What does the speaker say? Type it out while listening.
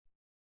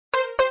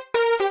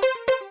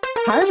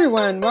Hi,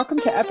 everyone. Welcome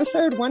to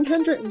episode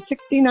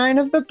 169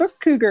 of the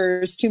Book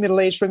Cougars, two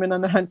middle-aged women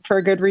on the hunt for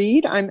a good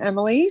read. I'm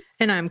Emily.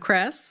 And I'm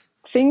Chris.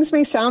 Things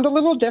may sound a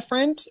little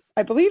different.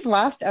 I believe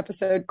last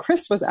episode,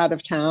 Chris was out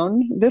of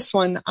town. This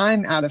one,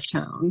 I'm out of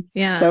town.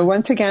 Yeah. So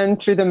once again,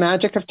 through the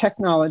magic of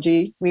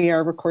technology, we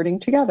are recording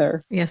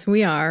together. Yes,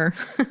 we are.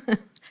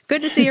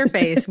 Good to see your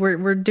face.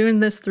 We're doing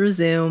this through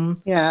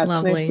Zoom. Yeah, it's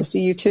Lovely. nice to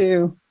see you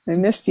too. I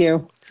missed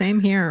you. Same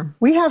here.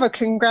 We have a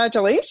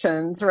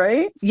congratulations,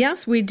 right?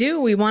 Yes, we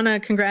do. We want to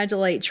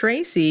congratulate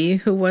Tracy,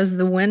 who was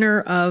the winner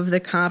of the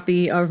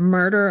copy of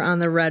Murder on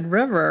the Red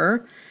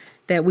River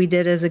that we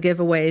did as a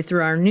giveaway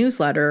through our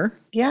newsletter.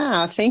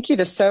 Yeah, thank you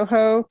to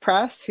Soho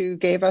Press, who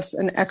gave us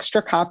an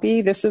extra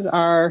copy. This is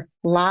our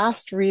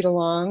last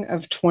read-along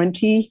of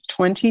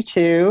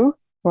 2022.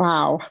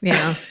 Wow.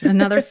 Yeah,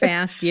 another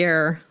fast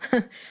year.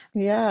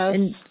 Yes.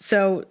 And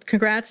so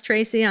congrats,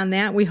 Tracy, on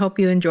that. We hope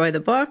you enjoy the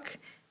book.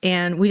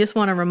 And we just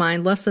want to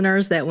remind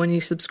listeners that when you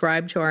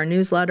subscribe to our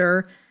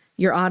newsletter,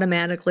 you're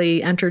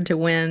automatically entered to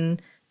win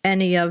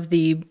any of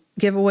the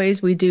giveaways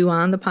we do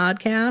on the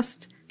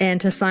podcast. And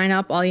to sign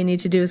up, all you need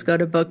to do is go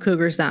to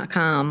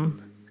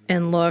bookcougars.com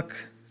and look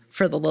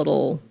for the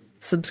little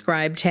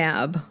subscribe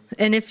tab.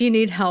 And if you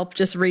need help,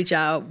 just reach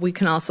out. We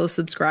can also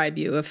subscribe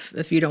you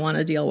if you don't want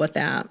to deal with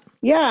that.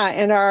 Yeah,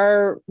 and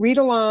our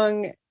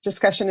read-along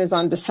discussion is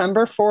on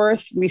December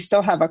 4th. We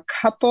still have a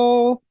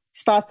couple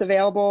spots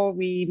available.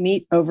 We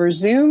meet over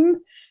Zoom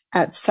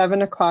at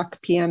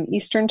 7:00 p.m.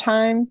 Eastern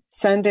Time.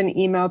 Send an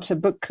email to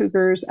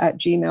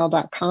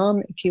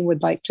bookcougars@gmail.com if you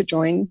would like to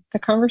join the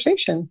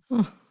conversation.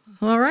 Oh,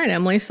 all right,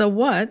 Emily. So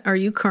what are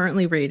you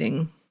currently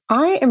reading?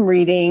 I am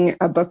reading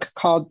a book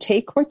called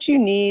Take What You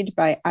Need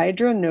by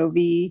Idra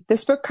Novy.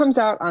 This book comes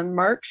out on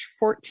March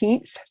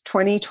 14th,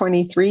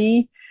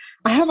 2023.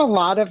 I have a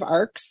lot of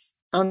ARCs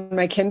on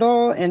my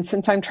Kindle, and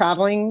since I'm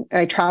traveling,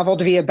 I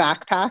traveled via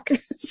backpack,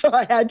 so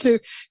I had to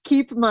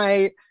keep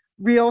my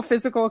real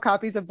physical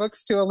copies of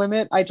books to a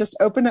limit. I just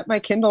opened up my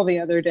Kindle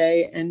the other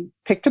day and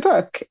picked a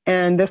book,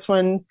 and this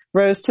one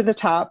rose to the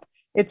top.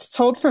 It's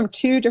told from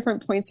two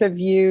different points of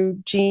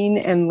view, Jean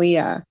and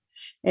Leah.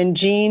 And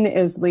Jean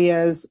is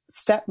Leah's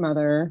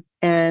stepmother.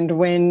 And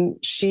when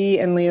she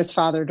and Leah's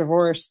father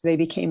divorced, they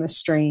became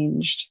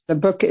estranged. The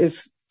book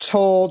is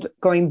told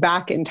going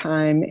back in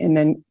time and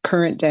then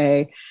current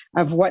day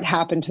of what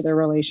happened to their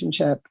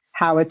relationship,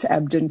 how it's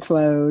ebbed and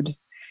flowed.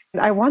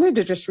 And I wanted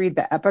to just read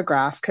the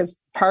epigraph because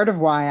part of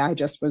why I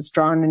just was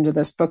drawn into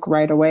this book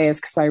right away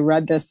is because I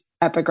read this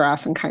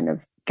epigraph and kind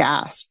of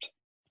gasped.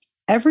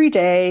 Every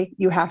day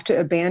you have to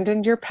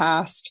abandon your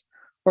past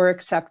or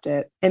accept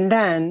it. And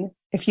then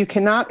if you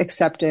cannot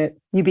accept it,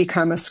 you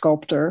become a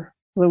sculptor.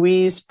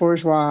 Louise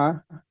Bourgeois.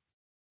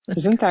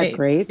 Isn't that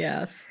great?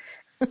 Yes.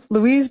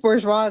 Louise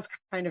Bourgeois is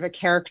kind of a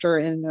character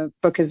in the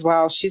book as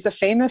well. She's a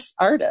famous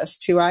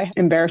artist who I,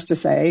 embarrassed to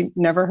say,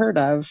 never heard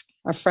of,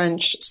 a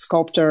French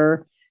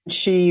sculptor.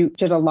 She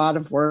did a lot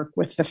of work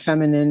with the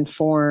feminine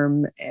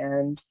form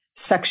and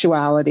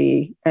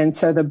sexuality. And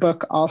so the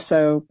book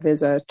also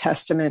is a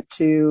testament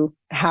to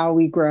how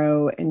we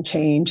grow and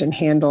change and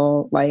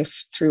handle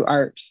life through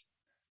art.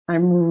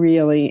 I'm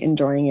really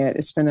enjoying it.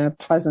 It's been a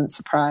pleasant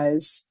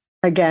surprise.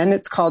 Again,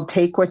 it's called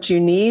Take What You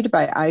Need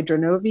by Idra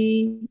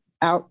Novy,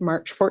 out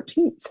March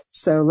 14th.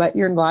 So let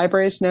your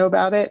libraries know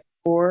about it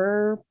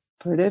or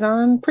put it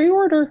on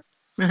pre-order.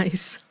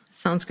 Nice.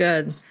 Sounds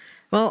good.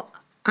 Well,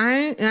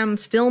 I am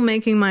still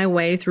making my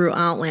way through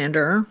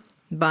Outlander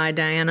by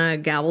Diana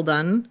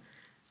Gabaldon.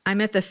 I'm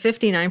at the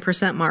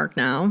 59% mark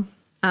now.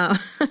 I'm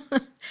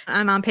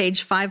on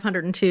page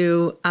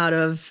 502 out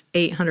of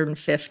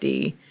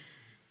 850.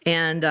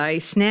 And I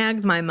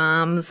snagged my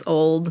mom's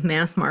old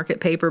mass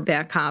market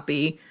paperback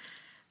copy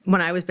when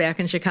I was back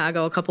in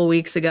Chicago a couple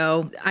weeks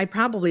ago. I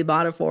probably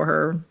bought it for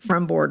her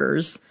from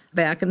Borders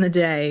back in the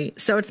day.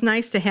 So it's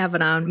nice to have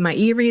it on my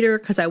e-reader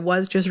because I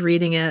was just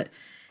reading it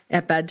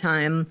at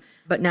bedtime.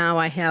 But now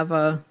I have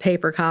a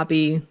paper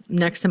copy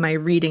next to my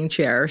reading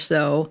chair.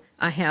 So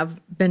I have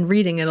been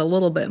reading it a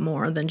little bit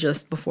more than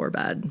just before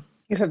bed.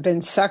 You have been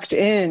sucked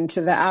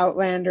into the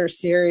Outlander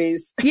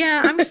series.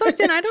 Yeah, I'm sucked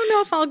in. I don't know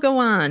if I'll go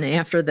on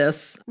after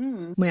this.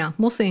 Yeah,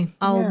 we'll see.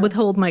 I'll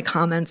withhold my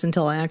comments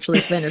until I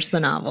actually finish the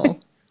novel.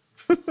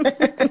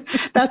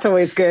 That's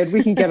always good.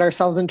 We can get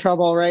ourselves in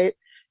trouble, right?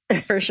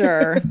 For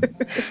sure.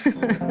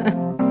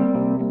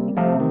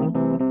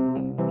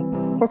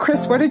 Well,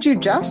 Chris, what did you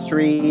just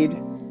read?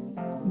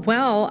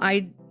 Well,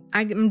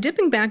 I'm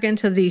dipping back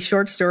into the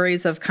short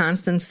stories of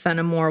Constance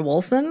Fenimore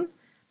Wilson.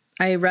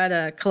 I read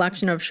a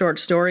collection of short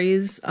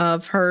stories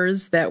of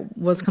hers that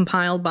was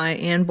compiled by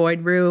Anne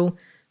Boyd Rue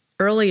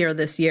earlier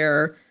this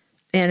year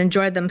and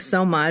enjoyed them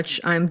so much.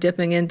 I'm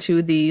dipping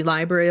into the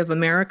Library of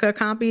America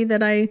copy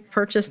that I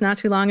purchased not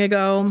too long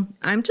ago.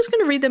 I'm just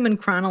going to read them in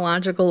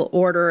chronological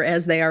order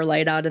as they are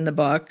laid out in the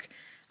book.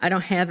 I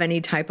don't have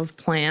any type of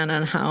plan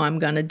on how I'm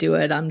going to do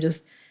it. I'm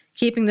just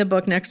keeping the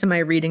book next to my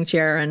reading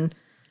chair, and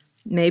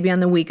maybe on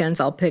the weekends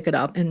I'll pick it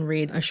up and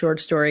read a short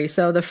story.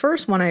 So the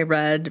first one I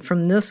read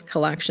from this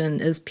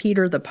collection is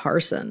Peter the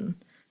Parson.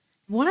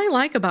 What I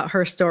like about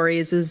her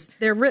stories is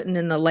they're written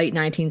in the late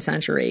 19th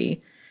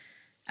century.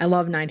 I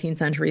love 19th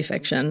century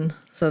fiction,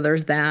 so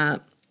there's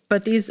that.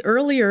 But these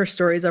earlier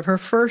stories of her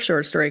first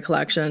short story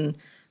collection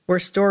were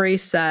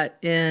stories set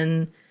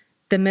in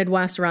the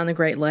Midwest around the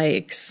Great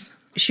Lakes.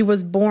 She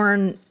was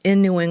born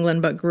in New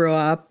England but grew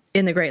up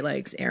in the Great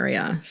Lakes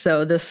area.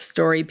 So this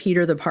story,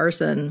 Peter the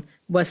Parson,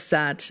 was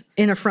set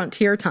in a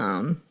frontier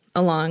town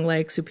along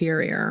Lake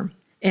Superior.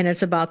 And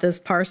it's about this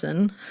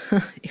parson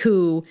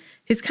who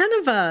is kind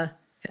of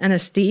an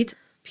aesthete,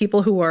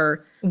 people who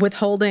are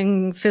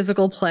withholding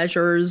physical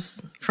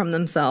pleasures from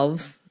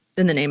themselves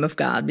in the name of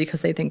God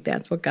because they think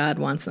that's what God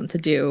wants them to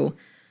do.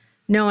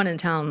 No one in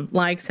town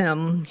likes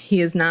him. He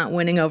is not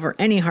winning over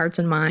any hearts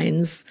and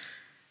minds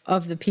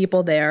of the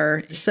people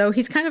there. So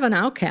he's kind of an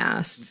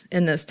outcast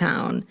in this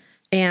town.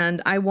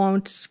 And I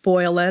won't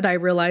spoil it. I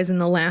realize in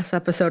the last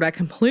episode I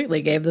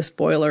completely gave the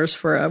spoilers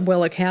for a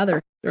Willa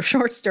Cather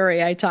short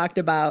story I talked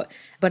about,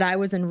 but I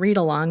was in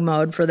read-along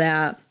mode for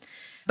that.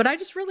 But I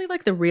just really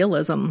like the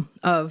realism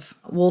of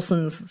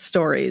Woolson's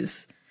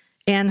stories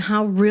and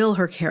how real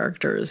her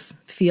characters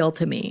feel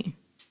to me.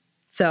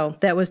 So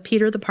that was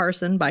Peter the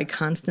Parson by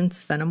Constance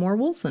Fenimore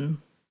Woolson.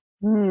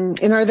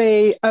 And are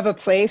they of a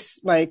place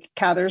like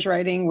Cather's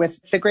writing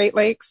with the Great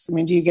Lakes? I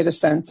mean, do you get a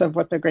sense of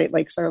what the Great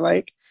Lakes are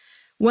like?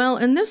 Well,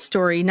 in this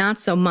story, not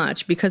so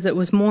much, because it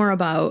was more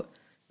about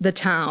the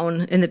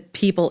town and the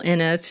people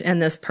in it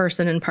and this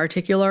person in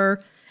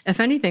particular. If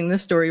anything,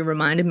 this story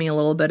reminded me a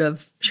little bit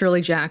of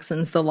Shirley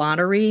Jackson's The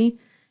Lottery,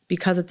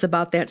 because it's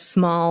about that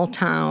small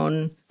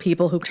town,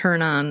 people who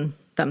turn on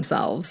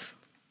themselves,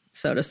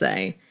 so to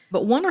say.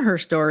 But one of her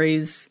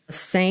stories,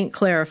 St.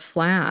 Clair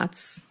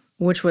Flats,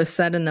 which was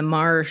set in the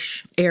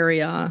marsh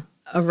area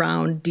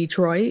around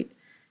Detroit,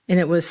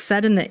 and it was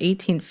set in the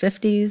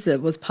 1850s.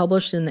 It was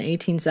published in the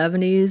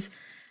 1870s.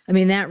 I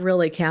mean, that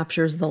really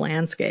captures the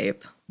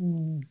landscape.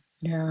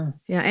 Yeah.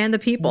 Yeah, and the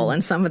people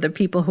and some of the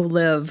people who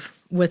live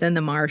within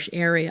the marsh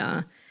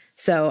area.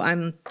 So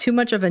I'm too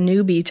much of a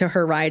newbie to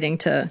her writing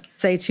to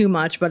say too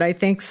much, but I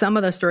think some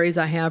of the stories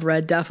I have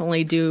read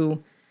definitely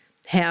do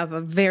have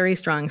a very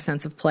strong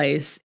sense of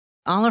place.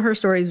 All of her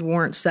stories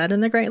weren't set in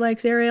the Great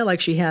Lakes area.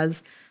 Like she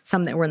has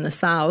some that were in the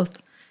South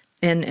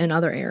and in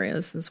other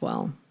areas as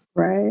well.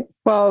 Right.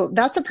 Well,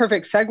 that's a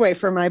perfect segue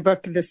for my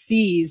book, The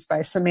Seas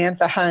by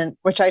Samantha Hunt,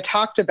 which I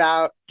talked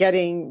about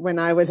getting when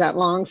I was at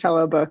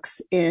Longfellow Books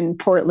in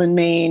Portland,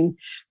 Maine,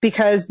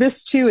 because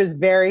this too is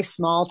very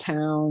small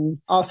town.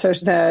 Also,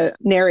 the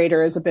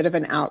narrator is a bit of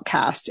an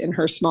outcast in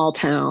her small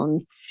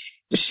town.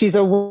 She's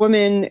a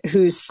woman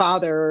whose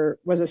father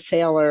was a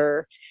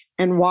sailor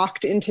and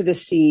walked into the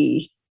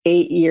sea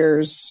 8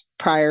 years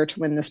prior to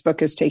when this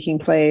book is taking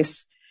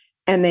place.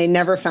 And they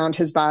never found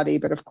his body,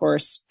 but of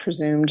course,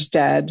 presumed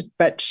dead.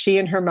 But she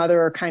and her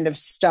mother are kind of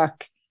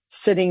stuck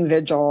sitting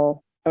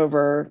vigil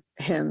over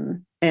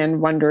him and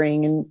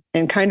wondering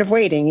and kind of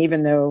waiting,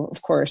 even though,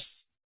 of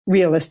course,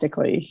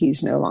 realistically,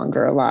 he's no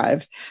longer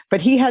alive.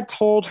 But he had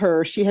told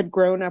her she had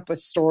grown up with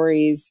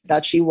stories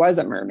that she was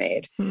a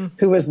mermaid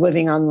who was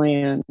living on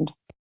land.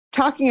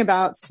 Talking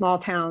about small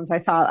towns, I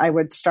thought I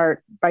would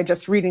start by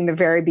just reading the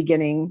very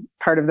beginning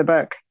part of the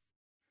book.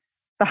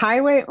 The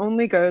highway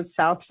only goes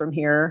south from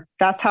here.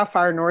 That's how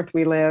far north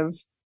we live.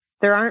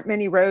 There aren't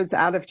many roads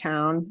out of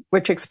town,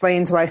 which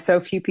explains why so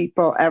few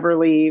people ever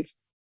leave.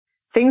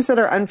 Things that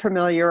are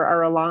unfamiliar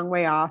are a long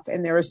way off,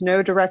 and there is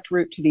no direct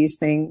route to these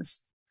things.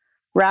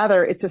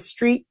 Rather, it's a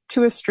street,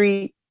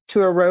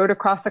 to a road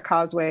across a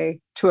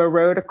causeway, to a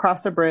road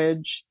across a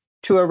bridge,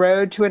 to a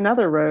road to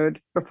another road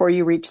before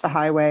you reach the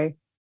highway.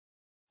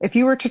 If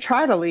you were to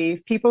try to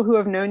leave, people who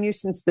have known you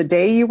since the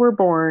day you were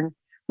born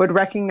would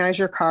recognize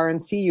your car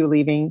and see you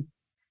leaving.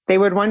 They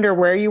would wonder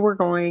where you were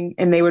going,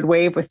 and they would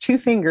wave with 2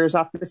 fingers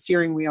off the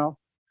steering wheel,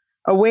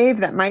 a wave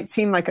that might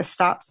seem like a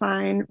stop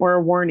sign or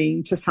a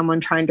warning to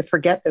someone trying to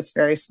forget this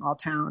very small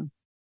town.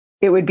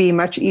 It would be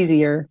much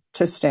easier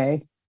to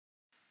stay.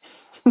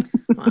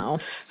 Wow.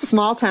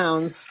 Small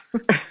towns.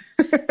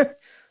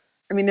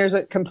 I mean, there's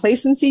a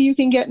complacency you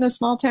can get in a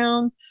small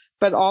town,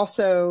 but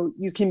also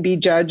you can be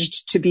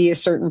judged to be a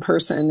certain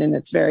person, and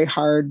it's very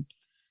hard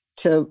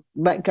to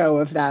let go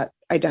of that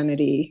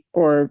identity,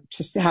 or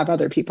just to have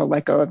other people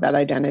let go of that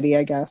identity,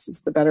 I guess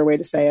is the better way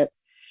to say it.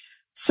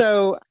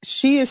 So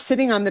she is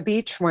sitting on the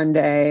beach one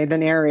day, the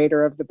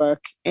narrator of the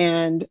book,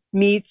 and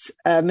meets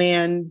a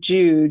man,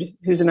 Jude,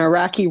 who's an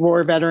Iraqi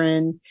war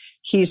veteran.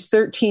 He's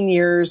 13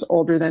 years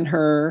older than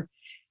her.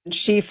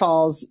 She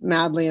falls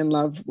madly in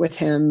love with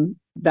him.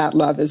 That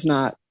love is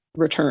not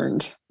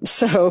returned.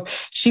 So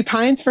she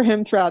pines for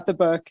him throughout the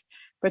book,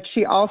 but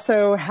she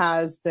also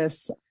has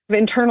this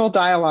internal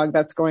dialogue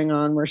that's going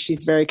on where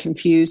she's very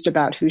confused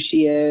about who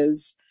she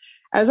is.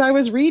 As I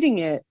was reading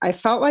it, I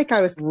felt like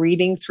I was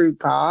reading through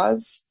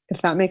gauze,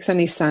 if that makes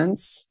any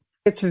sense.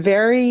 It's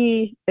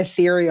very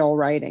ethereal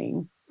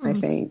writing, I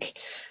think.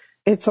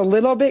 It's a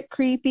little bit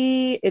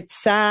creepy. It's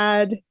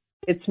sad.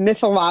 It's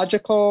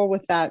mythological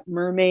with that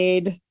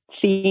mermaid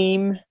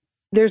theme.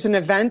 There's an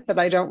event that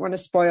I don't want to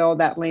spoil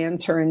that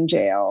lands her in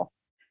jail.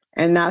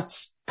 And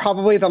that's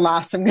probably the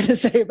last I'm going to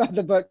say about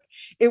the book.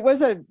 It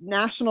was a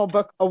National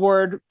Book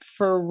Award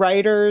for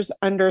writers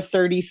under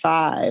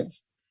 35.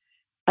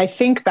 I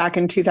think back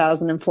in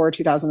 2004,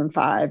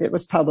 2005. It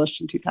was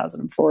published in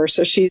 2004.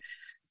 So she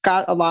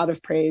got a lot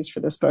of praise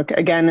for this book.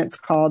 Again, it's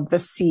called The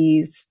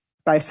Seas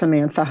by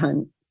Samantha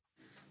Hunt.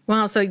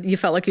 Wow, so you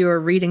felt like you were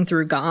reading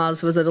through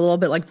gauze. Was it a little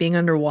bit like being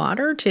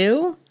underwater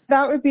too?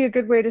 That would be a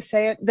good way to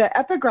say it. The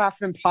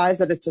epigraph implies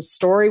that it's a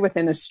story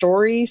within a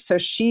story. So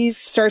she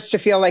starts to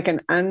feel like an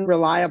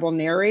unreliable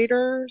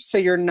narrator. So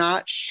you're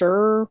not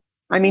sure.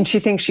 I mean, she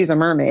thinks she's a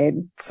mermaid.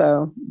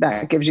 So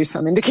that gives you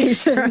some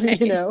indication,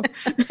 Right. you know.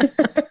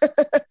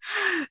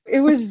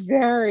 It was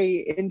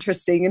very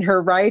interesting, and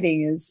her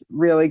writing is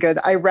really good.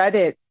 I read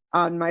it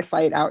on my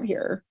flight out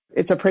here.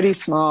 It's a pretty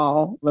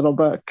small little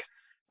book.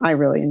 I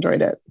really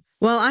enjoyed it.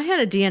 Well, I had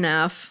a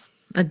DNF,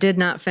 a did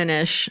not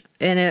finish,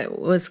 and it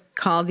was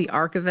called The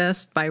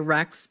Archivist by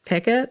Rex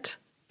Pickett.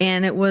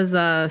 And it was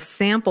a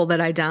sample that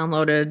I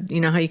downloaded.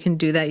 You know how you can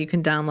do that? You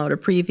can download a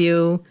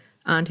preview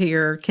onto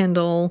your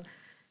Kindle.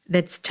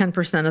 That's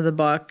 10% of the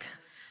book.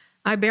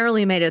 I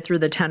barely made it through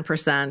the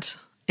 10%,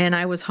 and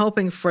I was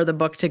hoping for the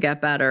book to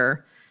get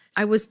better.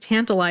 I was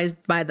tantalized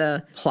by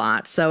the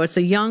plot. So it's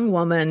a young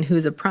woman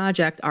who's a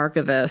project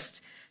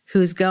archivist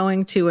who's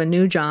going to a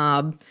new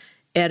job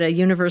at a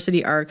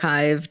university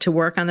archive to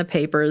work on the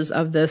papers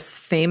of this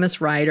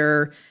famous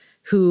writer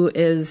who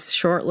is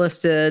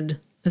shortlisted.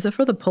 Is it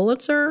for the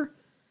Pulitzer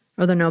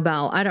or the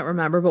Nobel? I don't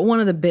remember, but one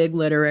of the big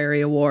literary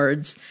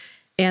awards.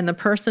 And the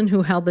person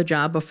who held the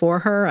job before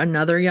her,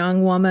 another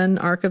young woman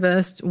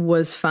archivist,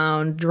 was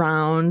found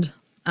drowned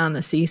on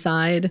the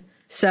seaside.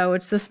 So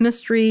it's this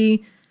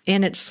mystery,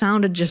 and it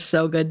sounded just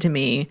so good to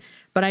me,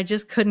 but I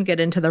just couldn't get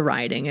into the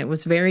writing. It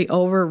was very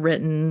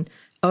overwritten,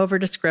 over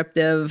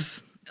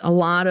descriptive, a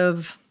lot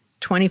of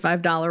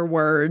 $25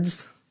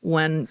 words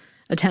when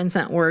a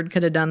 10-cent word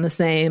could have done the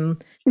same.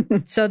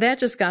 So that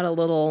just got a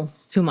little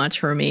too much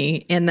for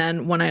me. And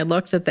then when I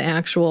looked at the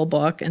actual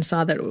book and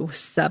saw that it was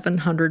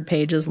 700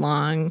 pages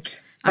long,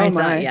 I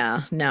thought,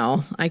 yeah,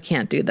 no, I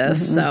can't do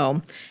this. Mm-hmm.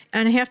 So,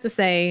 and I have to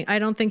say, I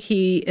don't think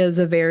he is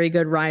a very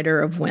good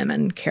writer of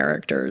women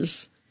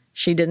characters.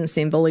 She didn't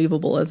seem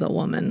believable as a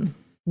woman.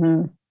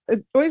 Mm.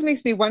 It always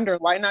makes me wonder,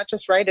 why not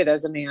just write it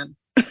as a man?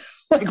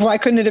 Like, why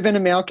couldn't it have been a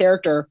male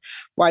character?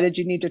 Why did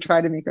you need to try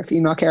to make a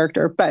female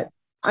character? But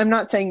I'm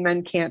not saying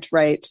men can't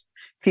write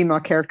female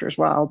characters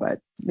well, but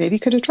maybe you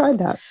could have tried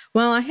that.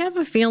 Well, I have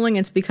a feeling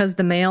it's because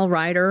the male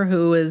writer,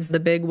 who is the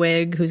big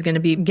wig, who's going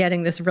to be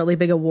getting this really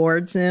big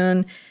award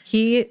soon,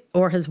 he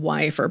or his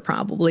wife are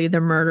probably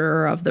the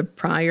murderer of the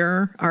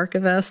prior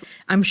archivist.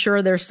 I'm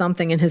sure there's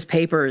something in his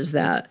papers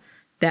that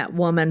that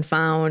woman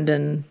found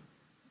and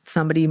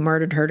somebody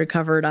murdered her to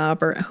cover it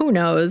up, or who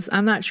knows?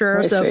 I'm not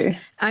sure.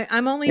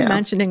 I'm only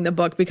mentioning the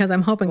book because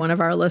I'm hoping one of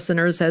our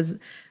listeners has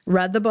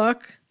read the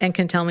book and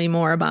can tell me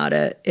more about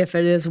it, if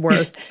it is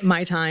worth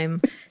my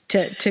time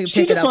to pick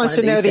She just wants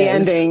to know the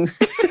ending.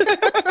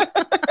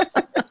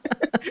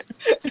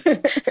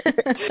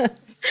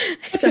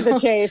 To the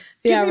chase.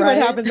 Give me what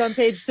happens on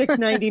page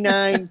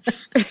 699.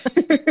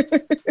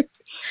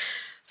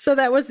 So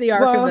that was The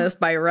Archivist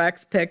by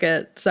Rex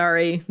Pickett.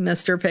 Sorry,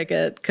 Mr.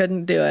 Pickett.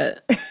 Couldn't do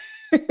it.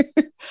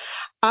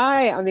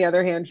 I, on the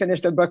other hand,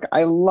 finished a book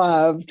I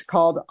loved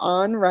called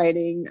On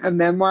Writing, a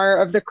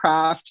Memoir of the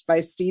Craft by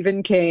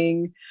Stephen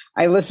King.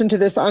 I listened to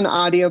this on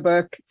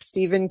audiobook.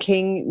 Stephen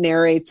King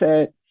narrates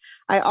it.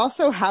 I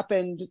also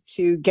happened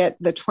to get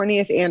the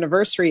 20th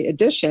anniversary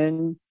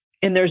edition,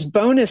 and there's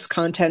bonus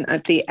content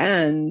at the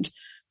end.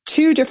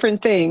 Two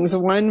different things.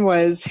 One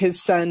was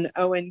his son,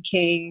 Owen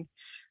King,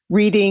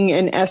 reading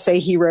an essay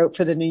he wrote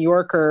for The New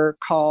Yorker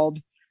called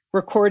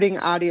Recording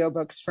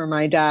Audiobooks for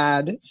My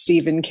Dad,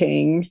 Stephen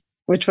King,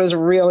 which was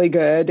really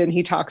good. And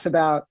he talks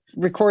about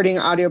recording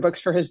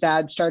audiobooks for his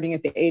dad starting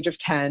at the age of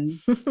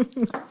 10,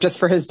 just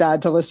for his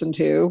dad to listen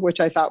to, which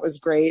I thought was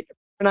great.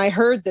 When I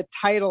heard the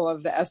title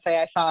of the essay,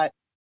 I thought,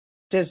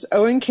 does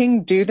Owen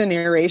King do the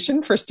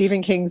narration for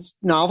Stephen King's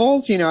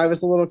novels? You know, I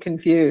was a little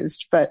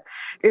confused, but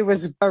it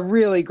was a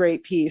really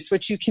great piece,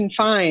 which you can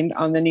find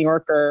on the New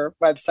Yorker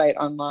website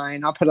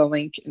online. I'll put a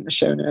link in the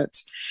show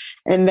notes.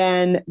 And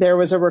then there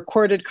was a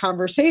recorded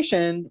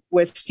conversation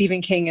with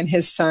Stephen King and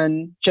his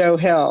son, Joe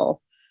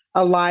Hill,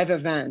 a live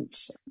event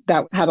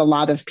that had a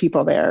lot of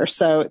people there.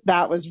 So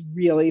that was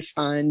really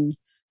fun.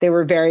 They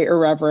were very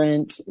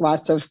irreverent.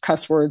 Lots of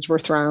cuss words were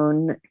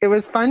thrown. It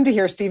was fun to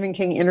hear Stephen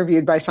King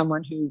interviewed by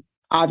someone who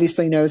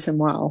obviously knows him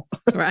well.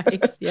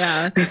 Right.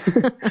 Yeah.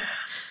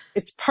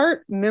 It's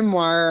part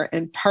memoir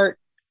and part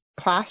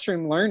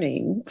classroom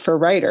learning for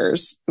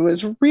writers. It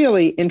was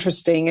really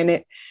interesting. And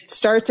it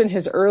starts in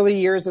his early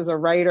years as a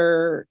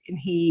writer. And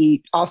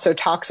he also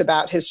talks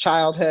about his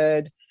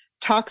childhood,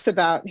 talks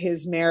about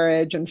his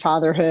marriage and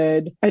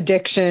fatherhood,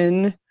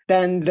 addiction,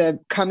 then the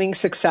coming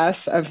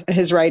success of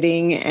his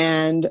writing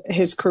and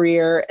his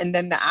career, and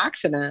then the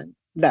accident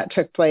that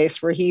took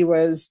place where he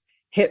was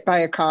hit by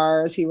a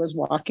car as he was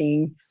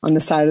walking on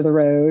the side of the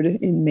road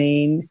in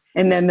Maine.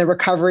 And then the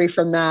recovery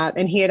from that.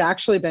 And he had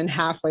actually been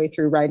halfway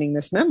through writing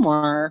this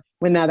memoir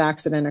when that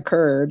accident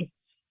occurred.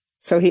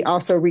 So he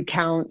also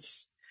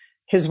recounts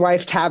his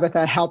wife,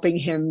 Tabitha, helping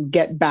him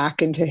get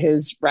back into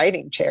his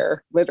writing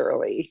chair,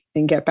 literally,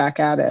 and get back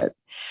at it.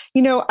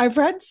 You know, I've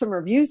read some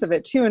reviews of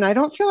it too, and I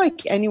don't feel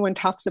like anyone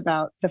talks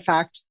about the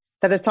fact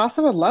that it's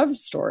also a love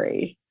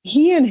story.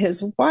 He and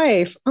his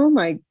wife, oh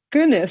my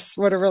goodness,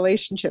 what a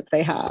relationship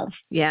they have.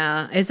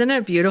 Yeah. Isn't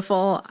it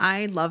beautiful?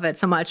 I love it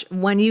so much.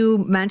 When you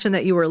mentioned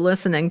that you were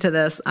listening to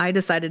this, I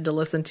decided to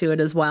listen to it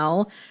as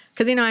well.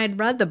 Because, you know, I had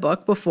read the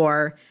book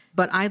before,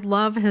 but I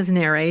love his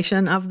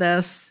narration of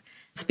this.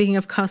 Speaking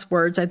of cuss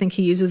words, I think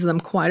he uses them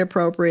quite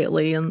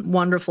appropriately and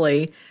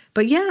wonderfully.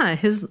 But yeah,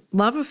 his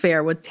love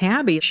affair with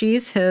Tabby,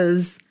 she's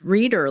his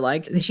reader.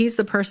 Like, she's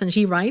the person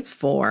he writes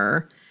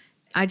for.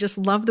 I just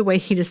love the way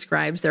he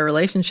describes their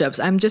relationships.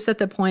 I'm just at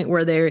the point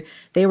where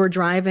they were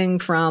driving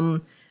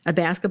from a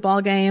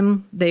basketball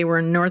game. They were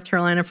in North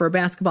Carolina for a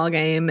basketball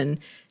game. And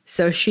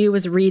so she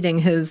was reading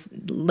his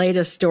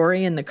latest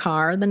story in the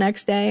car the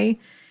next day.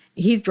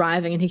 He's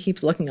driving and he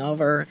keeps looking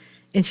over.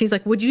 And she's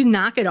like, would you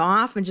knock it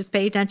off and just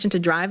pay attention to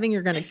driving?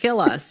 You're going to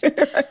kill us.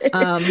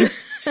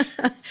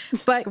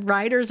 But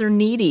writers are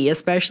needy,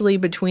 especially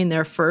between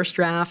their first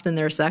draft and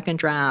their second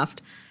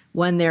draft.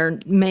 When their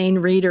main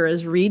reader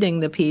is reading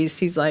the piece,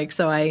 he's like,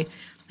 so I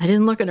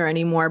didn't look at her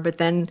anymore. But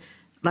then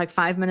like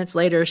 5 minutes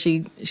later,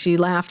 she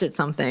laughed at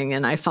something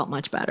and I felt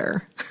much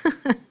better.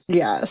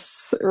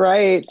 Yes,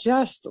 right.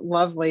 Just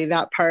lovely,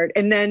 that part.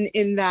 And then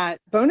in that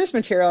bonus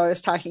material I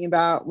was talking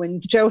about, when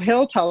Joe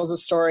Hill tells a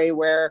story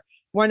where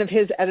one of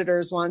his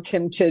editors wants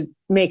him to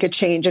make a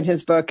change in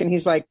his book. And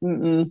he's like,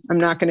 I'm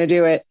not going to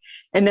do it.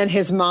 And then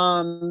his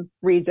mom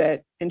reads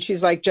it and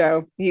she's like,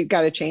 Joe, you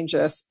got to change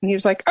this. And he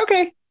was like,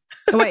 okay.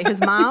 Oh, wait, his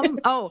mom?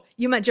 Oh,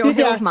 you meant Joe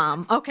Hill's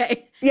mom.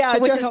 Okay. Yeah,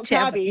 Which Joe Hill,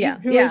 Tabby,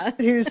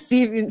 who's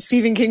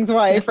Stephen King's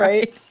wife,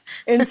 right?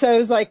 And so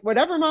it's like,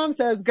 whatever mom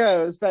says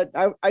goes. But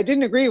I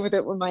didn't agree with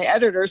it when my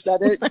editor said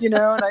it, you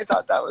know, and I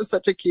thought that was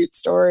such a cute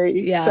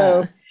story. Yeah.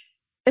 So,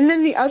 and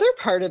then the other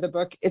part of the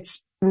book,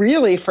 it's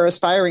really for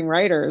aspiring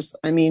writers.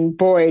 I mean,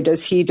 boy,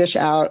 does he dish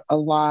out a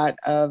lot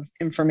of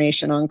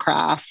information on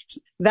craft.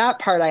 That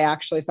part I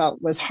actually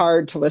felt was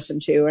hard to listen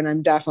to. And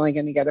I'm definitely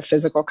going to get a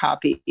physical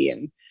copy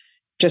and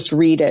just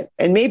read it,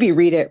 and maybe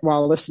read it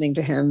while listening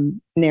to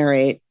him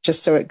narrate,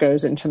 just so it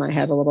goes into my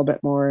head a little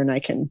bit more and I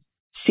can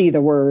see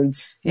the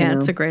words. Yeah,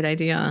 it's a great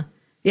idea.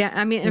 Yeah,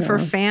 I mean, and for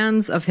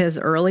fans of his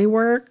early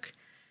work,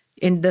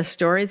 in the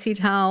stories he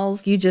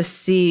tells, you just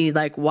see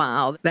like,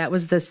 wow, that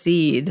was the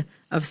seed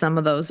of some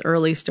of those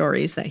early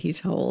stories that he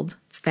told.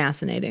 It's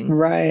fascinating.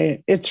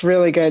 Right. It's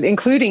really good,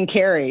 including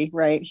Carrie,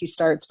 right? He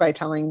starts by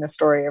telling the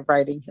story of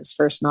writing his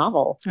first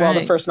novel. Well,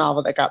 the first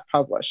novel that got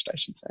published, I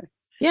should say.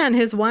 Yeah, and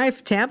his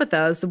wife,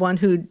 Tabitha, is the one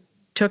who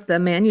took the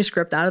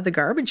manuscript out of the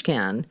garbage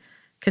can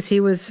because he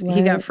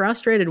got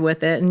frustrated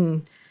with it.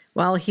 And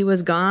while he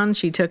was gone,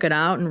 she took it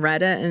out and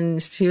read it.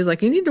 And she was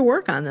like, you need to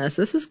work on this.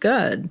 This is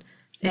good.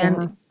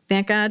 And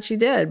thank God she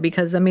did,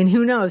 because, I mean,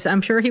 who knows?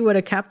 I'm sure he would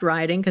have kept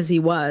writing because he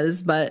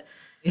was, but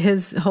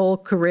his whole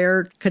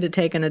career could have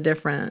taken a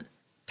different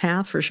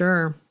path for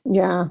sure.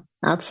 Yeah,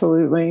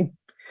 absolutely.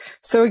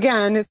 So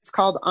again, it's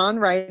called On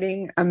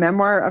Writing, a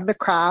Memoir of the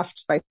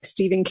Craft by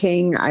Stephen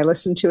King. I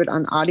listened to it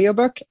on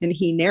audiobook and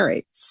he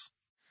narrates.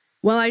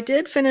 Well, I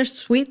did finish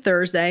Sweet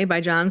Thursday by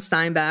John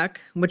Steinbeck,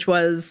 which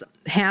was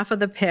half of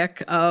the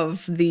pick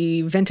of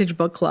the Vintage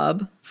Book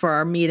Club for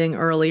our meeting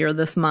earlier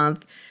this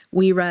month.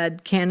 We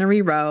read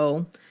Cannery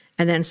Row,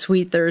 and then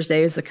Sweet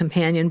Thursday is the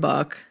companion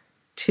book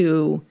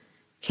to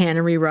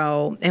Cannery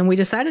Row. And we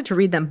decided to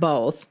read them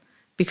both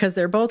because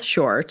they're both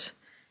short.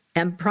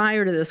 And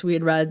prior to this, we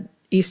had read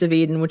East of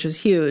Eden, which was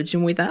huge.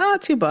 And we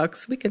thought, 2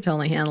 books, we could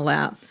totally handle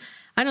that.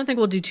 I don't think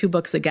we'll do 2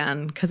 books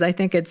again because I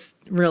think it's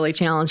really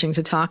challenging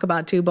to talk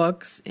about 2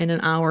 books in an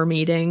hour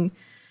meeting.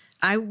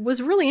 I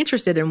was really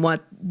interested in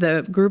what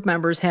the group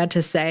members had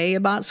to say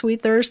about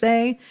Sweet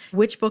Thursday.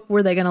 Which book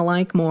were they going to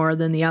like more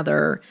than the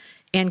other?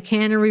 And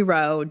Cannery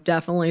Row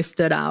definitely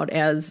stood out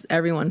as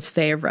everyone's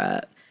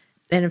favorite.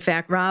 And in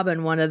fact,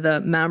 Robin, one of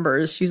the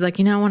members, she's like,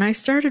 when I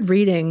started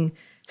reading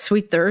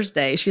Sweet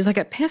Thursday, she's like,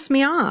 it pissed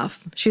me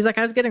off. She's like,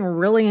 I was getting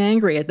really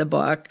angry at the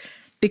book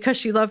because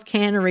she loved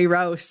Cannery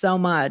Row so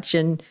much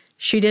and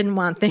she didn't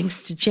want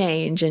things to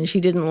change and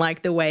she didn't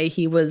like the way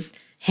he was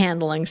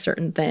handling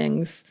certain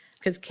things.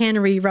 Because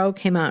Cannery Row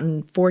came out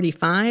in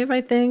 45, I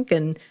think,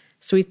 and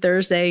Sweet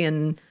Thursday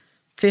in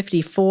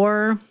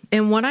 54.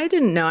 And what I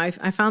didn't know,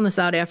 I found this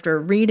out after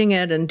reading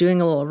it and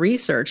doing a little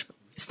research.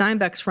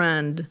 Steinbeck's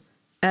friend,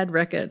 Ed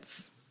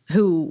Ricketts,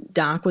 who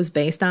Doc was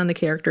based on, the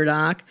character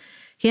Doc,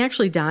 he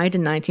actually died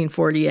in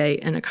 1948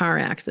 in a car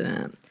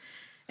accident.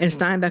 And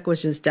Steinbeck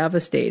was just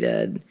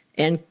devastated.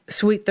 And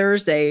Sweet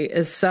Thursday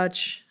is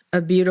such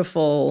a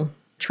beautiful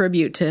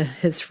tribute to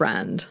his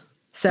friend.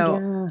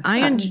 So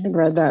I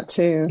read that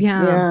too.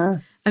 Yeah.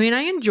 I mean,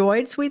 I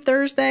enjoyed Sweet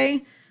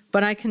Thursday,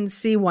 but I can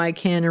see why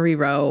Cannery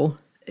Row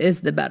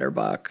is the better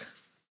book.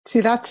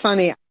 See, that's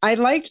funny. I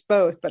liked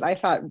both, but I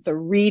thought the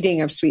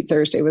reading of Sweet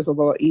Thursday was a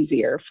little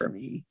easier for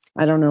me.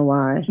 I don't know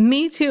why.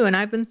 Me too. And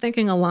I've been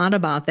thinking a lot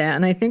about that.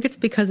 And I think it's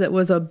because it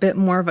was a bit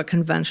more of a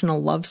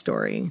conventional love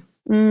story.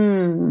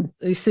 Mm,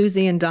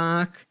 Susie and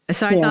Doc.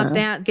 So I thought yeah.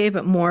 that gave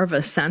it more of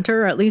a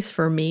center, at least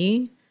for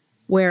me.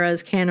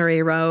 Whereas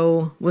Cannery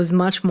Row was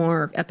much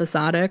more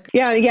episodic.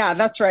 Yeah,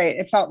 that's right.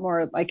 It felt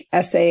more like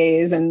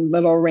essays and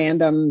little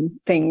random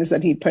things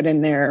that he put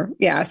in there.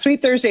 Yeah,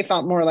 Sweet Thursday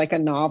felt more like a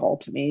novel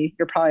to me.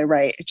 You're probably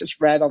right. It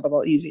just read a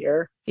little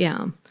easier. Yeah.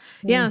 Mm.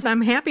 Yes, I'm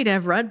happy to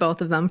have read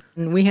both of them.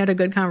 And we had a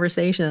good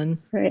conversation.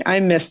 Right. I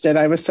missed it.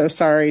 I was so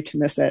sorry to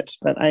miss it,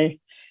 but I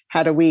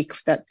had a week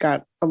that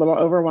got a little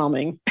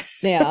overwhelming.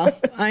 Yeah,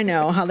 I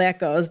know how that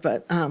goes,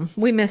 but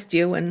we missed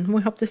you and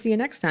we hope to see you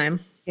next time.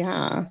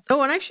 Yeah.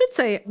 Oh, and I should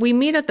say, we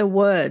meet at the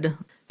Wood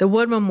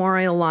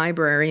Memorial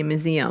Library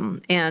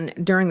Museum. And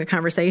during the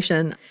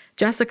conversation,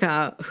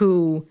 Jessica,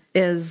 who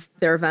is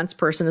their events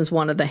person, is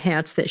one of the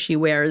hats that she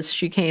wears.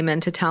 She came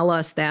in to tell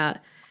us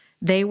that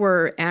they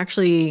were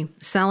actually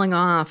selling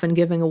off and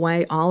giving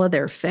away all of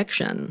their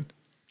fiction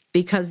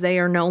because they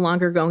are no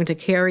longer going to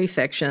carry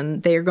fiction.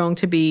 They are going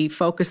to be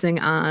focusing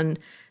on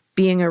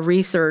being a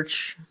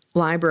research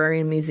library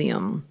and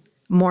museum,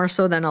 more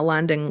so than a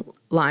lending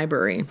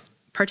library,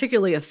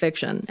 particularly of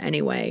fiction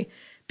anyway,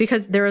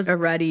 because there is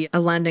already a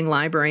lending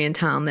library in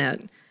town that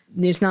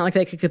it's not like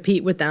they could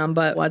compete with them,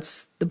 but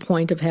what's the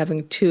point of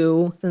having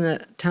two in a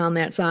town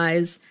that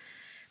size?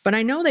 But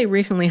I know they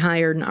recently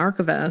hired an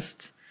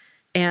archivist,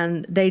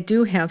 and they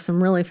do have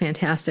some really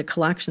fantastic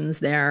collections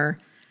there.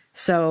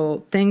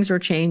 So things are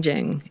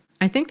changing.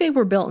 I think they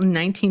were built in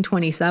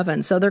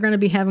 1927, so they're going to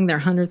be having their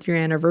 100th year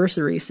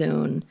anniversary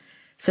soon.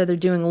 So they're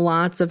doing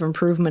lots of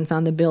improvements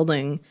on the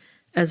building,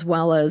 as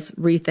well as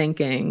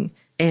rethinking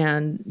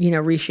and,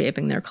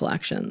 reshaping their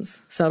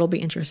collections. So it'll be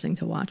interesting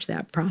to watch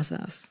that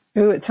process.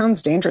 Ooh, it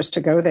sounds dangerous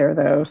to go there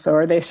though. So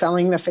are they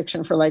selling the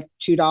fiction for like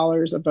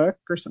 $2 a book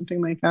or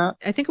something like that?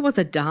 I think it was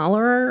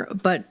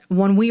 $1, but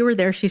when we were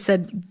there, she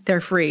said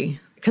they're free.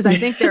 Because I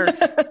think they're,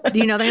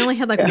 they only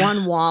had like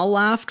one wall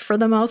left for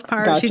the most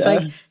part. Gotcha. She's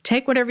like,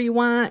 take whatever you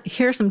want.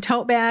 Here's some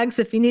tote bags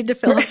if you need to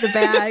fill up the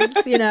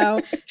bags.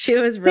 She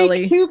was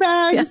really. Take 2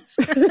 bags.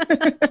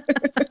 Yeah.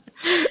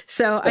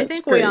 So I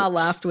think great. we all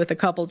left with a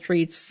couple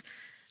treats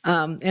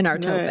in our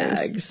tote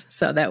bags.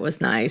 So that was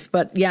nice.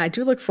 But yeah, I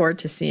do look forward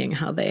to seeing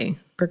how they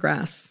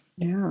progress.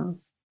 Yeah.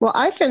 Well,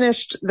 I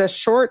finished the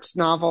short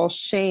novel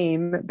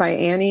Shame by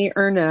Annie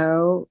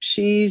Ernaux.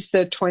 She's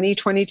the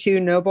 2022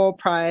 Nobel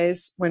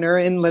Prize winner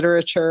in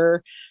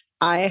literature.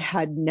 I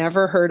had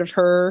never heard of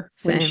her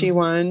when she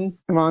won.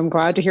 Well, I'm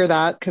glad to hear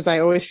that because I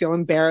always feel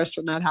embarrassed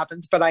when that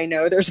happens, but I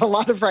know there's a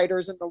lot of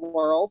writers in the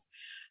world.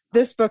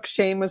 This book,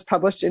 Shame, was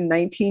published in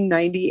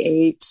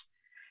 1998,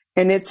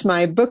 and it's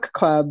my book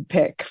club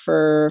pick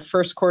for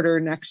first quarter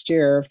next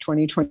year of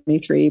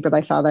 2023, but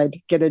I thought I'd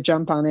get a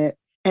jump on it.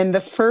 And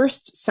the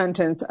first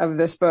sentence of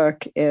this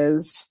book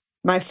is,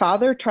 my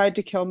father tried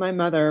to kill my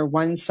mother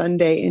one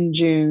Sunday in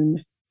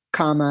June,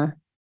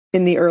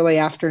 in the early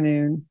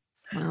afternoon.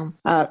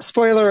 Wow.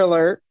 Spoiler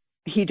alert,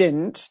 he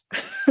didn't,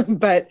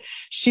 but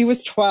she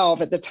was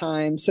 12 at the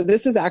time. So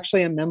this is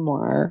actually a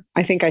memoir.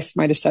 I think I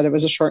might have said it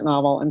was a short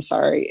novel. I'm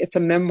sorry. It's a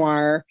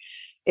memoir.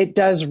 It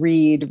does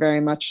read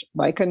very much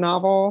like a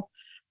novel.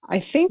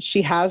 I think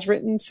she has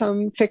written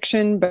some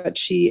fiction, but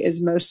she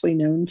is mostly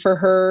known for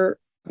her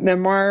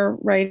memoir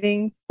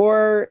writing,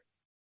 or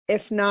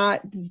if not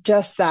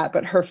just that,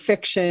 but her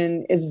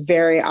fiction is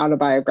very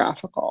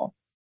autobiographical,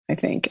 I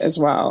think, as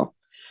well.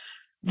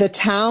 The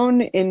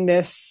town in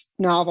this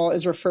novel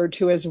is referred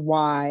to as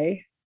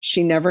Y.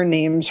 She never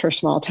names her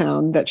small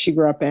town that she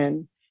grew up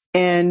in.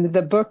 And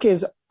the book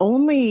is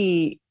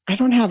only, I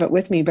don't have it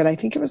with me, but I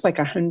think it was like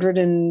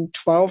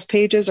 112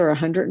 pages or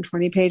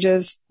 120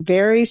 pages,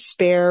 very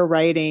spare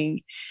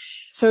writing.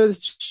 So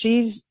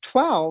she's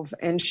 12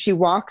 and she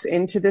walks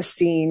into this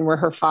scene where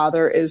her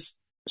father is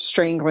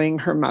strangling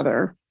her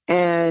mother.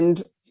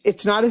 And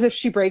it's not as if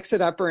she breaks it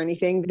up or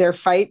anything. Their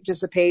fight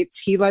dissipates.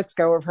 He lets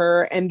go of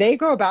her and they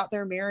go about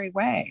their merry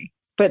way.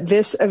 But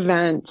this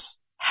event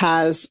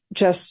has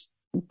just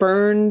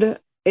burned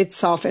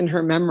itself in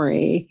her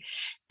memory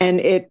and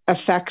it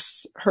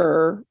affects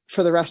her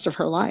for the rest of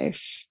her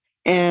life.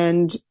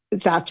 And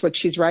that's what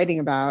she's writing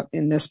about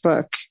in this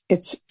book.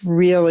 It's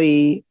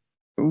really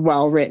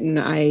well written.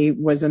 I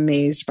was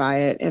amazed by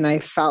it. And I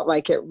felt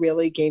like it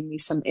really gave me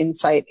some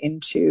insight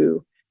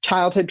into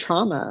childhood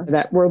trauma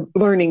that we're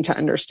learning to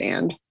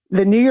understand.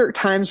 The New York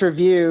Times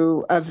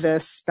review of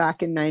this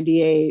back in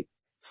 98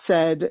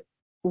 said,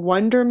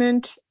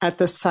 wonderment at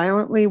the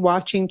silently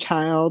watching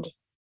child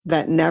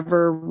that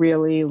never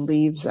really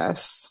leaves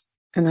us.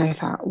 And I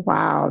thought,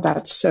 wow,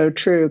 that's so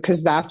true.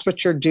 Because that's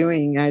what you're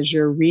doing as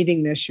you're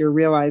reading this. You're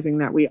realizing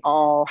that we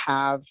all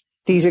have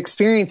these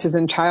experiences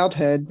in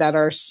childhood that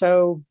are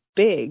so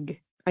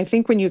big. I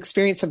think when you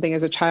experience something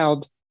as a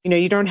child,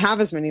 you don't have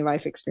as many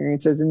life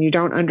experiences and you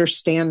don't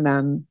understand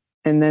them.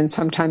 And then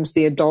sometimes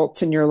the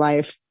adults in your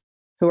life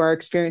who are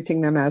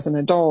experiencing them as an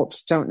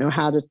adult don't know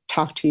how to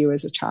talk to you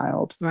as a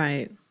child.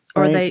 Right.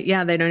 Or right?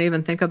 they don't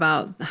even think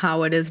about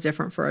how it is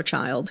different for a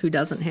child who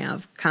doesn't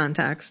have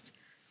context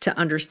to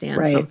understand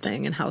Right.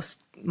 something and how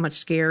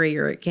much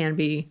scarier it can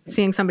be.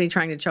 Seeing somebody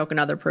trying to choke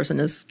another person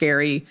is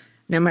scary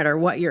no matter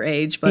what your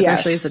age, but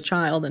especially as a Yes.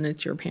 child and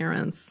it's your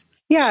parents.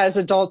 Yeah, as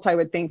adults, I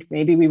would think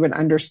maybe we would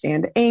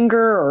understand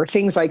anger or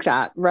things like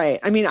that. Right.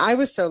 I mean, I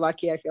was so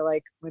lucky. I feel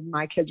like when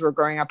my kids were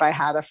growing up, I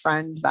had a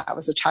friend that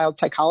was a child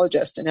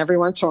psychologist. And every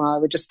once in a while, I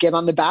would just get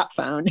on the bat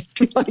phone and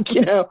be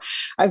like,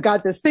 I've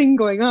got this thing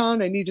going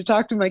on. I need to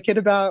talk to my kid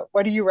about,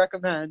 what do you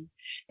recommend?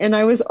 And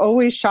I was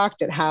always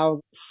shocked at how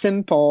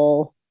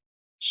simple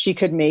she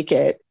could make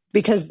it,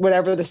 because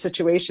whatever the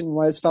situation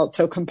was felt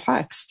so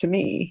complex to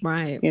me.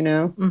 Right.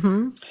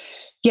 Mm-hmm.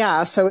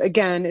 Yeah. So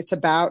again, it's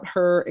about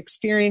her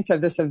experience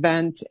of this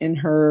event in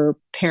her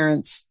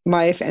parents'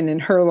 life and in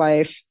her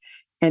life,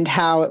 and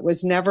how it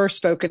was never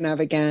spoken of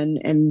again,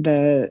 and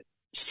the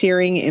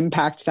searing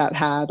impact that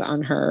had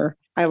on her.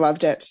 I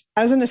loved it.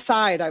 As an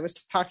aside, I was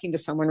talking to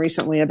someone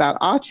recently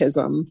about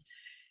autism,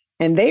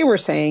 and they were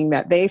saying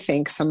that they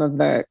think some of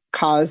the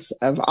cause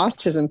of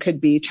autism could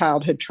be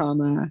childhood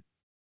trauma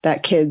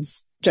that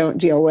kids don't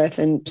deal with.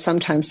 And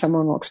sometimes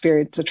someone will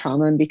experience a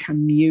trauma and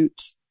become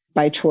mute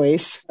by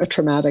choice, a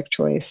traumatic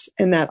choice,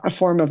 and that a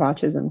form of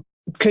autism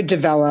could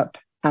develop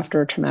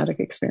after a traumatic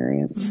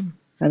experience.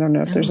 I don't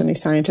know if there's any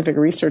scientific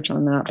research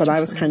on that, but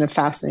I was kind of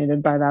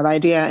fascinated by that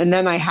idea. And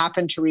then I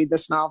happened to read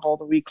this novel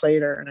the week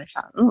later, and I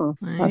thought,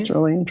 that's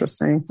really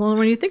interesting. Well,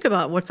 when you think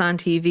about what's on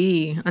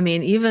TV, I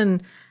mean,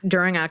 even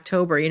during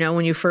October,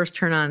 when you first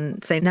turn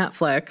on, say,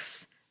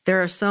 Netflix,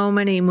 there are so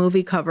many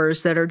movie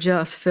covers that are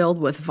just filled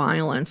with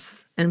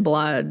violence and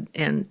blood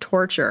and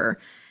torture.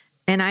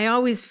 And I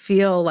always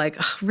feel like,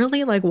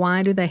 really, like,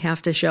 why do they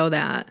have to show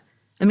that?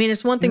 I mean,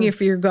 it's one thing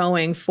if you're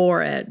going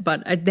for it,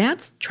 but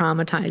that's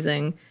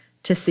traumatizing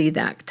to see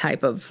that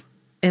type of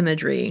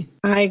imagery.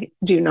 I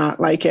do not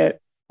like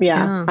it.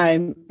 Yeah.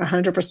 I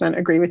 100%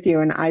 agree with you.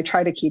 And I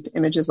try to keep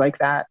images like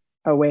that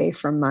away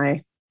from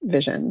my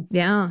vision.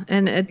 Yeah.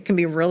 And it can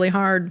be really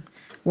hard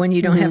when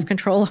you don't have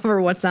control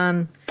over what's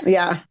on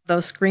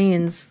those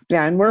screens.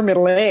 Yeah. And we're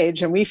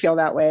middle-aged and we feel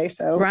that way.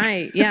 So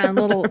right. Yeah. A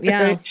little,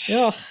 yeah.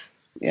 Ugh.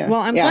 Yeah.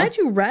 Well, I'm glad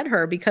you read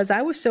her, because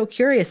I was so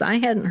curious. I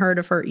hadn't heard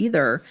of her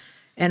either.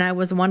 And I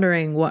was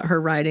wondering what her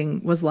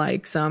writing was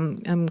like. So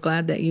I'm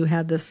glad that you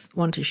had this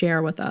one to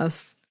share with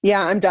us.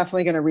 Yeah, I'm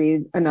definitely going to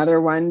read another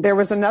one. There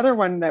was another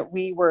one that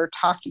we were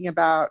talking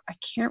about. I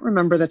can't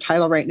remember the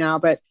title right now,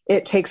 but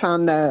it takes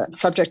on the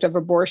subject of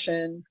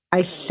abortion.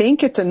 I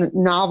think it's a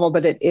novel,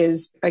 but it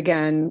is,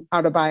 again,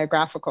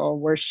 autobiographical,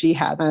 where she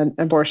had an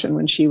abortion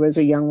when she was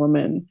a young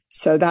woman.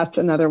 So that's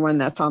another one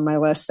that's on my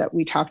list that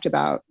we talked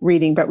about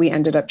reading, but we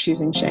ended up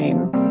choosing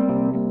Shame.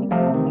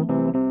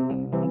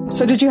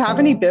 So did you have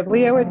any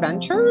Biblio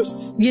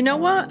adventures? You know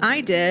what?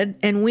 I did,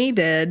 and we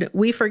did.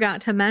 We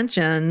forgot to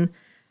mention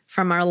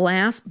from our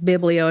last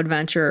Biblio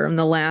adventure in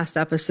the last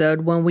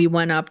episode, when we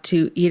went up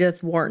to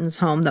Edith Wharton's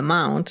home, The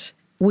Mount,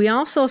 we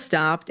also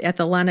stopped at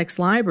the Lenox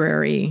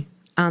Library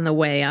on the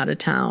way out of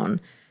town,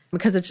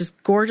 because it's this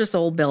gorgeous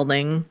old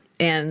building,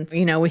 and,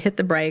 we hit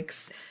the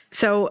brakes.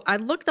 So I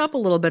looked up a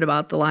little bit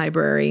about the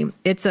library.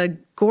 It's a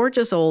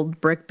gorgeous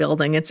old brick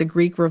building. It's a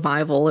Greek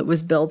revival. It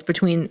was built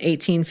between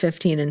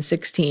 1815 and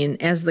 16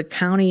 as the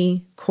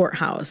county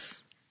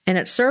courthouse. And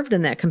it served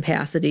in that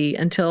capacity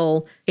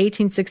until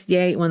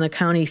 1868, when the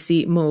county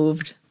seat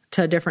moved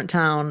to a different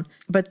town.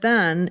 But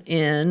then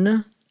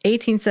in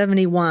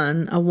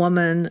 1871, a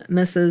woman,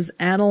 Mrs.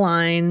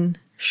 Adeline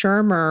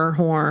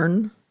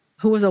Schermerhorn,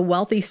 who was a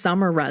wealthy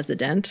summer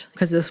resident,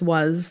 because this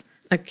was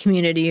a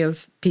community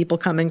of people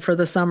coming for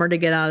the summer to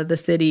get out of the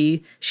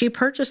city, she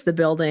purchased the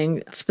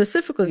building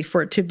specifically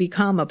for it to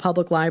become a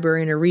public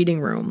library and a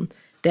reading room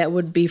that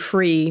would be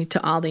free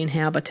to all the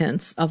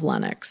inhabitants of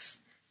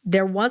Lenox.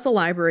 There was a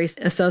library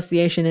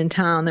association in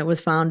town that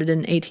was founded in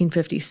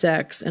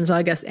 1856. And so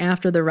I guess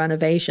after the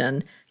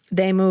renovation,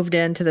 they moved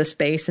into the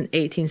space in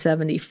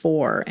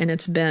 1874, and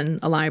it's been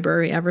a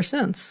library ever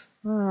since.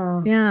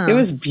 Oh, yeah. It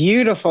was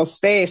beautiful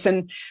space.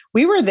 And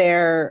we were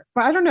there,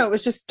 I don't know, it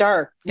was just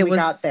dark when we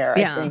got there,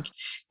 I think.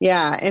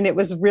 Yeah. And it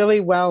was really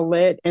well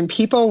lit, and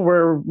people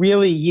were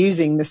really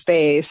using the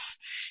space.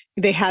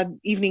 They had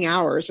evening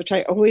hours, which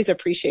I always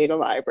appreciate a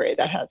library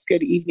that has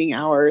good evening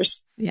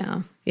hours.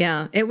 Yeah.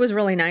 Yeah. It was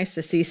really nice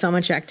to see so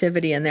much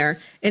activity in there.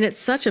 And it's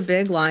such a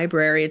big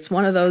library. It's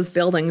one of those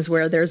buildings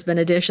where there's been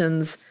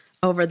additions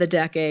over the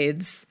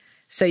decades.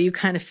 So you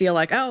kind of feel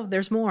like, oh,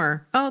 there's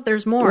more. Oh,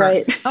 there's more.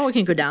 Right. Oh, we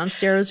can go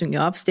downstairs. We can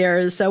go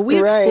upstairs. So we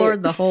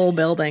explored the whole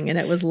building, and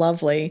it was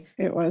lovely.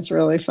 It was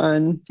really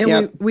fun.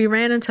 And we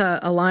ran into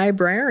a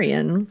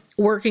librarian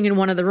working in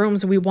one of the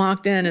rooms. We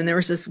walked in, and there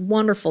was this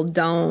wonderful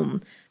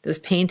dome, this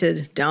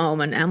painted dome.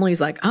 And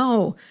Emily's like,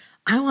 oh,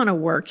 I want to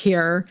work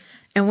here.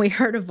 And we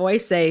heard a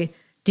voice say,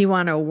 do you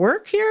want to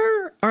work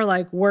here or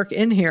like work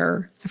in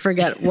here? I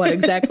forget what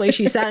exactly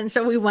she said. And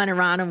so we went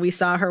around and we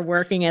saw her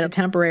working at a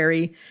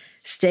temporary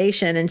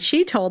station. And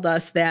she told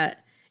us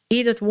that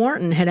Edith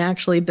Wharton had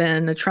actually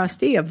been a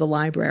trustee of the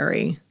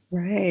library.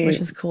 Right. Which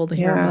is cool to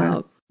hear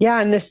about. Yeah,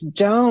 and this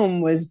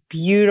dome was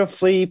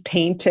beautifully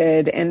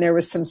painted and there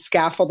was some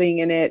scaffolding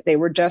in it. They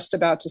were just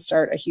about to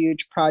start a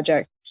huge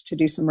project to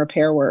do some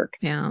repair work.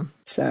 Yeah.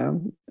 So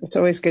it's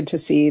always good to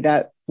see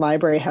that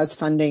library has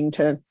funding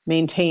to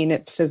maintain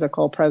its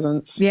physical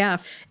presence. Yeah.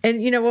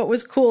 And what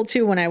was cool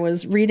too, when I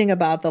was reading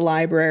about the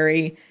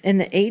library in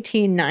the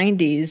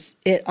 1890s,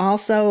 it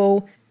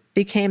also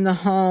became the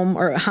home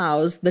or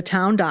housed the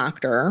town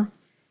doctor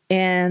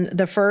and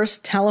the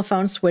first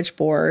telephone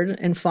switchboard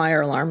and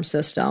fire alarm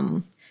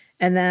system.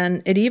 And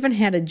then it even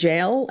had a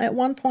jail at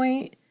one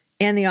point,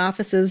 and the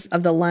offices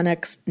of the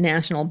Lenox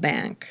National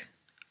Bank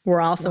were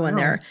also in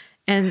there.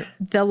 And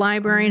the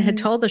librarian had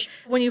told us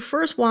when you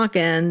first walk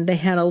in, they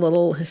had a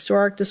little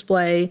historic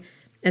display.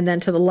 And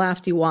then to the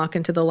left, you walk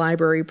into the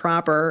library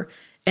proper.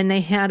 And they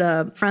had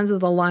a Friends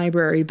of the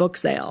Library book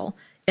sale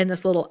in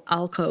this little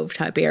alcove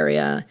type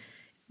area.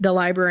 The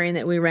librarian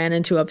that we ran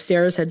into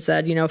upstairs had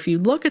said, if you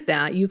look at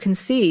that, you can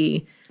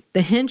see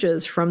the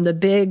hinges from the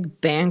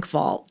big bank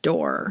vault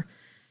door.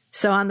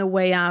 So on the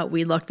way out,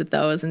 we looked at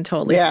those and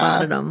totally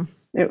spotted them.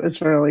 It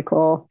was really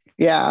cool.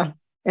 Yeah.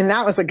 And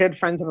that was a good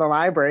Friends of the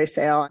Library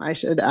sale, I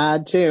should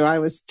add, too. I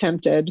was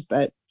tempted,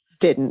 but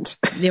didn't.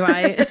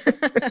 Right.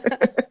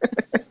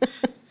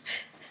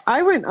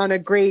 I went on a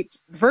great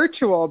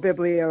virtual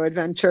biblio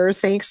adventure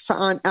thanks to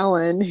Aunt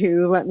Ellen,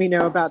 who let me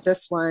know about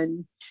this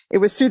one. It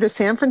was through the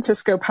San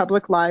Francisco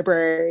Public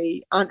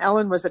Library. Aunt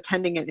Ellen was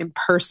attending it in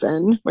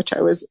person, which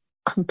I was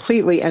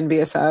completely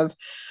envious of.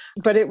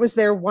 But it was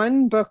their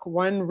one book,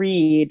 one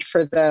read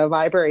for the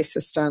library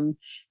system.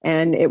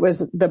 And it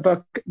was the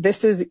book,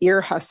 This is Ear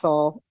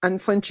Hustle,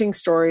 Unflinching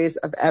Stories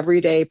of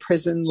Everyday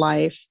Prison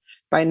Life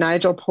by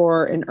Nigel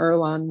Poor and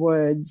Earlonne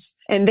Woods.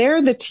 And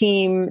they're the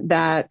team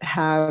that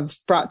have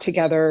brought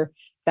together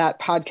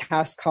that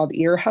podcast called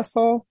Ear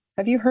Hustle.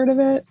 Have you heard of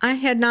it? I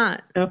had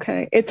not.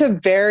 Okay. It's a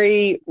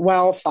very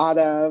well thought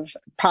of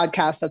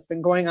podcast that's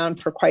been going on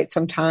for quite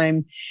some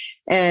time.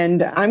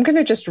 And I'm going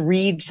to just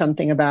read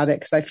something about it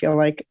because I feel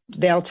like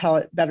they'll tell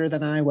it better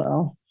than I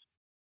will.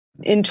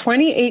 In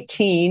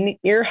 2018,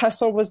 Ear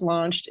Hustle was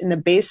launched in the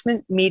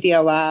basement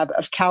media lab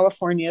of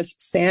California's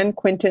San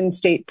Quentin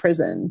State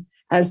Prison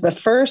as the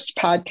first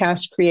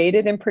podcast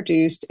created and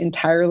produced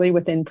entirely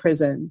within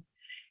prison.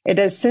 It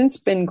has since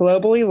been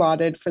globally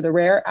lauded for the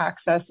rare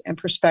access and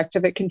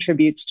perspective it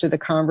contributes to the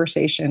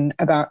conversation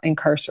about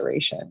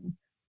incarceration.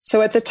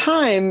 So at the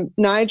time,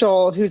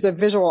 Nigel, who's a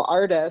visual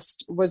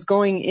artist, was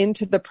going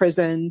into the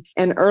prison,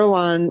 and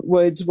Earlonne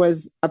Woods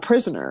was a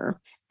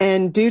prisoner.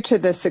 And due to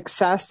the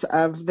success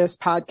of this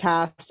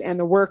podcast and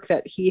the work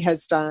that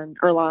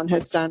Earlonne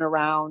has done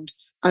around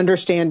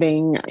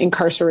understanding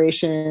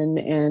incarceration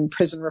and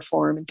prison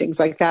reform and things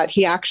like that,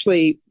 he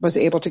actually was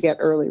able to get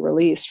early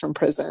release from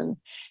prison.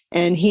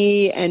 And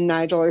he and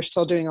Nigel are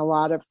still doing a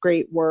lot of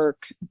great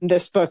work.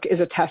 This book is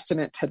a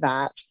testament to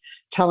that,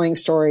 telling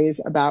stories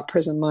about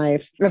prison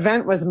life. The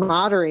event was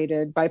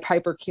moderated by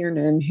Piper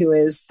Kiernan, who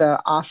is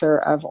the author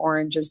of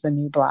Orange is the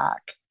New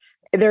Black.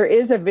 There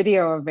is a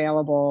video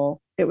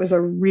available. It was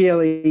a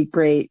really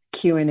great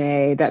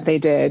Q&A that they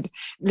did.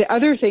 The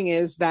other thing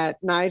is that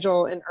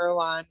Nigel and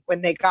Earlonne,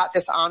 when they got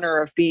this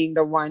honor of being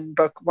the one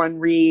book, one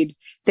read,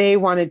 they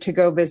wanted to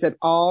go visit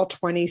all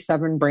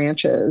 27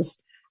 branches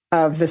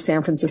of the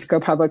San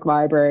Francisco Public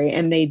Library,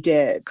 and they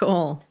did.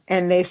 Cool.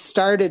 And they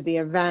started the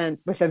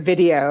event with a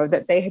video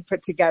that they had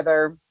put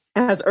together.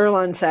 As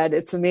Earlonne said,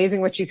 it's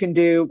amazing what you can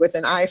do with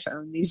an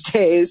iPhone these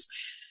days.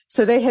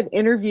 So they had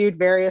interviewed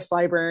various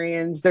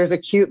librarians. There's a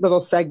cute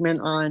little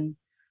segment on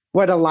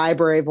what a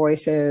library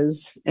voice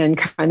is and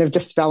kind of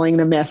dispelling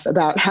the myth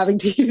about having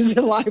to use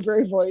a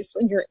library voice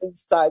when you're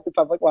inside the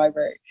public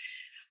library.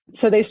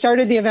 So they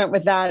started the event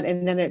with that,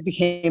 and then it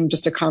became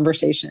just a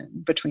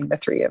conversation between the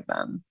three of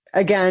them.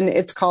 Again,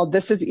 it's called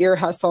This is Ear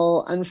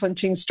Hustle,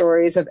 Unflinching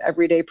Stories of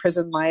Everyday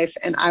Prison Life.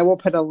 And I will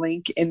put a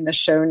link in the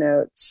show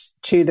notes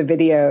to the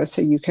video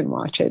so you can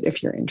watch it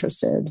if you're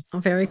interested. Oh,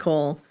 very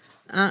cool.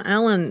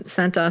 Ellen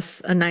sent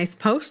us a nice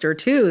poster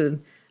too.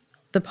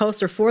 The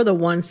poster for the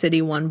One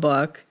City, One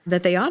Book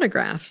that they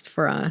autographed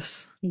for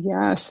us.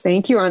 Yes.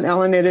 Thank you, Aunt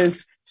Ellen. It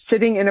is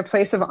sitting in a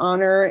place of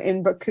honor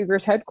in Book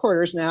Cougars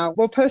headquarters now.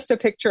 We'll post a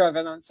picture of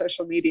it on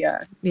social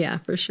media. Yeah,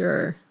 for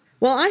sure.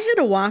 Well, I had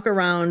to walk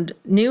around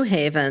New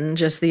Haven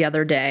just the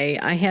other day.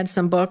 I had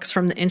some books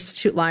from the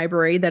Institute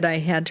Library that I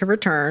had to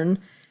return.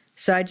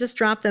 So I just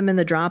dropped them in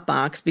the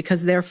Dropbox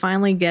because they're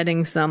finally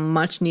getting some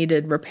much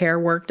needed repair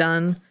work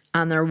done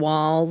on their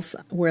walls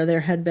where there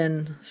had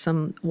been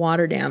some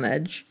water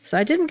damage. So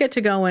I didn't get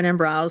to go in and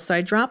browse. So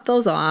I dropped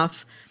those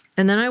off.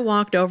 And then I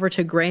walked over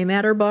to Gray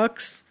Matter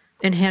Books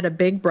and had a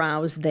big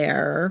browse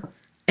there.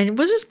 And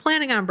was just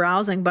planning on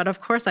browsing, but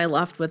of course I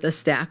left with a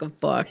stack of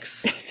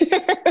books.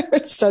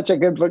 It's such a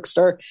good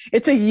bookstore.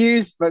 It's a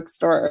used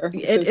bookstore.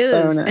 It is,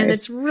 so nice. And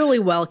it's really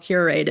well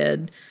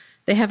curated.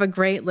 They have a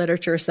great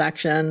literature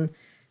section.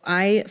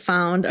 I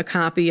found a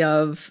copy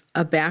of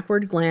A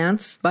Backward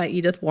Glance by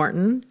Edith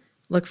Wharton.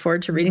 Look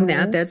forward to reading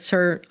that. That's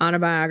her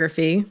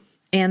autobiography.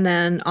 And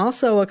then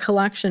also a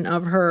collection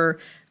of her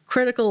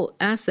critical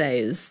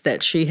essays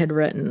that she had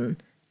written.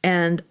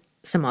 and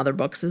some other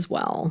books as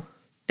well.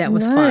 That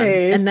was Nice. fun.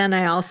 And then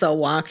I also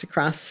walked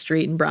across the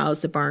street and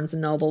browsed at Barnes &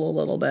 Noble a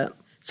little bit.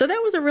 So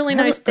that was a really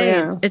nice day.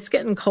 Yeah. It's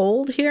getting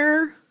cold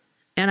here,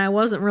 and I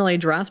wasn't really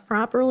dressed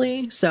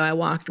properly, so I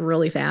walked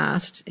really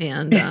fast.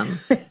 And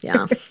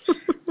yeah.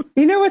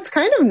 You know, what's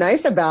kind of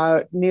nice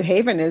about New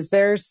Haven is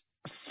there's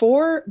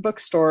 4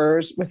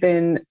 bookstores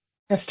within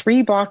a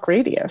 3-block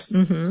radius.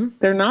 Mm-hmm.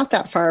 They're not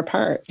that far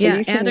apart. So yeah,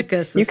 you can,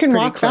 Atticus you is can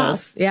pretty walk close.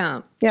 fast.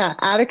 Yeah. Yeah,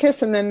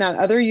 Atticus, and then that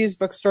other used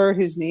bookstore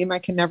whose name I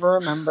can never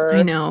remember.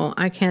 I know.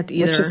 I can't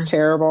either. Which is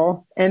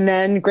terrible. And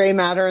then Gray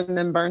Matter, and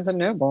then Barnes and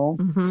Noble.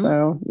 Mm-hmm.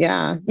 So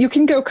yeah, you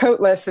can go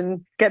coatless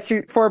and get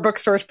through 4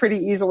 bookstores pretty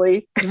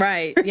easily.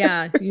 Right.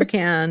 Yeah, you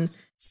can.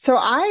 So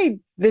I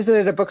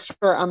visited a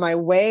bookstore on my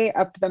way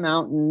up the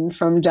mountain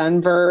from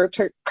Denver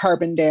to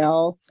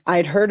Carbondale.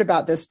 I'd heard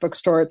about this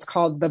bookstore. It's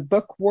called the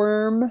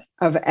Bookworm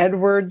of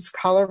Edwards,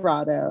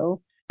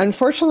 Colorado.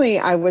 Unfortunately,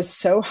 I was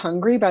so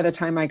hungry by the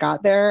time I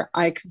got there,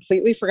 I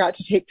completely forgot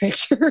to take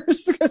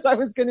pictures because I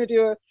was going to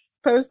do a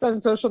post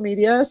on social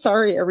media.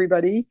 Sorry,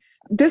 everybody.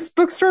 This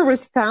bookstore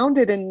was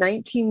founded in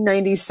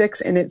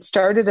 1996, and it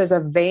started as a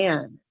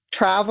van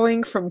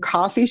traveling from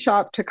coffee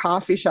shop to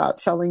coffee shop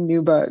selling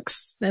new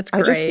books. That's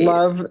great. I just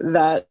love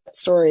that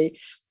story.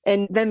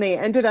 And then they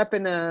ended up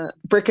in a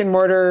brick and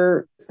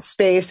mortar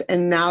space,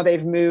 and now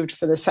they've moved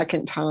for the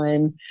second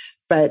time.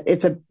 But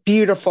it's a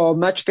beautiful,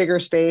 much bigger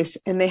space,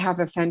 and they have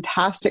a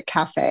fantastic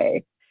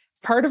cafe.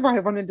 Part of why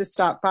I wanted to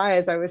stop by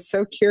is I was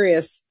so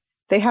curious.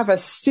 They have a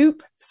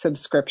soup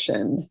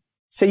subscription.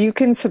 So you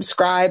can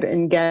subscribe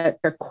and get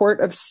a quart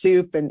of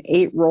soup and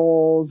 8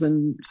 rolls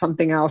and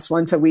something else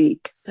once a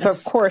week. So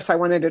of course I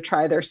wanted to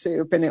try their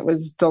soup, and it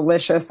was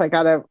delicious. I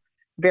got a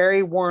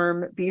very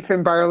warm beef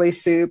and barley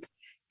soup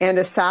and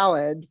a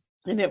salad,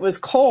 and it was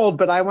cold,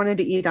 but I wanted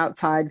to eat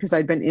outside because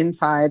I'd been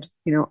inside,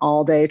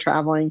 all day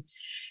traveling.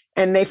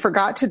 And they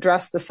forgot to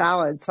dress the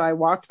salad. So I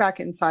walked back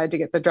inside to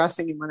get the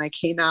dressing. And when I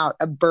came out,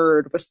 a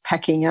bird was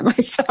pecking at my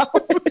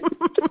salad.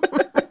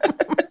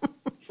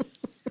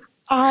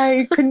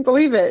 I couldn't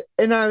believe it.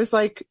 And I was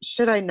like,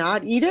 should I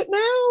not eat it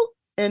now?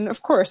 And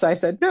of course I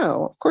said,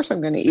 no, of course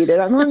I'm going to eat it.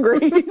 I'm hungry.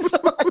 So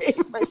I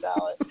ate my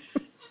salad.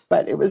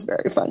 But it was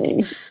very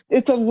funny.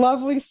 It's a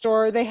lovely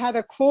store. They had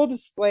a cool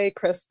display,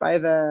 Chris, by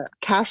the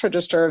cash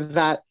register of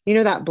that,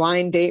 that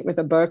blind date with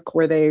a book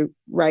where they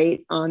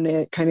write on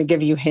it, kind of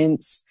give you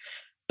hints.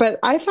 But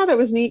I thought it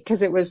was neat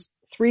because it was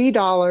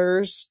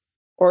 $3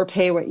 or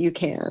pay what you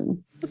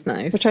can. That's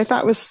nice. Which I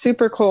thought was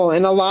super cool.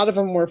 And a lot of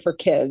them were for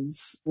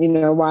kids,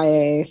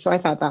 YA. So I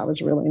thought that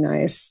was really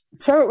nice.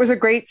 So it was a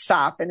great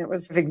stop, and it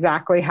was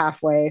exactly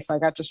halfway. So I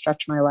got to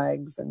stretch my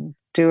legs and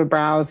do a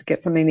browse,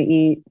 get something to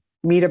eat,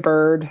 meet a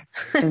bird,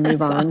 and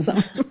move on.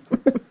 Awesome.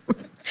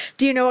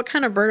 Do you know what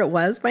kind of bird it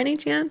was by any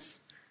chance?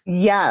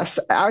 Yes.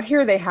 Out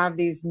here, they have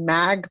these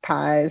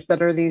magpies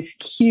that are these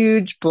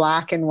huge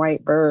black and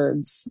white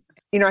birds.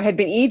 I had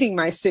been eating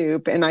my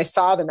soup, and I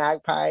saw the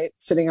magpie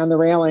sitting on the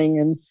railing,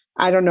 and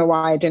I don't know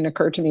why it didn't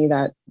occur to me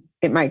that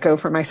it might go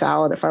for my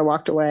salad if I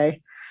walked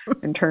away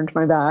and turned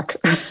my back.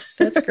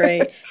 That's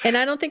great. And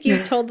I don't think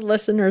you told the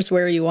listeners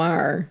where you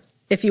are,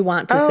 if you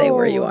want to say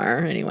where you are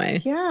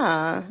anyway.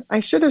 Yeah, I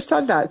should have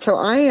said that. So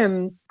I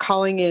am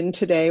calling in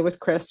today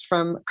with Chris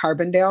from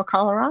Carbondale,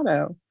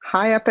 Colorado,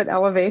 high up at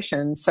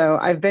elevation. So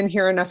I've been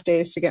here enough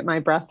days to get my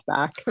breath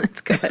back.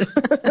 That's good.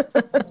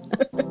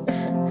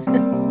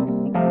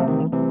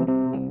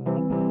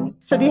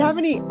 So do you have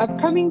any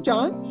upcoming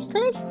jaunts,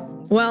 Chris?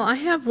 Well, I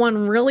have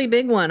one really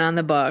big one on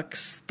the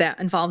books that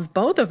involves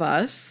both of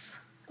us.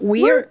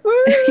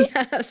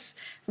 Yes,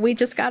 we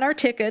just got our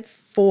tickets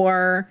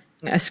for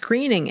a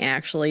screening,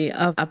 actually,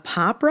 of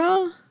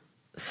Apopera.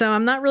 So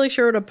I'm not really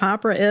sure what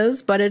Apopera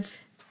is, but it's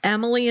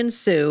Emily and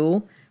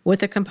Sue with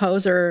the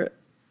composer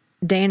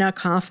Dana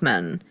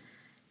Kaufman.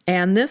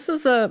 And this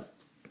is a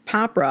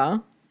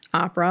opera,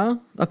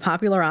 a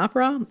popular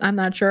opera, I'm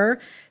not sure,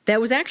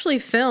 that was actually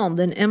filmed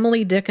in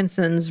Emily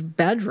Dickinson's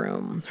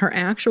bedroom, her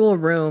actual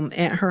room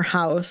at her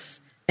house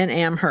in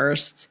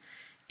Amherst.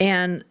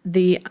 And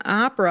the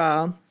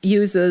opera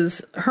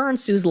uses her and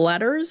Sue's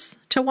letters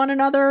to one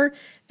another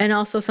and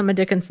also some of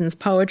Dickinson's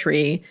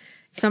poetry.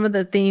 Some of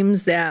the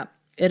themes that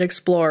it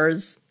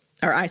explores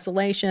are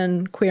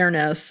isolation,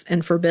 queerness,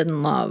 and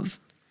forbidden love.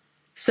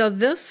 So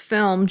this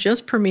film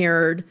just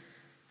premiered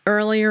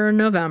earlier in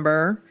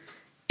November,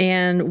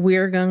 and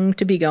we're going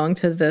to be going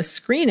to this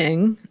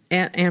screening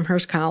at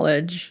Amherst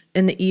College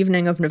in the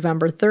evening of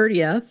November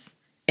 30th.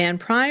 And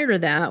prior to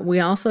that, we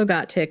also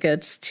got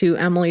tickets to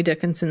Emily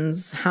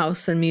Dickinson's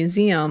house and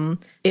museum.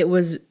 It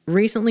was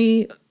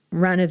recently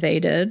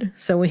renovated,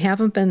 so we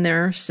haven't been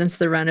there since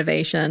the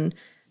renovation.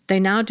 They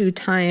now do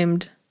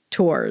timed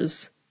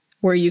tours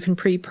where you can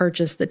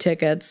pre-purchase the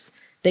tickets.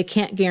 They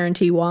can't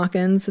guarantee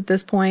walk-ins at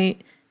this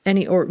point,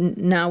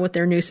 now with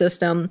their new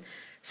system.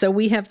 So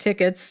we have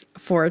tickets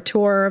for a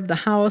tour of the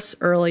house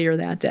earlier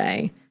that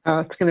day. Oh,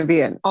 it's going to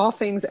be an all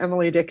things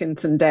Emily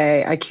Dickinson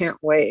day. I can't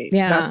wait.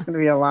 That's Yeah. going to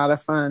be a lot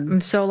of fun.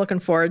 I'm so looking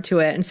forward to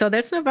it. And so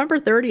that's November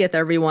 30th,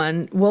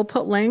 everyone. We'll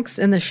put links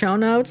in the show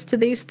notes to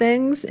these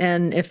things.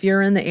 And if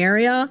you're in the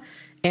area,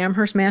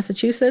 Amherst,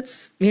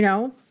 Massachusetts,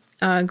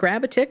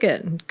 grab a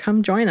ticket and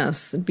come join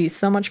us. It'd be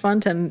so much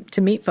fun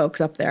to meet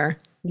folks up there.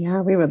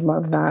 Yeah, we would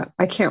love that.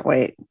 I can't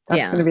wait.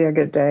 That's going to be a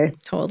good day.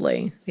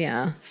 Totally.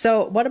 Yeah.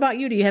 So what about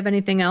you? Do you have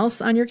anything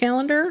else on your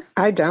calendar?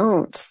 I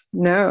don't.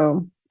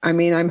 No. I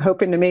mean, I'm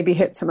hoping to maybe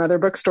hit some other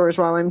bookstores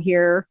while I'm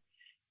here,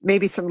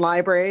 maybe some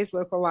libraries,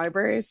 local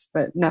libraries,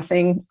 but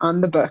nothing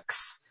on the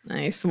books.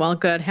 Nice. Well,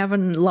 good. Have a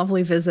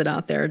lovely visit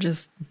out there.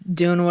 Just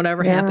doing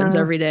whatever happens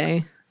every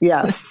day.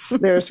 Yes.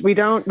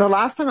 The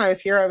last time I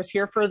was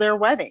here for their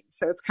wedding.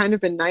 So it's kind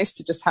of been nice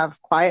to just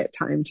have quiet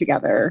time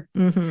together.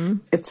 Mm-hmm.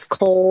 It's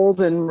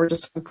cold and we're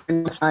just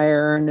cooking the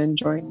fire and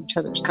enjoying each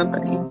other's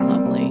company.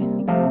 Lovely.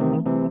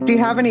 Do you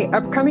have any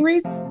upcoming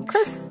reads,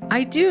 Chris?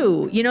 I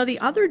do. The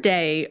other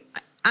day,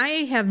 I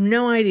have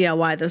no idea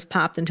why this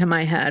popped into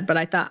my head, but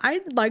I thought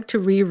I'd like to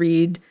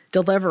reread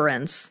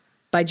Deliverance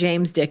by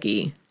James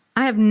Dickey.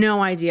 I have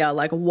no idea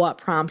what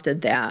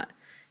prompted that,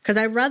 because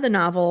I read the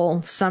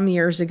novel some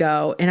years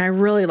ago and I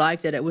really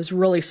liked it. It was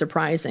really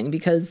surprising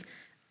because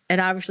it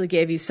obviously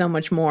gave you so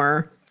much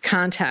more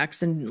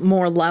context and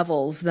more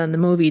levels than the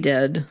movie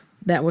did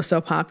that was so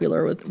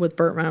popular with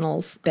Burt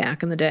Reynolds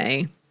back in the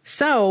day.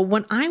 So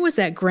when I was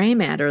at Gray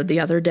Matter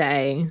the other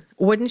day,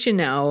 wouldn't you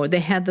know,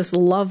 they had this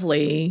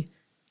lovely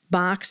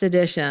box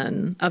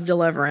edition of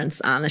Deliverance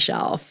on the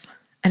shelf.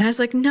 And I was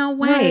like, no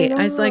way.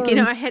 I was like,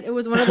 it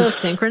was one of those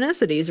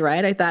synchronicities,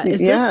 right? I thought, is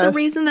this the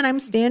reason that I'm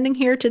standing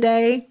here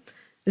today?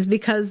 Is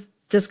because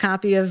this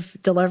copy of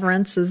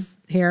Deliverance is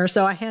here.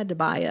 So I had to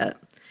buy it.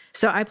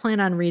 So I plan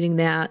on reading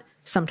that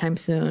sometime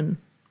soon.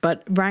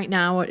 But right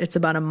now it's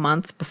about a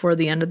month before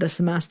the end of the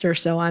semester.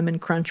 So I'm in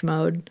crunch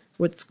mode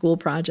with school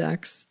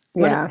projects.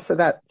 Yeah, so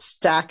that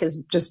stack is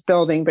just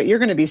building, but you're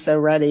going to be so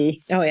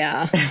ready. Oh,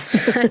 yeah.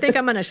 I think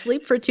I'm going to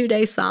sleep for 2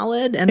 days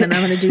solid, and then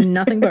I'm going to do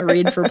nothing but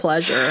read for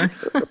pleasure.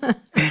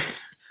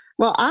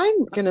 Well,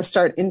 I'm going to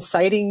start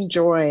Inciting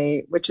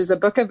Joy, which is a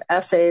book of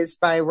essays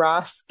by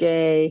Ross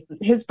Gay.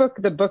 His book,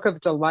 The Book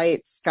of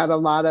Delights, got a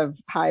lot of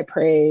high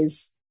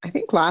praise, I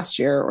think last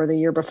year or the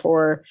year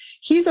before.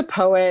 He's a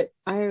poet.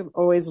 I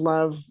always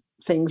love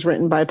things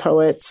written by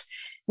poets.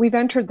 We've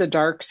entered the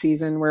dark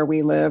season where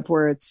we live,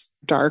 where it's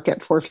dark at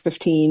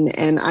 4:15,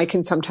 and I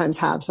can sometimes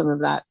have some of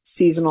that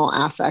seasonal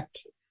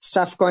affect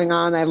stuff going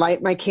on. I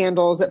light my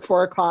candles at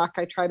 4:00.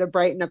 I try to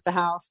brighten up the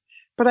house.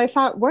 But I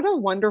thought, what a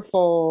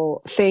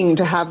wonderful thing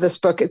to have this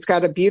book. It's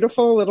got a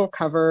beautiful little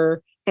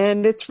cover,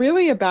 and it's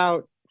really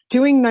about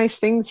doing nice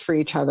things for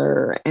each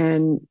other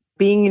and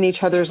being in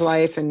each other's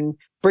life and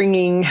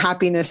bringing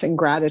happiness and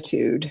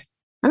gratitude.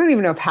 I don't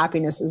even know if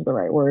happiness is the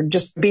right word,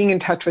 just being in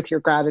touch with your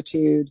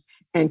gratitude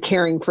and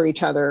caring for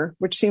each other,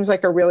 which seems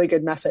like a really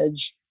good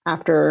message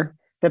after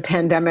the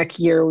pandemic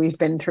year we've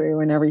been through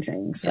and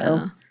everything.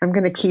 So I'm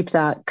going to keep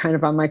that kind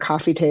of on my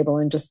coffee table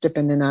and just dip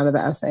in and out of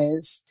the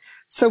essays.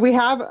 So we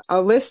have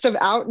a list of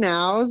out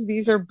nows.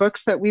 These are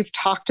books that we've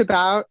talked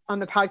about on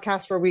the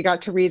podcast where we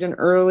got to read an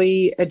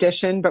early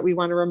edition, but we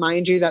want to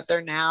remind you that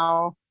they're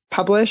now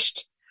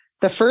published.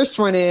 The first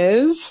one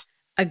is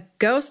A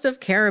Ghost of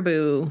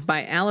Caribou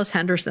by Alice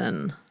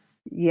Henderson.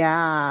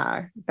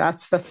 Yeah,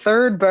 that's the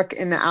third book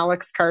in the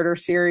Alex Carter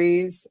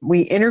series.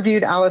 We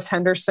interviewed Alice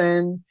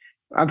Henderson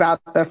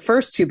about the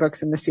first two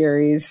books in the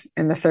series,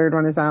 and the third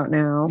one is out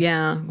now.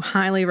 Yeah,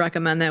 highly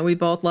recommend that. We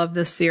both love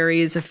this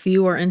series. If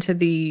you are into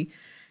the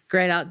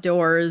great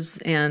outdoors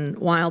and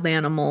wild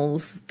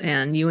animals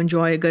and you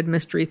enjoy a good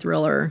mystery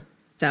thriller,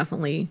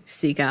 definitely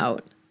seek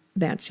out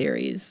that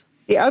series.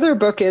 The other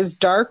book is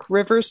Dark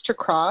Rivers to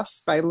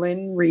Cross by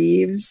Lynn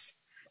Reeves.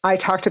 I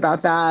talked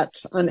about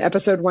that on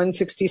episode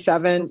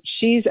 167.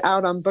 She's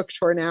out on book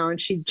tour now, and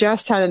she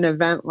just had an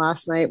event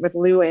last night with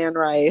Lou Ann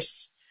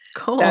Rice.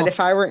 Cool. That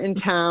if I were in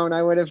town,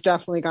 I would have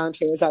definitely gone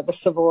to. It was at the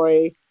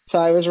Savoy. So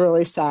I was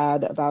really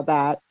sad about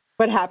that,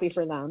 but happy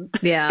for them.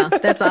 Yeah,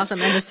 that's awesome.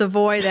 And the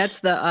Savoy, that's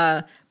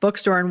the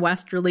bookstore in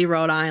Westerly,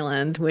 Rhode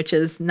Island, which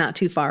is not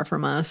too far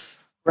from us.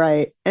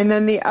 Right. And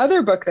then the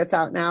other book that's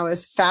out now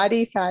is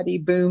Fatty, Fatty,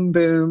 Boom,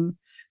 Boom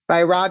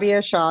by Rabia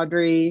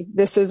Chaudhry.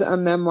 This is a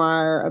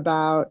memoir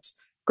about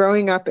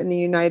growing up in the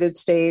United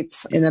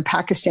States in a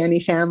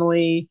Pakistani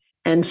family.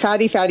 And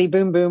Fatty, Fatty,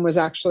 Boom, Boom was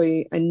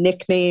actually a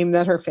nickname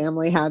that her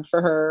family had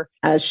for her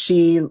as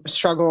she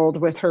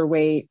struggled with her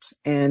weight,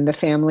 and the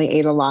family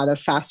ate a lot of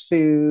fast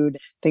food,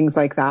 things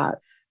like that.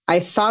 I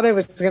thought I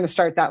was going to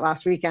start that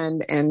last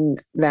weekend,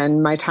 and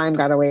then my time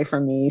got away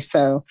from me.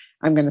 So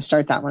I'm going to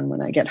start that one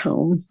when I get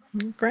home.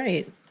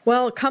 Great.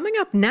 Well, coming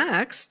up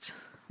next,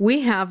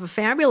 we have a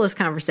fabulous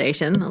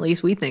conversation, at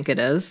least we think it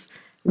is,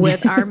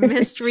 with our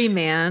mystery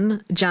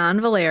man, John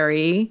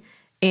Valeri,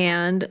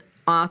 and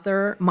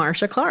author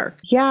Marcia Clark.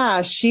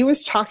 Yeah, she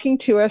was talking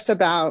to us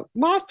about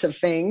lots of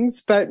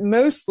things, but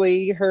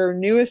mostly her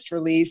newest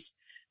release,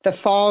 The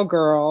Fall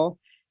Girl.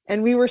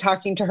 And we were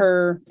talking to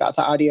her about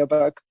the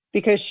audiobook.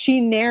 because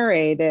she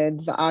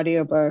narrated the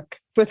audiobook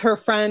with her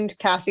friend,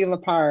 Kathy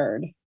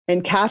Lepard.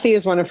 And Kathy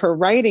is one of her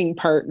writing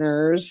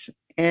partners.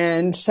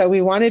 And so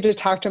we wanted to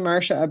talk to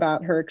Marcia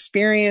about her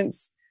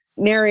experience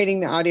narrating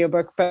the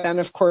audiobook. But then,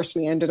 of course,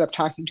 we ended up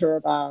talking to her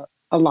about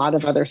a lot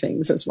of other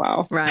things as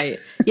well. Right.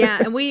 Yeah.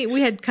 And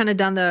we had kind of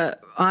done the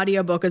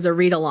audiobook as a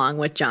read along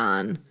with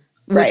John,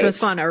 which was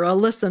fun, or a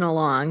listen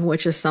along,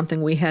 which is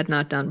something we had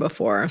not done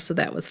before. So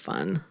that was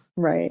fun.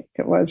 Right.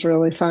 It was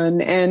really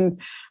fun. And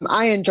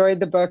I enjoyed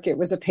the book. It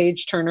was a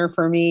page turner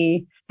for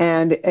me,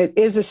 and it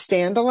is a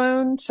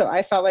standalone. So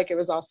I felt like it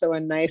was also a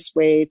nice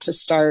way to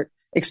start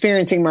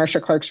experiencing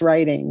Marcia Clark's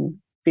writing,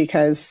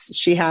 because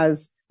she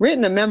has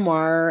written a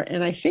memoir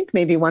and I think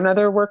maybe one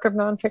other work of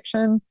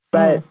nonfiction.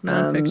 But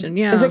nonfiction,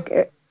 yeah.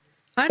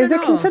 Is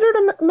it considered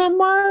a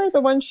memoir, the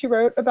one she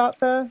wrote about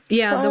the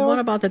trial? The one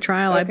about the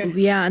trial, okay. I believe.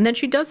 Yeah, and then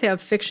she does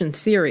have fiction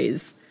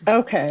series.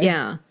 Okay.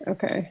 Yeah.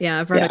 Okay. Yeah,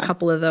 I've read a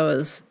couple of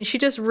those. She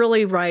just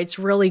really writes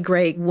really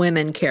great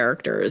women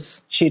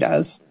characters. She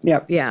does.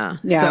 Yep. Yeah.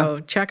 So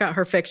check out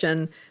her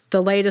fiction,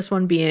 the latest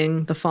one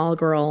being The Fall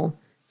Girl.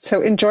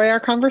 So enjoy our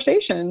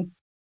conversation.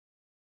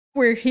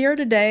 We're here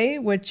today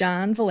with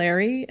John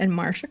Valeri and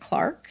Marcia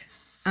Clark.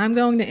 I'm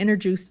going to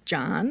introduce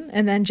John,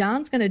 and then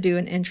John's going to do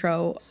an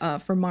intro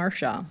for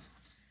Marcia.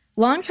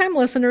 Longtime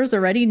listeners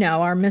already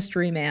know our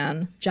mystery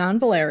man, John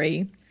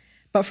Valeri,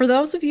 but for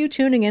those of you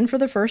tuning in for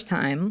the first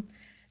time,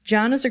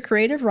 John is a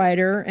creative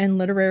writer and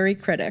literary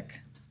critic.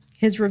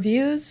 His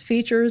reviews,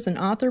 features, and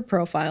author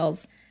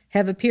profiles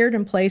have appeared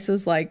in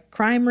places like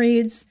Crime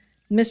Reads,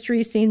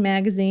 Mystery Scene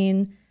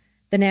Magazine,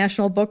 the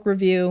National Book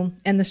Review,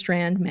 and the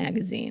Strand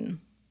Magazine.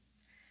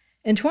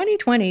 In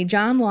 2020,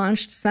 John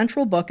launched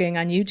Central Booking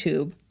on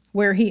YouTube,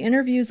 where he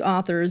interviews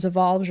authors of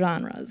all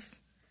genres.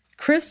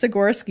 Chris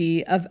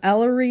Zagorski of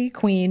Ellery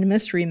Queen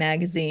Mystery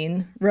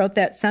Magazine wrote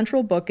that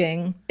Central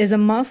Booking is a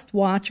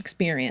must-watch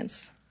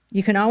experience.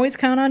 You can always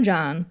count on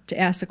John to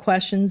ask the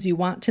questions you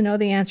want to know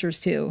the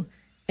answers to,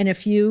 and a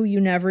few you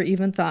never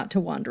even thought to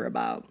wonder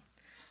about.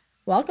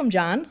 Welcome,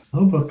 John.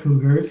 Hello, Book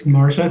Cougars.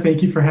 Marcia,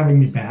 thank you for having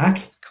me back.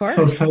 Of course.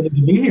 So excited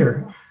to be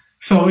here.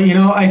 So,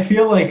 I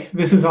feel like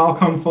this has all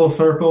come full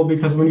circle,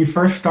 because when you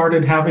first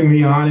started having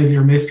me on as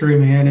your mystery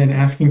man and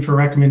asking for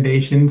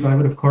recommendations, I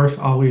would, of course,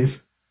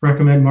 always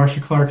recommend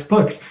Marcia Clark's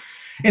books.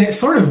 And it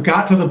sort of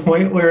got to the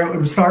point where it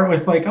would start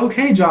with like,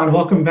 okay, John,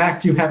 welcome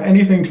back. Do you have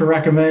anything to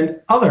recommend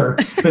other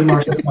than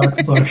Marcia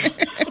Clark's books?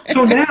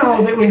 So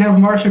now that we have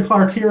Marcia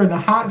Clark here in the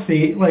hot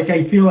seat, like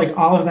I feel like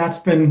all of that's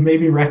been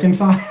maybe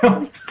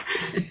reconciled.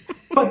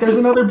 But there's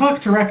another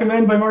book to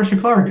recommend by Marcia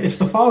Clark. It's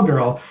The Fall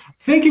Girl.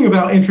 Thinking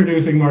about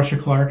introducing Marcia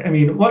Clark, I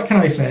mean, what can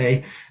I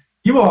say?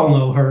 You all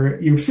know her.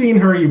 You've seen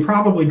her. You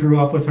probably grew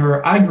up with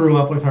her. I grew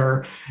up with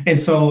her. And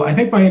so I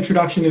think my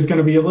introduction is going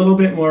to be a little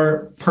bit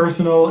more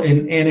personal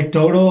and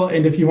anecdotal.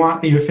 And if you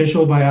want the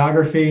official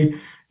biography,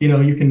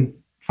 you can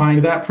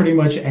find that pretty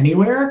much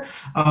anywhere.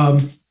 I'm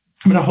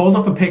going to hold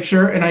up a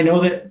picture. And I know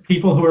that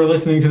people who are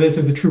listening to this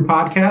as a true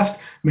podcast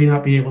may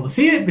not be able to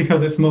see it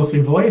because it's mostly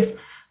voice.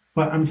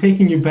 But I'm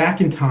taking you back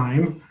in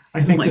time.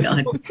 I think this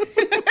is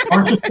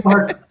Marcia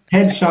Clark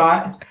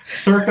headshot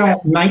circa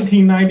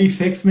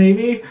 1996,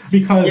 maybe,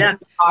 because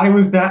I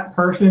was that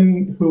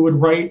person who would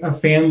write a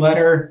fan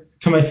letter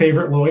to my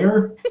favorite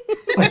lawyer.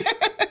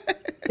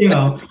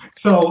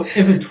 So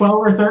as a 12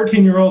 or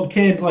 13-year-old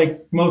kid,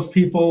 like most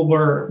people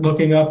were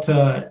looking up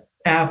to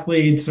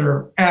athletes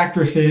or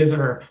actresses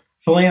or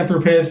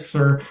philanthropists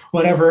or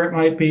whatever it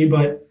might be.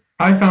 But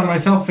I found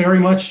myself very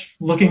much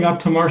looking up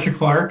to Marcia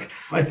Clark.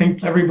 I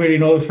think everybody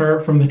knows her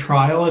from the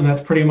trial, and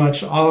that's pretty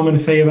much all I'm going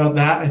to say about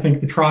that. I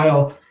think the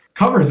trial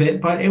covers it,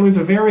 but it was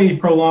a very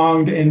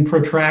prolonged and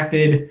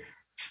protracted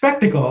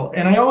spectacle.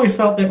 And I always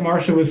felt that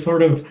Marcia was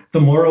sort of the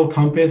moral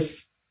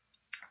compass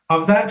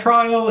of that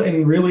trial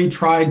and really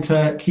tried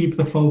to keep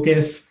the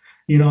focus,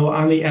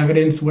 on the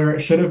evidence where it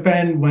should have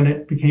been when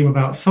it became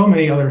about so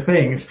many other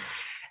things.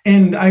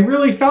 And I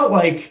really felt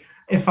like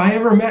if I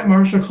ever met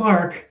Marcia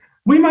Clark,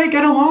 we might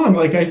get along.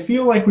 Like, I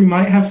feel like we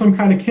might have some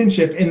kind of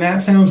kinship, and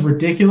that sounds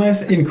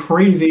ridiculous and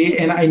crazy.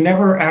 And I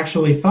never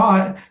actually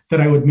thought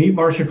that I would meet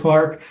Marcia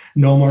Clark,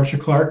 know Marcia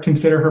Clark,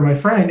 consider her my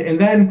friend. And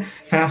then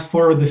fast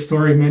forward the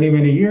story many,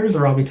 many years,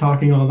 or I'll be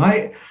talking all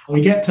night.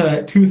 We get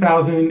to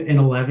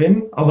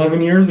 2011,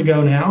 11 years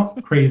ago now,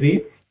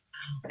 crazy.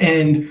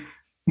 And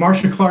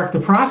Marcia Clark,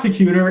 the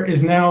prosecutor,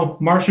 is now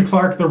Marcia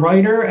Clark, the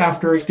writer,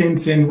 after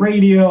stints in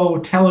radio,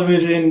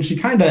 television. She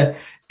kind of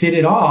did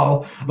it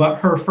all, but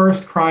her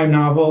first crime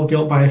novel,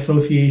 Guilt by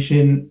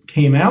Association,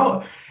 came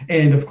out.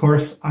 And of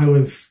course, I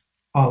was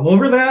all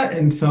over that.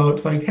 And so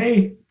it's like,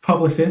 hey,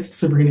 publicist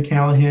Sabrina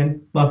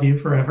Callahan, love you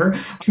forever.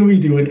 Can we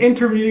do an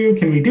interview?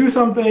 Can we do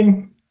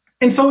something?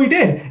 And so we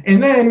did.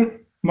 And then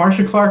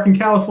Marcia Clark in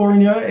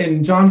California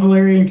and John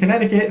Valeri in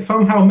Connecticut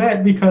somehow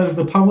met because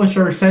the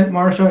publisher sent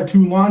Marcia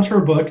to launch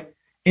her book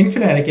in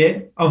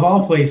Connecticut, of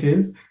all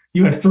places,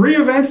 You had 3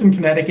 events in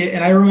Connecticut,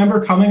 and I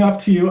remember coming up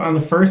to you on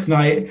the first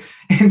night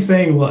and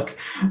saying, "Look,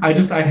 I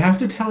have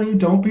to tell you,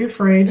 don't be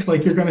afraid.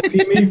 Like you're going to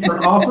see me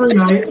for all 3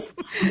 nights.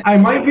 I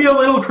might be a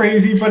little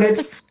crazy, but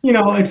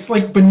it's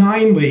like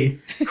benignly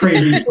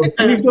crazy. So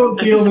please don't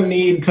feel the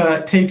need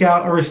to take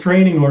out a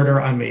restraining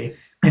order on me."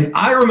 And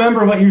I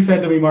remember what you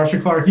said to me, Marcia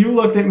Clark. You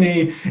looked at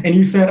me and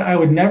you said, "I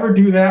would never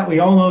do that. We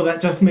all know that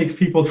just makes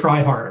people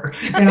try harder."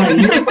 And I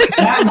knew at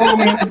that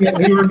moment that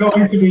we were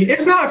going to be,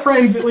 if not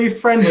friends, at least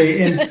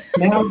friendly. And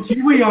now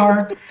here we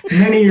are,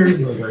 many years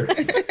later.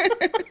 Does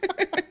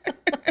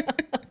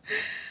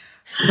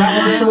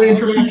that work for the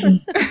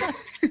introduction?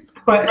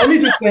 But let me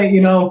just say,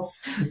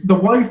 the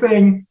one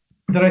thing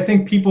that I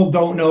think people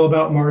don't know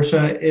about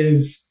Marcia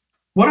is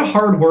what a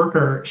hard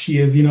worker she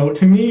is.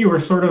 To me, you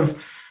were sort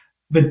of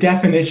the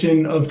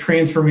definition of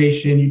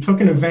transformation. You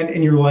took an event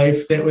in your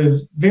life that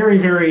was very,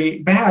 very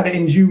bad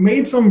and you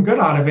made some good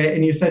out of it.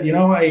 And you said,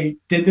 I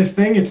did this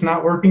thing. It's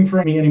not working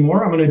for me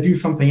anymore. I'm going to do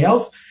something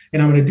else, and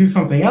I'm going to do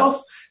something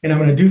else, and I'm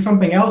going to do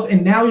something else.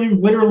 And now you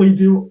literally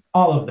do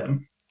all of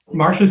them.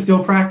 Marcia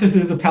still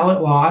practices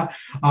appellate law.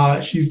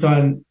 She's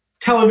done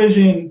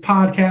television,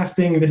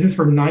 podcasting. This is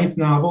her 9th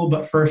novel,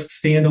 but first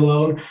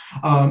standalone.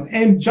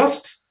 And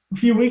just a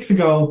few weeks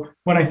ago,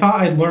 when I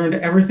thought I'd learned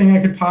everything I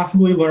could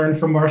possibly learn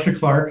from Marcia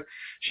Clark,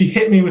 she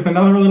hit me with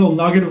another little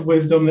nugget of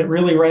wisdom that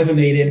really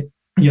resonated.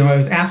 I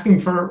was asking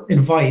for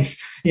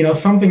advice,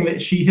 something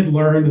that she had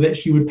learned that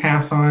she would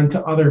pass on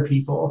to other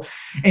people.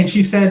 And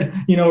she said,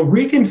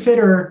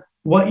 reconsider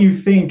what you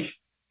think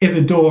is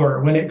a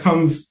door when it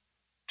comes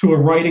to a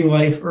writing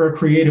life or a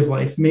creative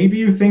life. Maybe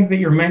you think that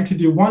you're meant to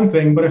do one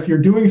thing, but if you're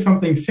doing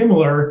something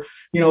similar,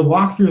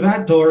 walk through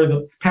that door,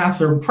 the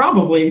paths are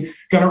probably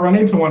going to run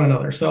into one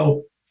another.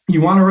 So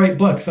you want to write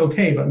books,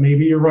 okay, but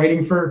maybe you're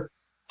writing for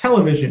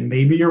television,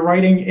 maybe you're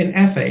writing an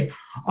essay.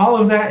 All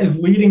of that is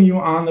leading you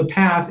on the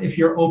path if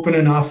you're open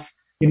enough,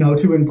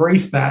 to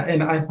embrace that.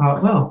 And I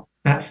thought, well,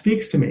 that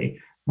speaks to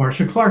me.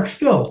 Marcia Clark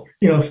still,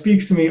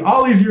 speaks to me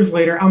all these years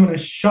later. I'm going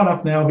to shut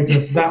up now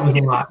because that was a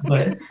lot,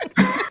 but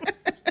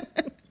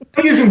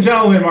ladies and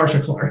gentlemen, Marcia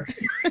Clark.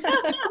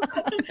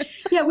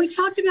 Yeah, we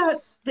talked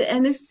about,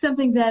 and this is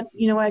something that,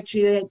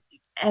 actually,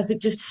 as it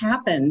just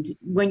happened,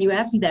 when you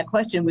asked me that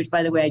question, which,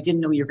 by the way, I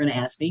didn't know you were going to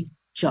ask me,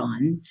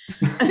 John.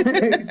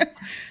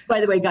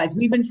 By the way, guys,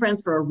 we've been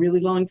friends for a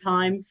really long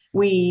time.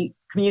 We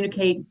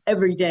communicate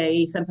every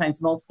day,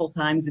 sometimes multiple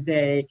times a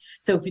day.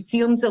 So if it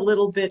seems a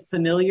little bit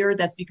familiar,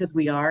 that's because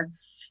we are.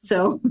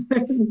 So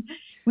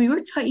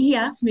he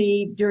asked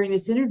me during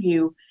this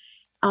interview,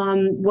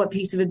 what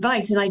piece of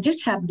advice? And I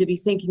just happened to be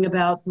thinking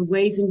about the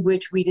ways in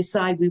which we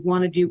decide we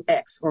want to do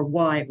X or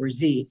Y or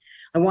Z.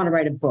 I want to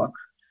write a book,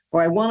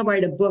 or I want to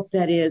write a book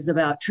that is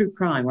about true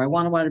crime, or I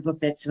want to write a book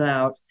that's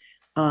about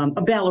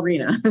a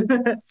ballerina.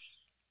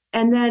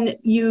 And then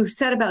you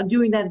set about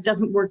doing that. It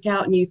doesn't work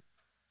out. And you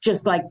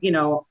just I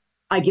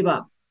give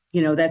up,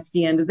 that's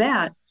the end of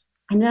that.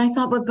 And then I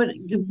thought,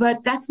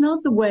 but that's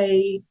not the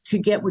way to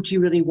get what you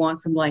really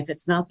want from life.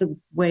 That's not the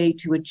way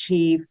to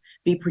achieve,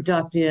 be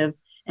productive,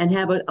 and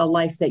have a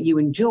life that you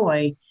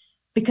enjoy,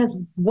 because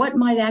what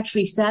might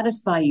actually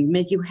satisfy you,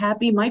 make you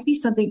happy, might be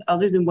something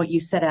other than what you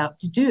set out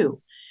to do.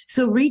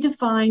 So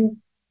redefine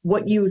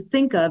what you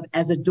think of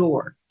as a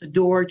door, the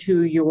door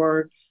to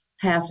your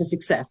path to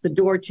success, the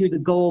door to the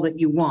goal that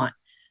you want.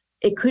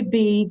 It could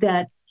be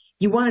that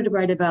you wanted to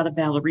write about a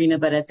ballerina,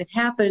 but as it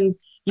happened,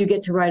 you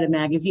get to write a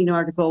magazine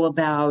article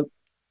about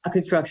a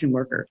construction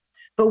worker.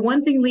 But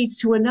one thing leads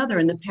to another,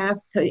 and the path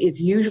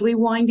is usually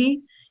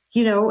windy.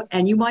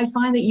 And you might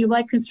find that you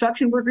like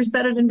construction workers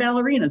better than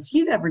ballerinas.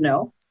 You never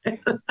know.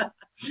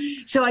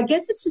 So I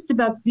guess it's just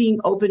about being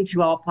open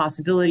to all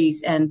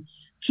possibilities and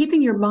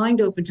keeping your mind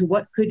open to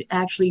what could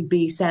actually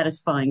be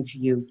satisfying to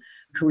you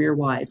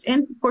career-wise.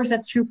 And of course,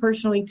 that's true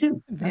personally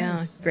too.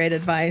 Yeah, great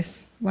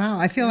advice. Wow.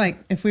 I feel like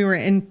if we were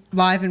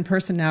live in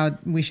person now,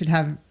 we should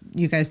have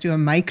you guys do a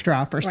mic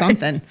drop or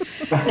something.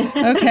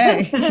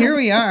 Okay, here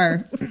we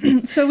are.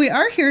 So we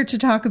are here to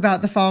talk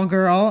about The Fall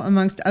Girl,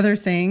 amongst other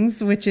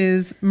things, which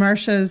is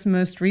Marcia's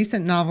most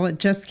recent novel. It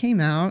just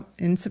came out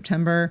in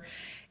September.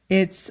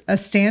 It's a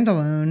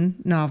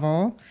standalone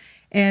novel,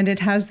 and it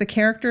has the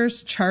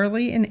characters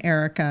Charlie and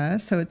Erica.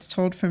 So it's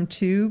told from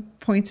 2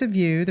 points of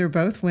view. They're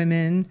both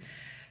women.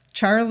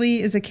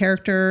 Charlie is a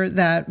character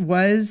that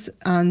was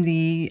on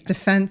the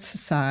defense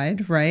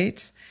side,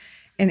 right?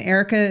 And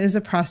Erica is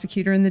a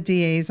prosecutor in the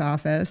DA's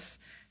office.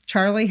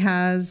 Charlie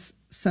has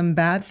some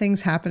bad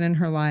things happen in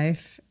her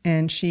life,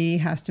 and she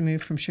has to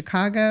move from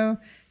Chicago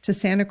to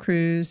Santa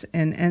Cruz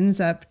and ends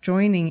up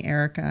joining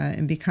Erica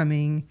and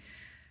becoming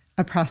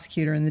a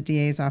prosecutor in the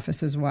DA's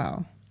office as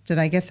well. Did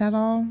I get that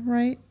all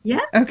right?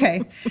 Yeah.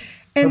 Okay.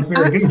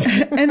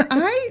 And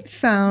I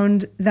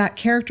found that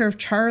character of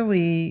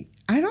Charlie,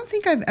 I don't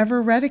think I've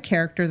ever read a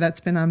character that's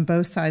been on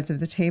both sides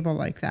of the table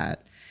like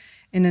that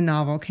in a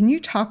novel. Can you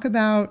talk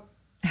about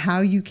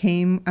how you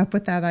came up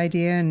with that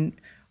idea and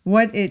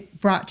what it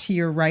brought to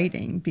your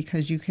writing,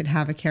 because you could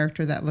have a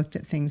character that looked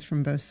at things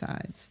from both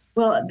sides?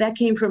 Well, that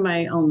came from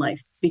my own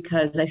life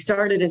because I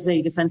started as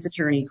a defense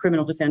attorney,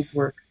 criminal defense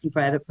work in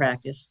private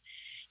practice,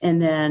 and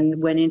then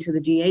went into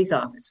the DA's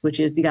office, which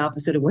is the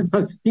opposite of what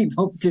most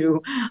people do.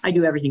 I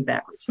do everything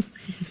backwards.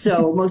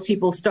 So most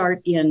people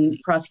start in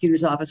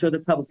prosecutor's office or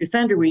the public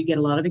defender, where you get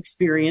a lot of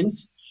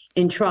experience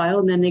in trial,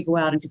 and then they go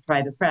out into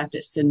private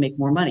practice and make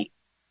more money.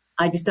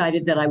 I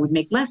decided that I would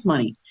make less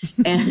money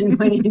and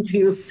went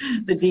into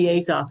the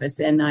DA's office,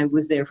 and I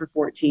was there for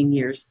 14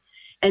 years.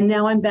 And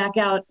now I'm back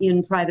out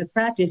in private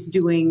practice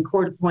doing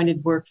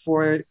court-appointed work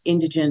for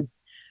indigent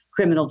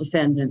criminal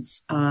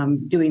defendants,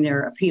 doing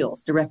their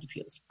appeals, direct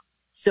appeals.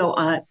 So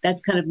that's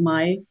kind of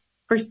my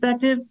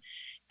perspective.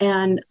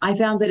 And I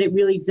found that it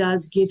really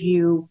does give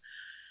you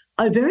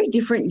a very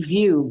different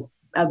view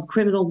of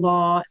criminal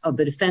law, of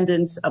the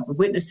defendants, of the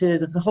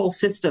witnesses, of the whole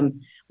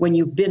system when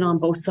you've been on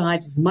both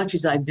sides as much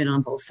as I've been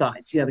on both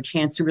sides. You have a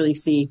chance to really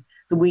see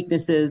the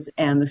weaknesses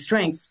and the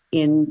strengths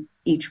in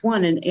each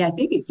one. And I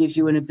think it gives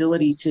you an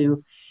ability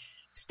to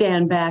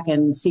stand back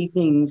and see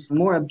things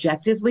more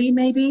objectively,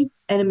 maybe,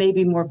 and a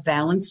maybe more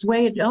balanced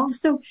way. It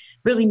also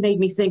really made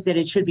me think that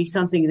it should be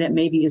something that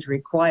maybe is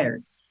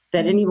required,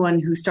 that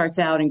anyone who starts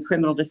out in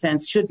criminal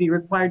defense should be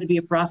required to be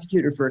a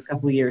prosecutor for a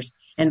couple of years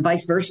and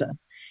vice versa,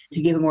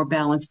 to give a more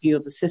balanced view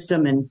of the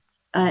system and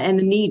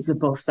the needs of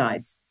both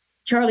sides.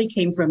 Charlie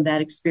came from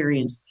that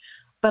experience,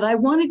 but I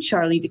wanted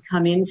Charlie to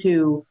come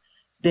into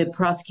the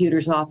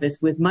prosecutor's office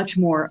with much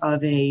more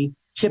of a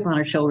chip on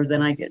her shoulder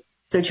than I did.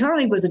 So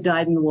Charlie was a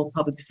dyed-in-the-wool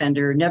public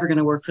defender, never going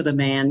to work for the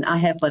man. I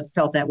have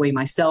felt that way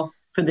myself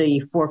for the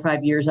 4 or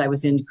 5 years I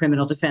was in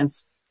criminal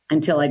defense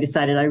until I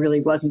decided I really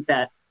wasn't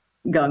that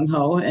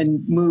gung-ho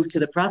and moved to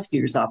the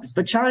prosecutor's office.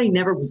 But Charlie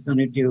never was going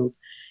to do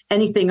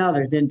anything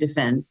other than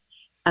defend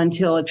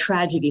until a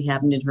tragedy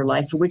happened in her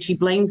life for which she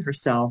blamed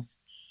herself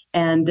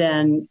and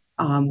then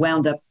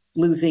wound up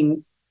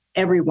losing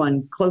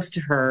everyone close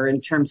to her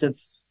in terms of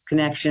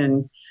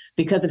connection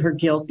because of her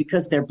guilt,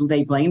 because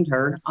they blamed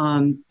her.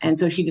 And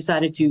so she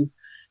decided to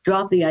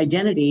drop the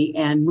identity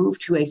and move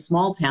to a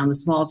small town, the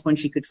smallest one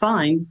she could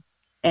find.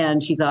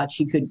 And she thought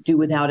she could do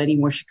without any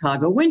more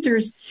Chicago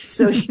winters.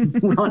 So she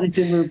wanted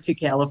to move to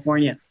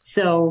California.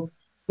 So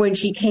when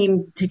she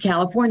came to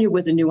California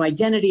with a new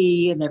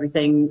identity and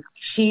everything,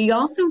 she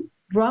also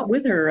brought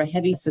with her a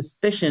heavy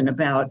suspicion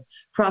about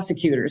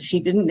prosecutors. She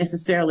didn't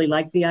necessarily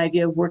like the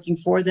idea of working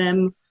for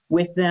them,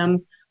 with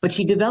them, but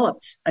she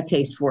developed a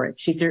taste for it.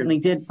 She certainly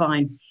did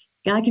find,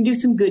 yeah, I can do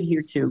some good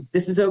here too.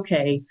 This is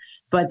okay.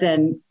 But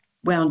then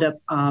wound up,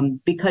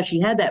 because she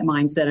had that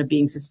mindset of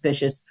being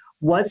suspicious,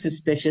 was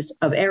suspicious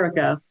of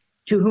Erica,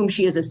 to whom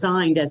she is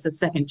assigned as the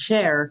second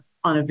chair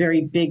on a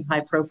very big,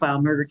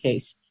 high-profile murder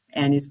case,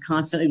 and is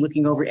constantly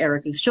looking over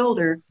Erica's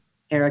shoulder.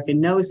 Erica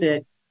knows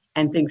it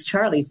and thinks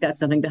Charlie's got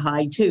something to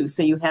hide too.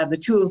 So you have the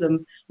two of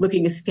them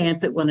looking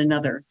askance at one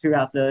another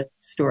throughout the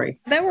story.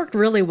 That worked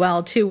really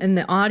well too in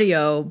the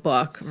audio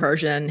book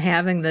version.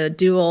 Having the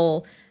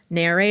dual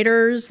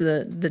narrators,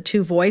 the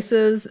two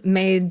voices,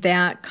 made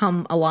that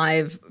come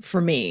alive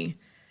for me,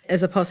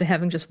 as opposed to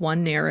having just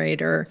one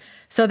narrator.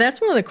 So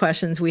that's one of the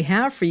questions we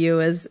have for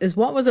you is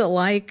what was it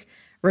like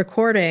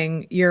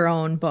recording your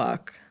own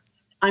book?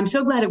 I'm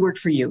so glad it worked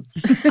for you.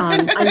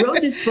 I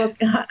wrote this book,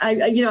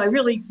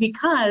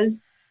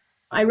 because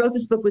I wrote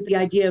this book with the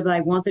idea that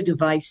I want the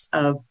device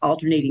of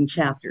alternating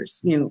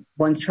chapters.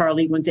 One's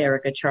Charlie, one's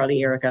Erica,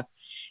 Charlie, Erica,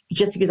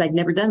 just because I'd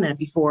never done that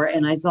before.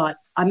 And I thought,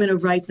 I'm going to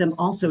write them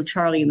also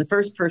Charlie in the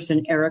first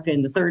person, Erica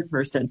in the third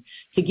person,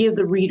 to give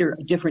the reader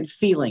a different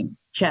feeling,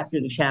 chapter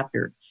to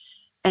chapter.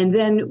 And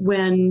then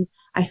when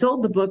I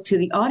sold the book to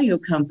the audio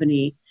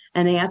company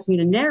and they asked me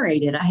to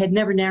narrate it, I had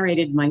never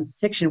narrated my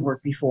fiction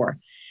work before.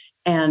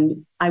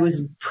 And I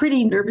was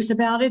pretty nervous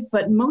about it.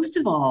 But most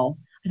of all,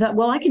 I thought,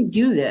 well, I can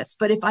do this.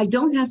 But if I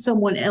don't have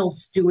someone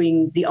else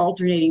doing the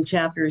alternating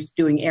chapters,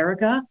 doing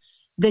Erica,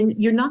 then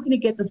you're not going to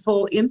get the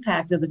full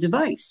impact of the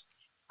device.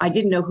 I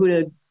didn't know who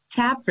to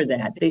tap for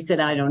that. They said,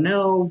 I don't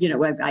know.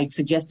 I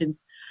suggested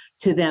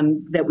to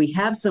them that we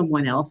have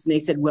someone else. And they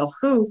said, well,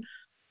 who?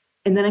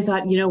 And then I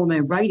thought, my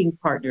writing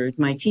partner,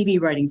 my TV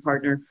writing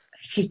partner,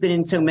 she's been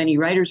in so many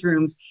writers'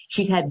 rooms.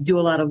 She's had to do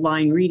a lot of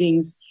line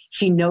readings.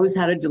 She knows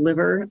how to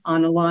deliver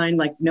on a line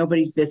like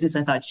nobody's business.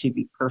 I thought she'd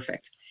be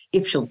perfect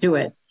if she'll do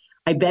it.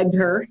 I begged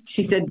her.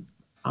 She said,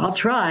 I'll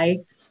try.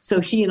 So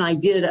she and I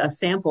did a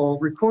sample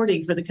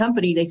recording for the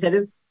company. They said,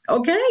 it's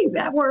okay,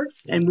 that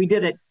works. And we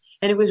did it.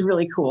 And it was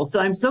really cool. So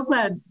I'm so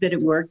glad that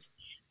it worked.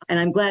 And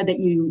I'm glad that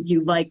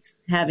you liked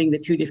having the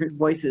two different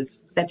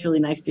voices. That's really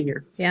nice to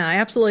hear. Yeah,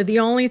 absolutely. The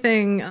only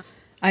thing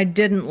I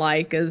didn't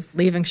like is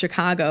leaving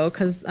Chicago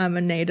because I'm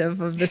a native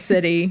of the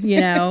city,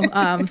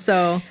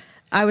 so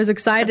I was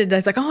excited. I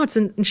was like, oh, it's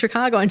in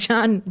Chicago. And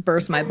John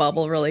burst my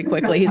bubble really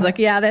quickly. He's like,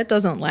 yeah, that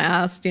doesn't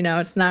last.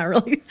 It's not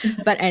really.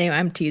 But anyway,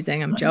 I'm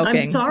teasing. I'm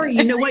joking. I'm sorry.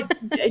 You know what?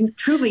 And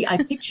truly, I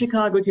picked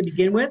Chicago to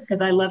begin with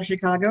because I love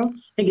Chicago. I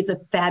think it's a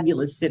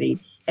fabulous city.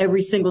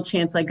 Every single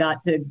chance I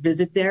got to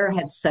visit there, I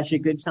had such a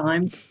good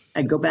time.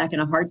 I'd go back in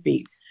a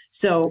heartbeat.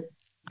 So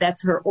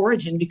That's her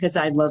origin because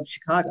I love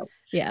Chicago.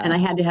 Yeah. And I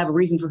had to have a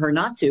reason for her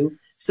not to.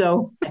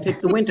 So I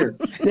picked the winter.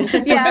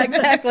 Yeah,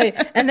 exactly.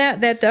 And that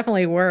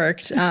definitely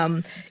worked.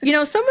 Some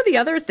of the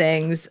other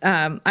things,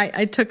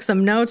 I took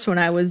some notes when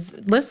I was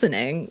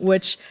listening,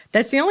 which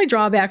that's the only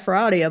drawback for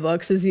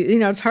audiobooks is,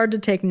 it's hard to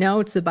take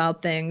notes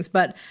about things.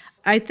 But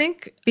I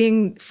think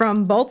being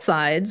from both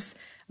sides,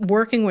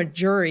 working with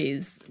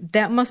juries,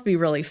 that must be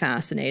really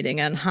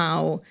fascinating on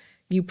how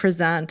you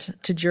present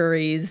to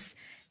juries.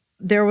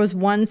 There was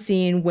one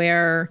scene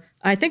where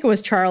I think it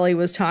was Charlie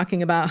was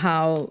talking about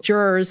how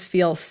jurors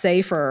feel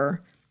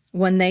safer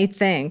when they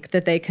think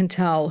that they can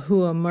tell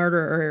who a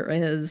murderer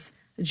is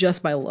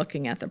just by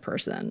looking at the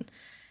person.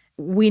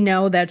 We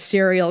know that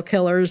serial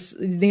killers,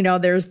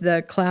 there's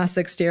the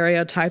classic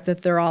stereotype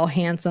that they're all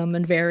handsome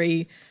and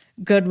very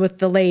good with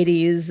the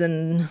ladies.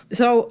 And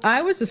so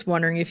I was just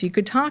wondering if you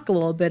could talk a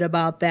little bit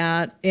about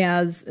that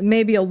as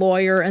maybe a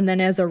lawyer and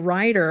then as a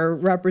writer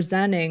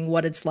representing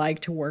what it's like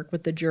to work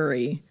with the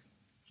jury.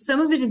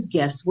 Some of it is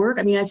guesswork.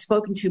 I mean, I've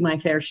spoken to my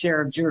fair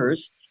share of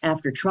jurors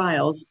after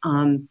trials.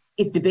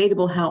 It's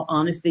debatable how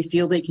honest they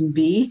feel they can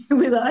be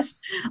with us.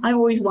 I've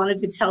always wanted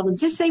to tell them,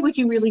 just say what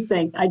you really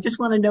think. I just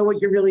want to know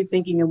what you're really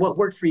thinking and what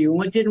worked for you and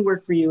what didn't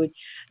work for you. And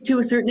to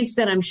a certain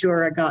extent, I'm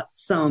sure I got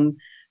some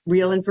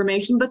real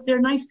information, but they're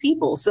nice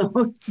people.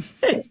 So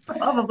they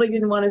probably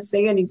didn't want to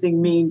say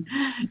anything mean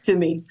to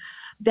me.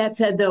 That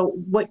said, though,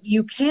 what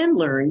you can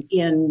learn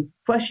in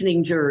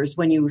questioning jurors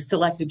when you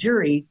select a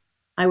jury,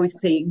 I always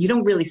say you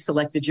don't really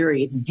select a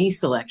jury, it's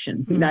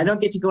deselection. Mm-hmm. I don't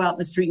get to go out in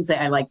the street and say,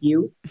 I like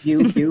you.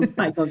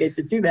 I don't get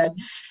to do that.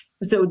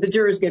 So the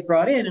jurors get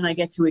brought in and I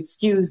get to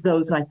excuse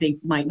those I think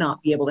might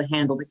not be able to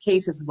handle the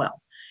case as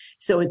well.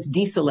 So it's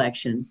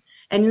deselection.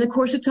 And in the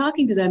course of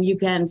talking to them, you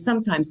can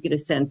sometimes get a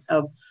sense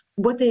of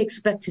what they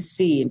expect to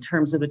see in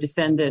terms of a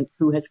defendant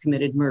who has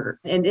committed murder.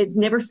 And it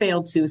never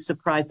failed to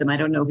surprise them. I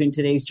don't know if in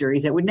today's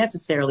juries that would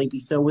necessarily be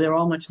so. They're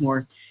all much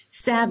more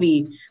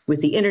savvy with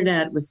the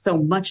internet, with so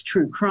much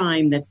true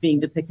crime that's being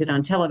depicted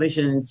on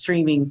television and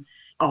streaming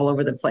all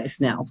over the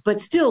place now. But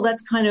still,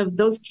 that's kind of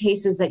those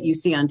cases that you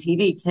see on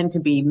TV tend to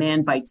be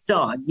man bites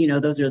dog.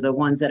 Those are the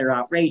ones that are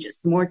outrageous.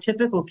 The more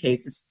typical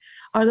cases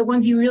are the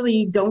ones you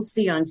really don't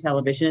see on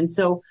television. And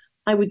so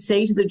I would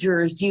say to the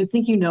jurors, do you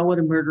think you know what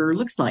a murderer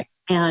looks like?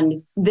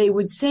 And they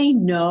would say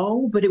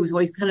no, but it was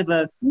always kind of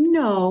a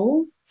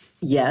no,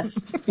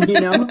 yes,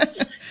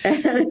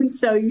 And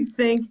so you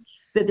think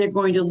that they're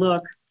going to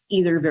look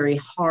either very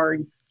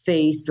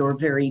hard-faced or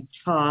very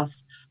tough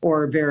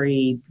or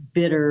very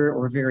bitter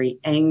or very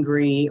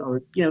angry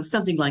or,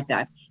 something like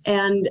that.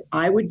 And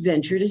I would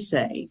venture to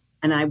say,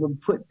 and I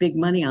would put big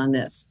money on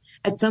this,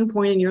 at some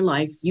point in your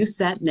life, you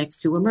sat next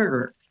to a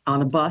murderer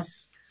on a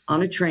bus,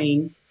 on a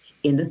train,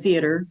 in the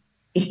theater.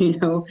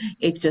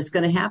 It's just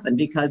going to happen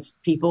because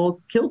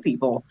people kill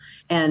people.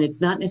 And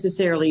it's not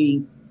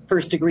necessarily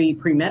first degree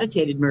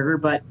premeditated murder,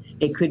 but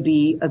it could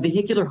be a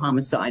vehicular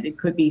homicide. It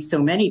could be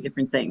so many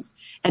different things.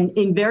 And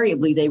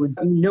invariably they would,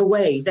 no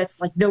way, that's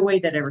like no way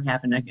that ever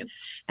happened.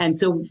 And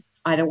so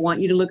I don't want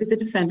you to look at the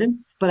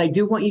defendant, but I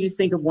do want you to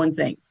think of one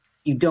thing.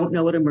 You don't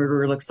know what a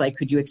murderer looks like.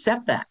 Could you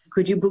accept that?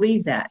 Could you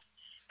believe that?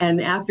 And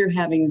after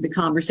having the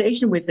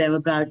conversation with them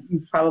about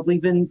you've probably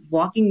been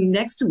walking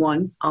next to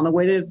one on the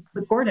way to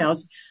the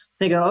courthouse,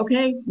 they go,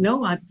 okay,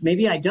 no,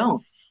 maybe I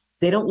don't.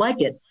 They don't like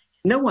it.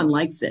 No one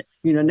likes it.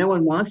 No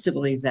one wants to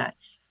believe that.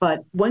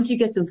 But once you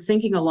get them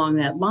thinking along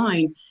that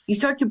line, you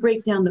start to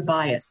break down the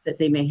bias that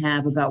they may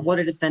have about what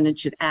a defendant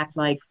should act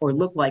like or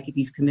look like if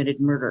he's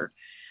committed murder.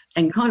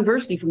 And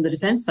conversely, from the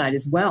defense side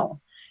as well,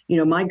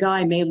 my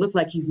guy may look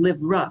like he's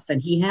lived rough,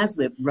 and he has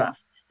lived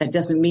rough. That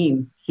doesn't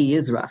mean he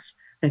is rough.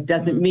 That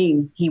doesn't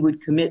mean he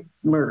would commit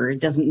murder.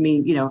 It doesn't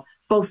mean,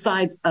 both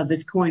sides of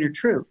this coin are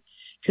true.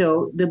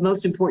 So the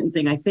most important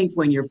thing, I think,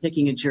 when you're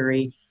picking a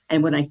jury,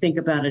 and when I think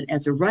about it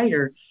as a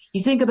writer,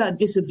 you think about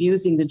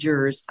disabusing the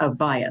jurors of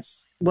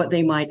bias, what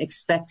they might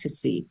expect to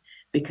see,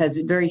 because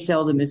it very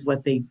seldom is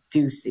what they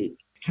do see.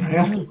 Can I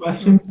ask a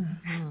question?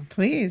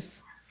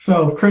 Please.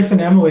 So Chris and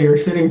Emily are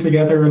sitting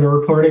together in a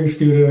recording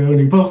studio, and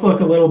you both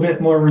look a little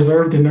bit more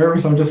reserved and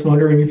nervous. I'm just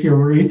wondering if you're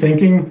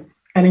rethinking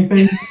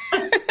anything.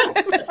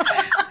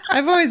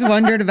 I've always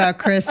wondered about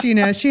Chris.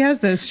 She has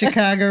those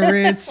Chicago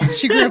roots.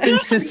 She grew up in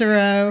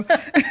Cicero.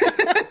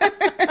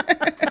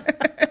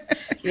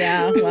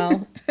 Yeah,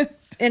 well,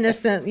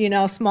 innocent,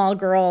 small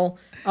girl,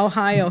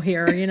 Ohio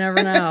here. You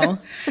never know.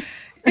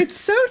 It's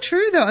so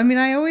true, though. I mean,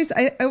 I always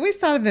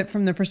thought of it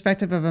from the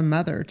perspective of a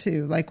mother,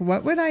 too. Like,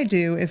 what would I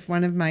do if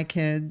one of my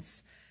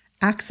kids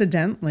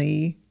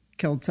accidentally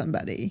killed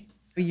somebody?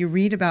 You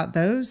read about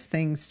those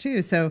things,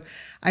 too. So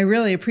I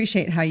really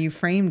appreciate how you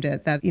framed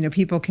it, that,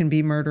 people can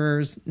be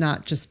murderers,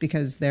 not just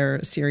because they're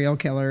a serial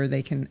killer.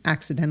 They can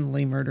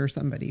accidentally murder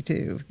somebody,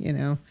 too,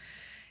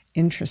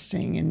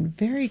 Interesting and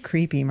very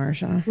creepy,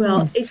 Marcia.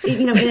 Well, it's,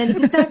 and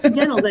if it's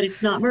accidental, that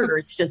it's not murder.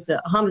 It's just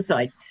a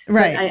homicide.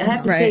 Right. But I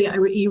have to say,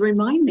 you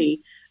remind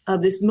me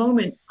of this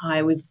moment.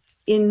 I was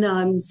in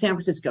San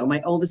Francisco.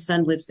 My oldest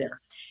son lives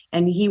there,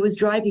 and he was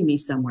driving me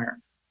somewhere.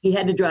 He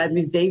had to drive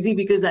Miss Daisy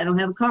because I don't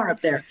have a car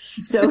up there.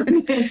 So,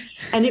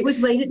 and it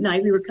was late at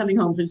night. We were coming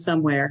home from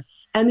somewhere.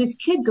 And this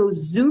kid goes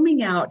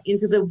zooming out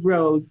into the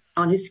road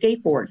on his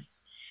skateboard.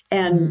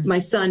 And my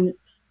son,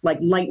 like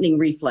lightning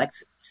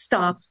reflex,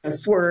 stopped,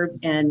 swerved,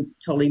 and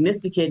totally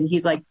missed the kid. And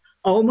he's like,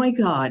 oh my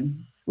God,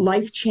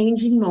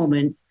 life-changing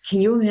moment. Can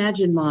you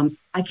imagine, Mom?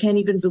 I can't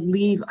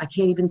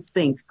even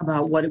think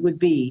about what it would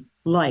be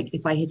like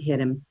if I had hit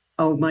him.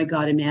 Oh my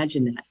God,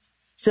 imagine that.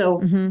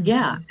 So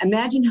yeah,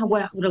 imagine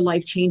what a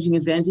life-changing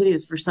event it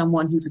is for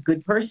someone who's a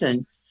good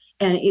person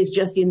and is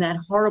just in that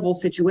horrible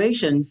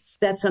situation.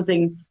 That's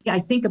something I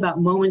think about,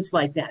 moments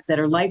like that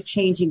are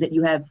life-changing, that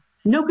you have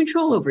no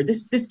control over.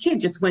 This kid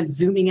just went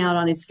zooming out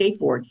on his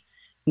skateboard.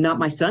 Not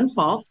my son's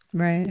fault,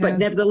 right? But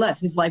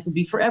nevertheless, his life would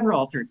be forever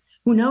altered.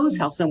 Who knows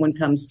how someone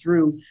comes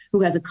through,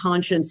 who has a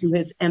conscience, who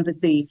has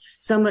empathy,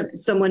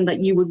 someone that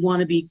you would want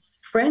to be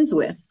friends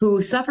with,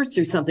 who suffered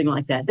through something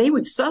like that. They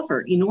would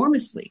suffer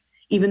enormously,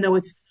 even though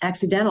it's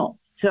accidental.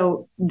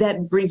 So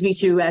that brings me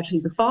to actually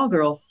The Fall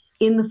Girl.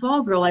 In The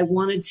Fall Girl, I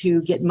wanted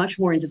to get much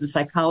more into the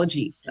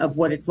psychology of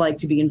what it's like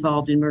to be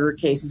involved in murder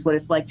cases, what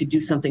it's like to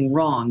do something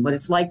wrong, what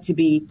it's like to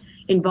be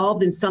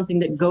involved in something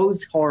that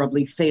goes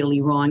horribly,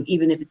 fatally wrong,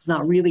 even if it's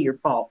not really your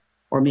fault,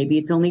 or maybe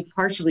it's only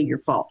partially your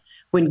fault.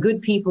 When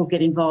good people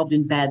get involved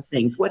in bad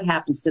things, what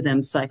happens to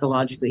them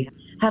psychologically?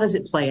 How does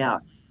it play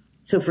out?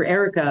 So for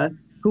Erica,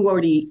 who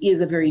already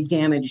is a very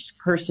damaged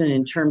person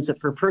in terms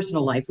of her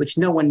personal life, which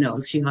no one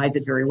knows, she hides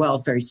it very well,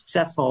 very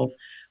successful,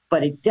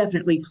 but it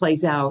definitely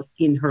plays out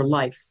in her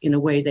life in a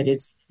way that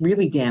is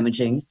really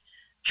damaging.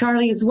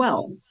 Charlie as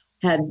well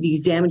had these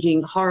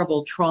damaging,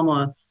 horrible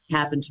trauma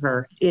happen to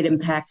her. It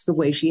impacts the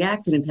way she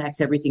acts. It impacts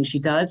everything she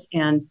does.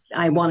 And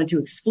I wanted to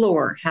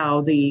explore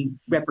how the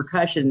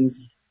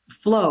repercussions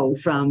flow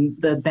from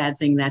the bad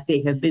thing that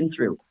they have been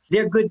through.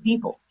 They're good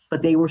people,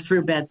 but they were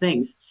through bad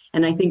things.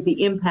 And I think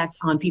the impact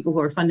on people who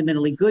are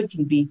fundamentally good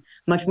can be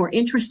much more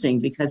interesting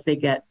because they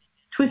get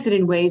twisted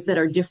in ways that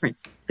are different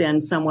than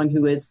someone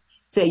who is,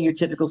 say, your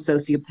typical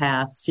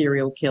sociopath,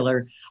 serial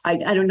killer. I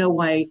don't know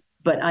why,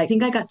 but I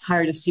think I got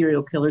tired of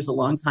serial killers a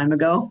long time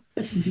ago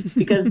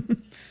because,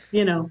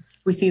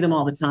 we see them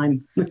all the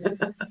time.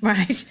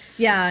 Right.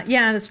 Yeah.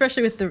 Yeah. And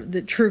especially with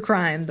the true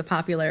crime, the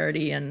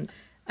popularity. And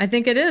I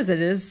think it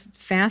is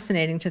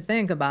fascinating to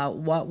think about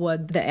what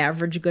would the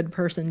average good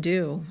person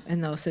do in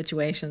those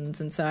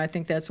situations. And so I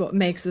think that's what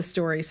makes the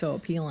story so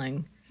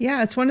appealing.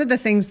 Yeah, it's one of the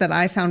things that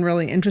I found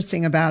really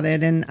interesting about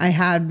it. And I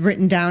had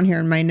written down here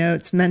in my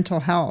notes, mental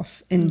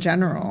health in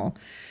general.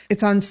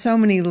 It's on so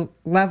many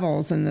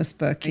levels in this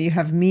book. You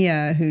have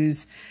Mia,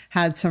 who's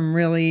had some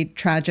really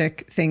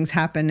tragic things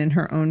happen in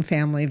her own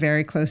family,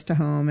 very close to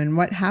home. And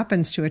what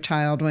happens to a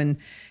child when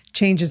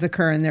changes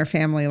occur in their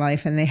family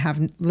life and they have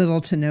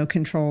little to no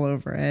control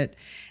over it.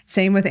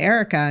 Same with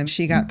Erica.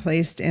 She got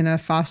placed in a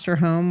foster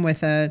home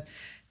with a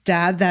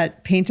dad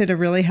that painted a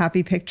really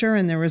happy picture,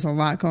 and there was a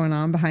lot going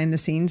on behind the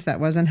scenes that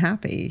wasn't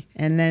happy.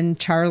 And then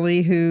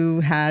Charlie,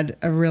 who had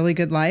a really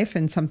good life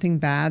and something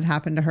bad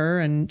happened to her,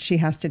 and she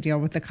has to deal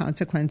with the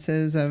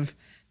consequences of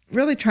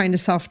really trying to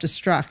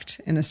self-destruct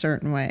in a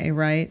certain way,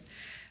 right?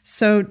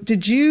 So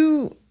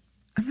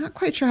I'm not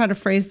quite sure how to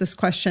phrase this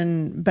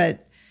question,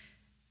 but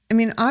I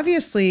mean,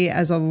 obviously,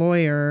 as a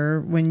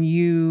lawyer, when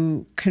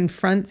you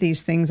confront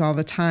these things all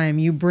the time,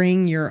 you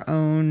bring your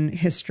own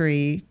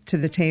history to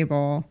the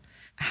table.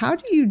 How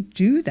do you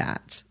do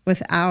that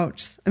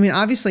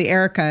obviously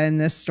Erica in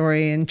this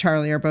story and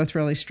Charlie are both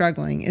really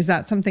struggling. Is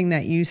that something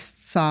that you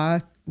saw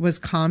was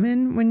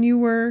common when you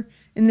were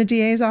in the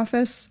DA's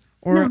office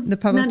or the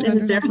public? Not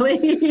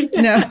necessarily.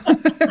 No.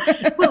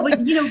 Well,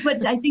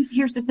 but I think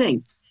here's the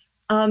thing.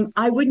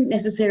 I wouldn't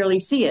necessarily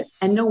see it.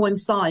 And no one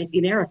saw it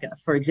in Erica,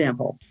 for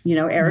example.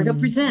 Erica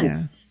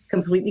presents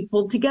completely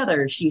pulled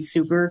together. She's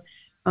super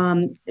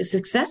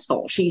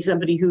successful. She's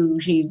somebody who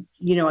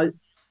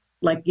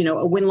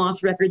a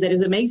win-loss record that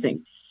is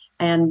amazing.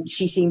 And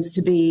she seems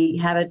to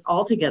have it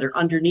all together.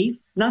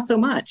 Underneath, not so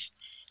much.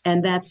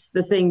 And that's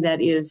the thing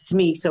that is, to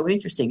me, so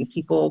interesting. If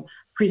people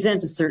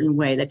present a certain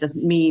way, that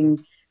doesn't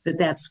mean that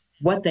that's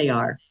what they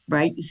are,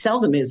 right? It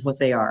seldom is what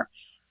they are.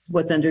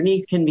 What's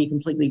underneath can be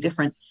completely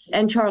different.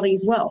 And Charlie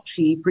as well.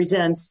 She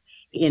presents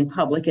in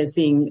public as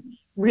being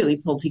really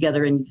pulled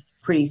together and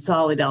pretty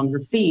solid on her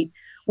feet,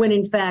 when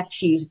in fact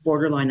she's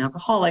borderline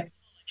alcoholic.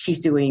 She's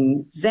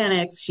doing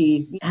Xanax.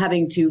 She's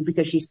having to,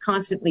 because she's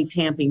constantly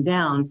tamping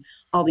down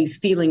all these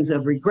feelings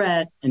of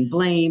regret and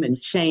blame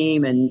and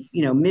shame and,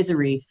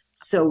 misery.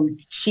 So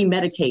she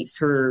medicates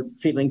her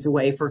feelings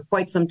away for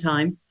quite some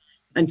time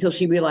until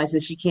she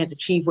realizes she can't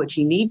achieve what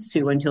she needs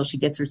to until she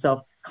gets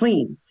herself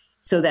clean.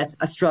 So that's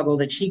a struggle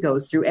that she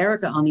goes through.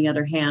 Erica, on the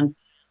other hand,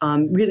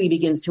 really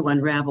begins to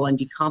unravel and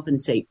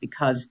decompensate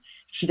because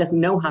she doesn't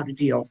know how to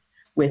deal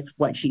with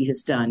what she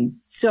has done.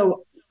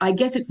 So I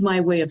guess it's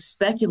my way of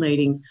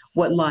speculating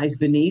what lies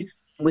beneath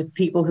with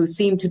people who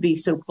seem to be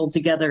so pulled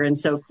together and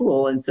so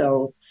cool and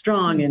so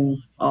strong and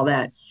all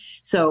that.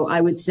 So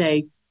I would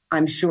say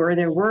I'm sure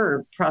there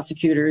were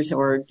prosecutors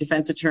or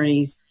defense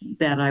attorneys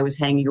that I was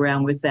hanging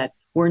around with that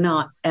were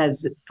not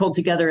as pulled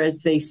together as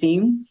they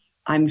seem.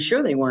 I'm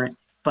sure they weren't,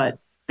 but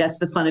that's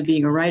the fun of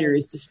being a writer,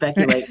 is to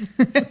speculate.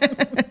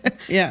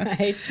 Yeah.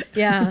 Right.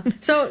 Yeah.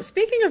 So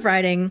speaking of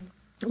writing,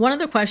 one of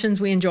the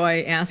questions we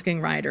enjoy asking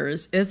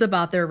writers is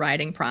about their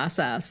writing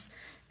process.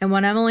 And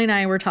when Emily and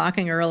I were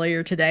talking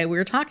earlier today, we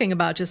were talking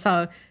about just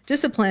how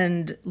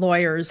disciplined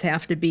lawyers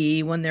have to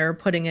be when they're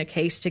putting a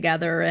case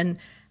together and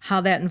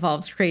how that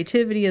involves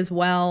creativity as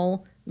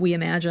well, we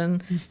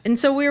imagine. And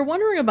so we were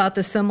wondering about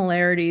the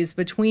similarities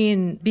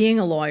between being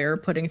a lawyer,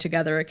 putting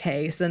together a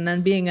case, and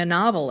then being a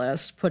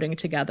novelist, putting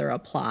together a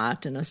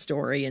plot and a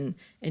story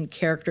and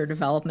character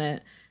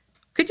development.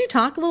 Could you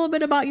talk a little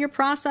bit about your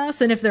process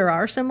and if there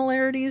are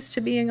similarities to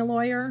being a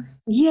lawyer?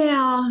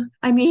 Yeah.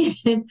 I mean,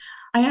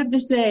 I have to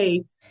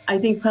say, I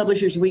think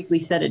Publishers Weekly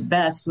said it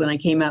best when I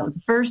came out with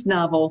the first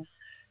novel.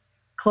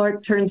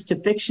 Clark turns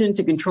to fiction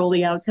to control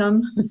the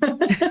outcome.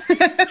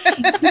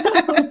 So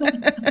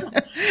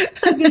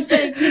I was going to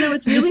say,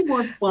 it's really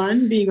more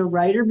fun being a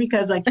writer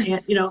because I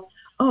can't,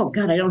 oh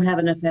God, I don't have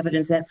enough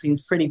evidence. That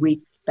seems pretty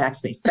weak.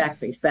 Backspace,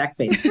 backspace,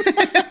 backspace.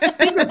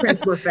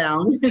 Fingerprints were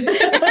found.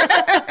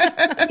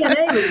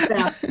 DNA was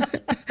found.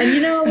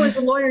 And as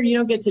a lawyer, you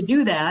don't get to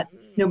do that,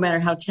 no matter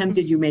how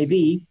tempted you may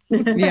be.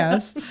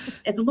 Yes.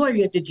 As a lawyer,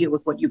 you have to deal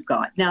with what you've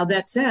got. Now,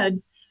 that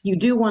said, you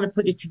do want to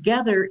put it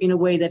together in a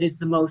way that is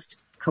the most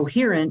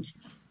coherent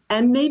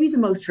and maybe the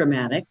most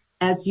dramatic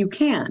as you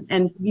can.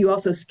 And you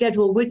also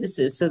schedule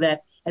witnesses so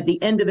that at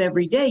the end of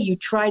every day, you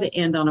try to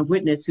end on a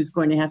witness who's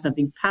going to have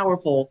something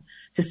powerful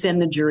to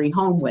send the jury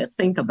home with,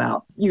 think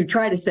about. You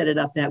try to set it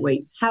up that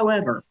way.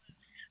 However,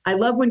 I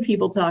love when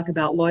people talk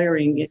about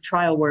lawyering at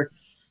trial work.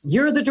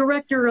 You're the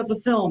director of the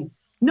film.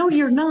 No,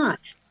 you're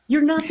not.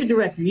 You're not the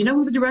director. You know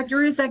who the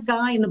director is? That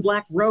guy in the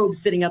black robe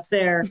sitting up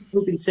there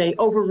who can say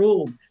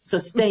overruled,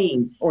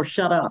 sustained, or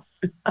shut up.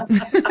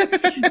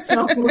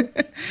 So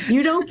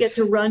you don't get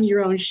to run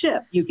your own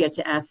ship. You get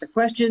to ask the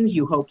questions.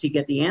 You hope to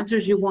get the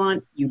answers you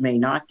want. You may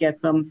not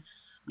get them.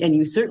 And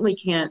you certainly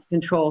can't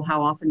control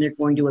how often they're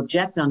going to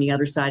object on the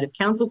other side of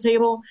counsel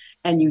table.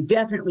 And you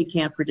definitely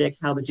can't predict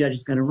how the judge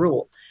is going to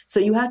rule. So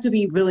you have to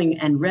be willing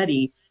and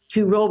ready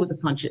to roll with the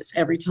punches.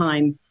 Every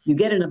time you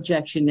get an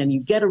objection and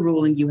you get a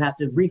ruling, you have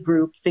to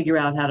regroup, figure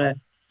out how to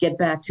get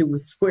back to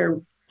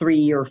square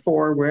 3 or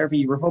 4, wherever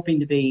you were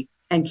hoping to be,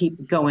 and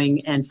keep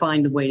going and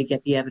find the way to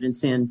get the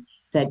evidence in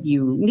that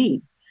you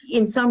need.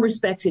 In some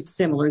respects, it's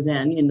similar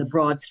then in the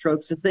broad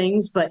strokes of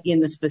things, but in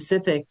the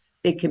specific,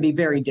 it can be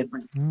very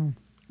different. Oh,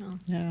 Oh,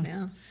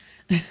 yeah.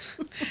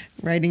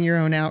 Writing your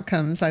own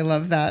outcomes. I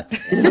love that.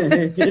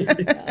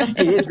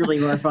 It is really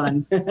more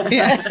fun.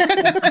 Yeah.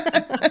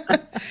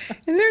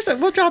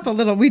 And we'll drop a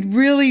little,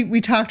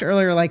 we talked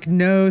earlier, like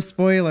no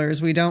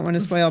spoilers. We don't want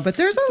to spoil, but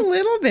there's a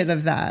little bit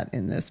of that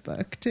in this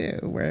book too,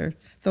 where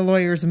the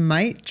lawyers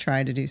might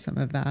try to do some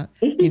of that,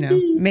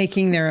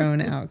 making their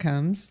own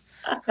outcomes.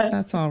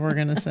 That's all we're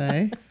going to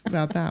say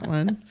about that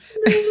one.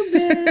 Little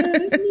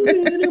bit.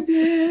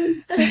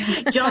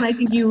 John, I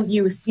think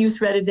you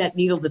threaded that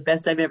needle the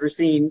best I've ever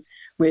seen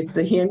with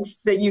the hints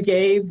that you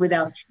gave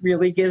without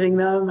really giving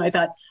them. I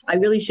thought I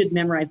really should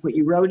memorize what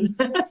you wrote.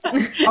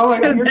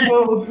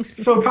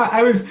 So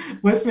I was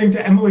listening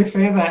to Emily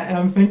say that and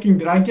I'm thinking,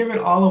 did I give it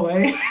all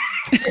away?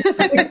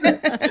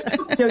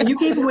 No, you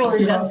gave away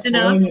just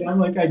enough. I'm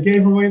like, I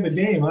gave away the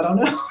game. I don't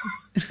know.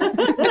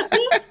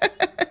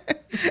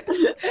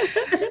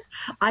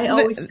 I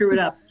always screw it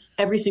up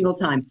every single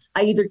time.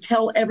 I either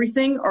tell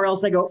everything or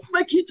else I go,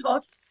 I can't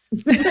talk.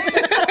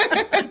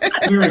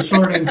 We were a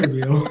short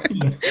interview.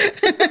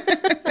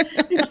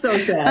 It's so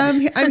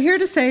sad. I'm here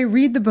to say,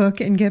 read the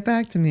book and get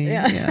back to me.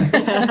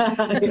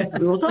 Yeah.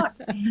 We will talk.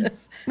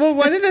 Well,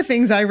 one of the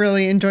things I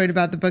really enjoyed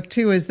about the book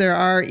too is there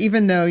are,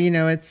 even though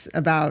it's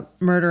about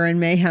murder and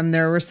mayhem,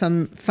 there were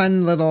some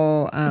fun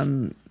little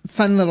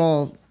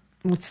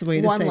what's the way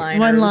to say it?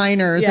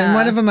 One-liners. Yeah. And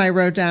one of them I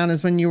wrote down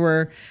is when you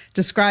were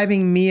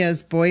describing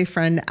Mia's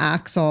boyfriend,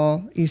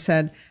 Axel, you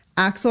said,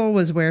 Axel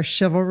was where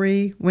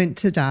chivalry went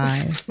to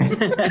die.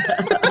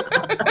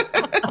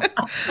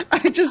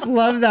 I just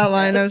love that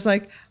line. I was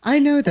like, I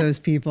know those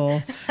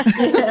people.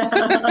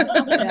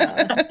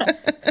 Yeah.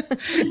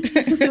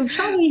 So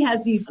Charlie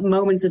has these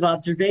moments of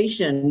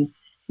observation.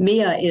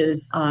 Mia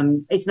is,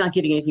 it's not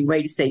giving anything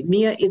away to say,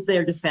 Mia is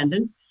their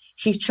defendant.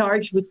 She's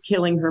charged with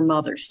killing her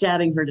mother,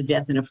 stabbing her to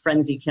death in a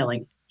frenzy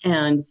killing.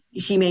 And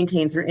she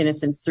maintains her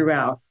innocence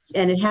throughout.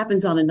 And it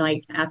happens on a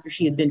night after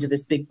she had been to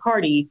this big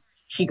party.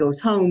 She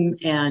goes home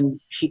and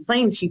she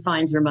claims she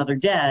finds her mother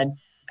dead.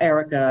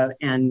 Erica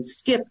and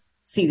Skip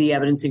see the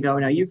evidence and go,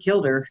 no, you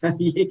killed her.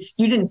 You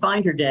didn't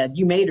find her dead.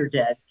 You made her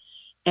dead.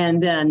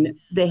 And then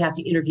they have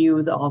to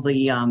interview all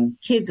the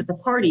kids at the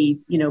party.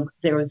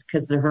 There was,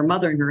 because her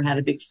mother and her had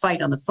a big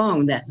fight on the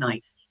phone that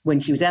night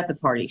when she was at the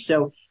party.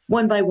 So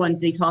one by one,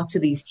 they talk to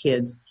these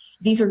kids.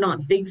 These are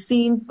not big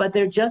scenes, but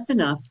they're just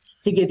enough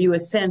to give you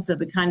a sense of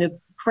the kind of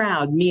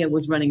crowd Mia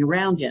was running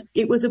around in.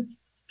 It was a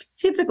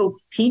typical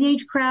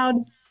teenage crowd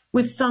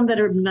with some that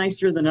are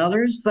nicer than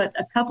others, but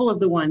a couple of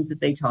the ones that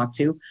they talk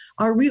to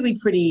are really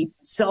pretty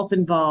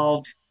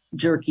self-involved,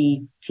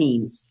 jerky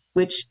teens,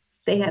 which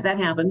that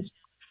happens.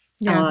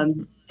 Yeah.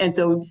 And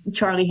so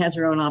Charlie has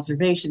her own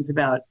observations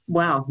about,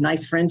 wow,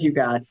 nice friends you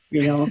got,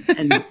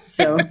 and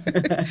so.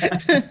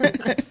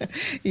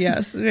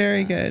 Yes,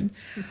 very good.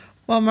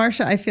 Well,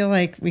 Marcia, I feel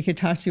like we could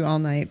talk to you all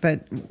night,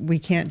 but we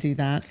can't do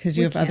that because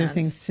you have other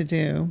things to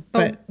do.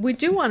 But we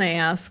do want to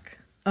ask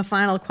a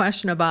final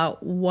question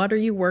about what are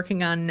you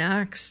working on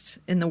next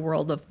in the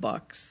world of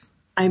books?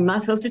 I'm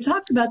not supposed to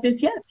talk about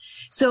this yet.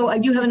 So I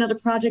do have another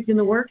project in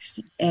the works,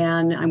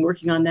 and I'm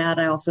working on that.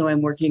 I also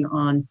am working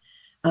on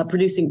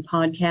producing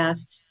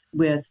podcasts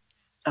with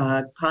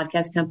a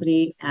podcast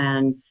company,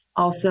 and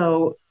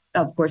also,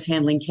 of course,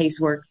 handling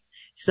casework.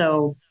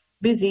 So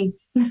busy.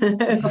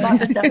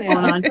 Lots of stuff going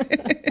on.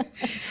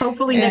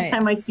 Hopefully next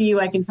time I see you,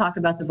 I can talk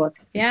about the book.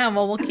 Yeah,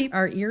 well, we'll keep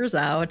our ears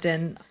out,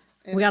 and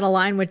we got a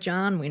line with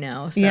John, we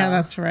know. So. Yeah,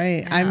 that's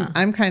right. Yeah.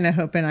 I'm kind of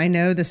hoping, I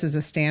know this is a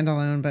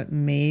standalone, but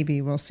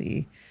maybe we'll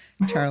see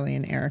Charlie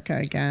and Erica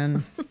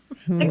again.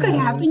 It could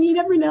happen. You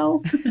never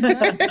know.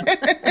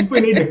 I think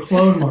we need to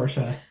clone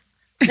Marcia.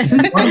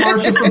 One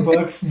Marcia for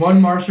books, one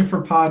Marcia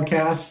for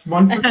podcasts,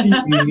 one for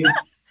TV,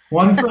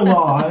 one for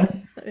law.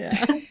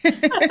 Yeah.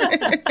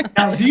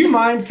 Now, do you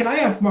mind? Can I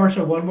ask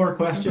Marcia one more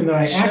question that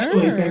I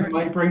actually think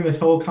might bring this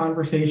whole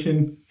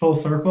conversation full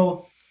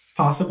circle,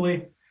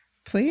 possibly?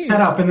 Please. Set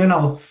up, and then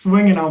I'll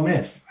swing and I'll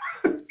miss.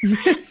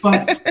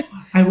 But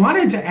I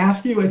wanted to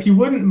ask you if you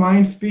wouldn't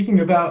mind speaking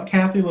about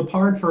Kathy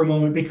Lepard for a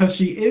moment, because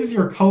she is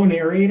your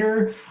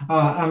co-narrator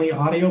on the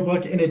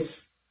audiobook, and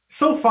it's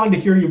so fun to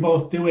hear you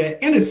both do it.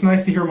 And it's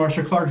nice to hear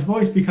Marcia Clark's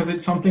voice because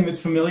it's something that's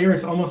familiar.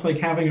 It's almost like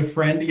having a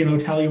friend,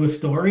 tell you a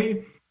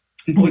story,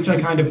 which I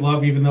kind of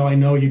love, even though I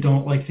know you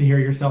don't like to hear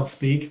yourself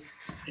speak.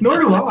 Nor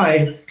do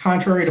I,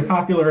 contrary to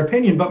popular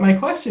opinion. But my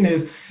question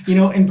is,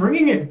 in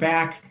bringing it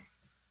back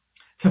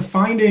to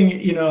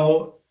finding,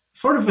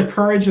 sort of the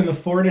courage and the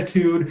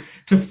fortitude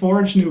to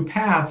forge new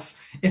paths.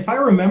 If I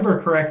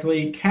remember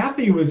correctly,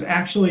 Kathy was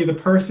actually the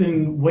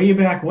person way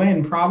back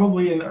when,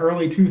 probably in the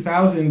early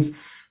 2000s,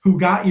 who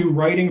got you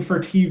writing for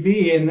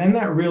TV. And then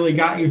that really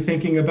got you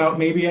thinking about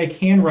maybe I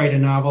can write a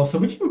novel. So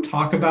would you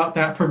talk about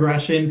that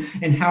progression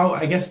and how,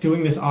 I guess,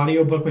 doing this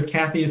audiobook with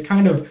Kathy is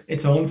kind of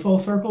its own full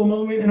circle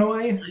moment in a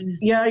way?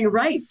 Yeah, you're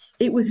right.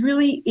 It was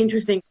really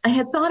interesting. I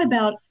had thought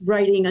about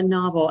writing a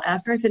novel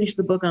after I finished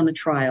the book on the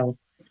trial.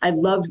 I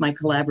loved my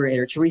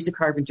collaborator. Teresa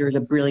Carpenter is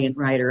a brilliant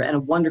writer and a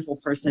wonderful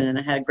person, and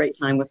I had a great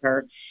time with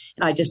her.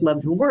 And I just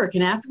loved her work.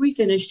 And after we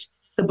finished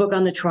the book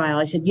on the trial,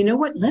 I said, you know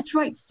what? Let's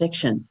write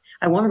fiction.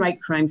 I want to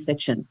write crime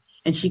fiction.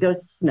 And she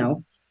goes,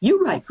 no,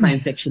 you write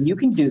crime fiction. You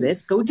can do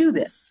this. Go do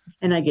this.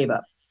 And I gave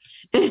up.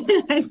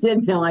 I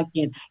said, no, I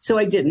can't. So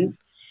I didn't.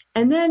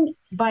 And then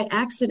by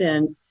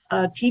accident,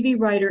 a TV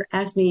writer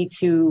asked me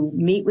to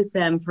meet with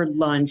them for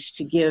lunch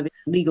to give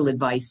legal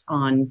advice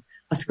on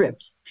a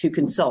script, to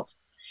consult.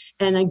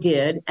 And I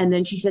did. And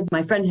then she said,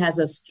 my friend has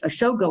a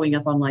show going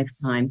up on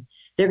Lifetime.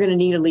 They're going to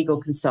need a legal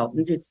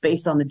consultant. It's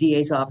based on the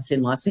DA's office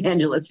in Los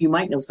Angeles. You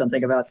might know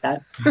something about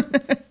that.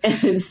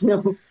 And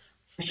so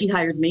she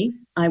hired me.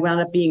 I wound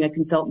up being a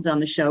consultant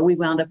on the show. We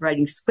wound up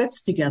writing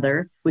scripts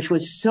together, which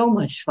was so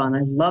much fun.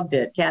 I loved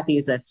it. Kathy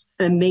is an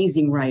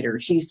amazing writer.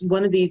 She's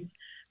one of these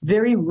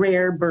very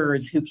rare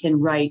birds who can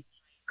write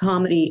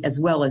comedy as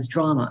well as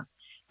drama,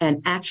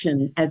 and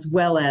action as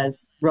well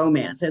as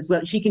romance as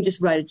well. She can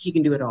just write it. She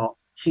can do it all.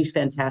 She's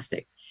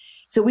fantastic.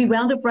 So we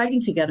wound up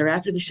writing together.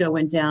 After the show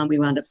went down, we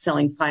wound up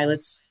selling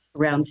pilots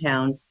around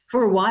town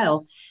for a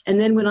while. And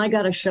then when I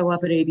got a show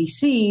up at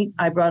ABC,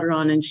 I brought her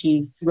on and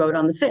she wrote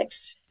on The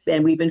Fix.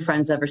 And we've been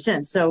friends ever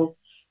since. So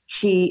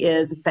she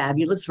is a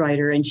fabulous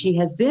writer, and she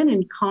has been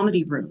in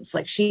comedy rooms.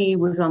 Like, she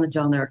was on the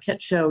John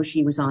Larroquette Show.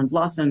 She was on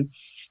Blossom.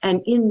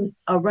 And in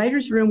a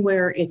writer's room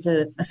where it's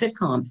a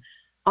sitcom,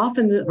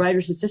 often the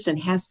writer's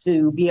assistant has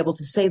to be able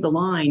to say the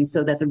line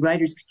so that the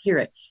writers could hear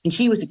it. And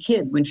she was a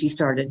kid when she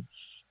started.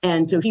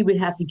 And so he would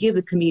have to give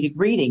a comedic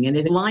reading. And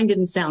if the line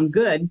didn't sound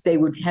good, they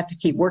would have to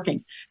keep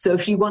working. So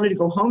if she wanted to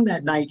go home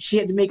that night, she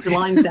had to make the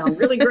line sound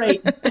really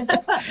great.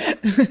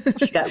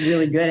 She got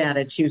really good at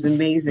it. She was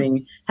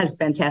amazing, had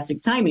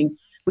fantastic timing,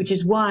 which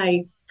is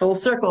why, full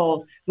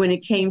circle, when it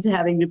came to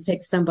having to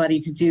pick somebody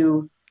to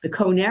do the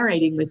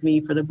co-narrating with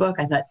me for the book,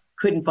 I thought,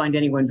 couldn't find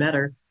anyone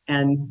better.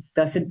 And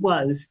thus it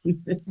was.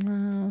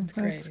 Wow,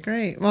 that's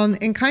great. Well,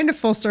 and kind of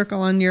full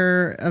circle on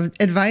your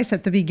advice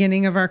at the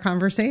beginning of our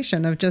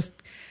conversation of just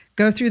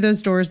go through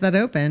those doors that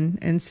open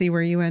and see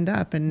where you end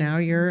up. And now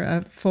you're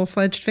a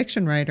full-fledged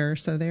fiction writer.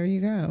 So there you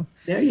go.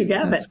 There you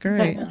go. That's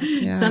great.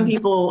 Yeah. Some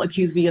people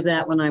accused me of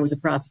that when I was a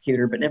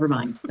prosecutor, but never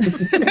mind.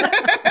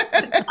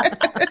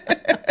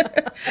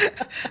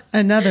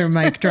 Another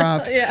mic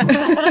drop. Yeah.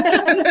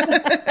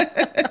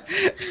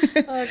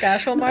 Oh,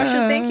 gosh. Well,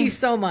 Marcia, thank you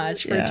so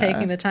much for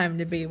taking the time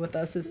to be with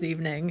us this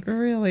evening.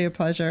 Really a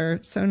pleasure.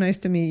 So nice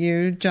to meet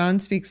you. John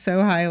speaks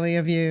so highly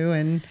of you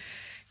and,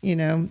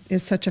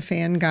 is such a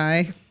fan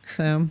guy.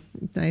 So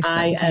nice.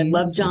 I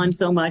love John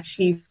so much.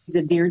 He's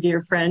a dear,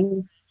 dear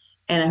friend.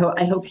 And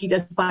I hope he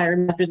doesn't fire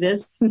him after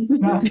this. Thank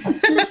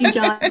you,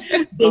 John.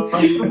 Thank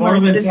you so More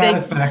much. than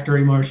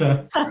satisfactory,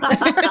 Marcia.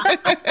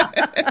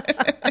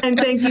 And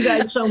thank you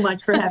guys so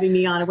much for having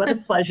me on. What a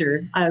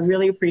pleasure. I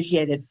really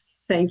appreciate it.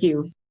 Thank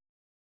you.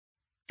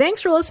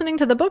 Thanks for listening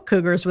to The Book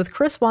Cougars with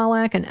Chris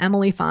Wallach and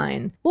Emily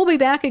Fine. We'll be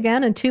back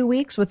again in 2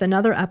 weeks with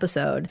another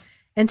episode.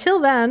 Until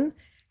then,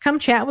 come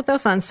chat with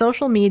us on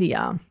social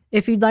media.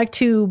 If you'd like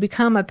to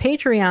become a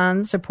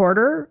Patreon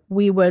supporter,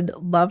 we would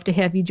love to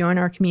have you join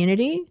our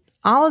community.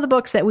 All of the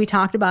books that we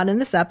talked about in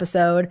this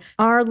episode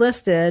are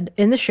listed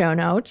in the show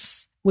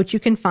notes, which you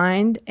can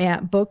find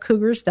at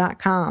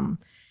bookcougars.com.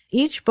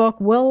 Each book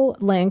will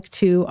link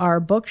to our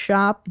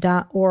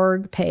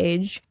bookshop.org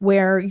page,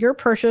 where your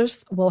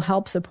purchase will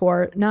help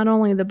support not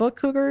only the Book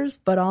Cougars,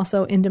 but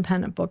also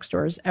independent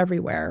bookstores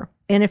everywhere.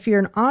 And if you're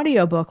an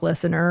audiobook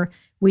listener,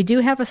 we do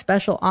have a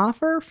special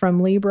offer from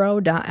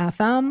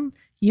Libro.fm.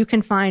 You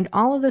can find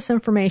all of this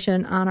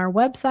information on our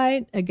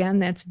website. Again,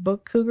 that's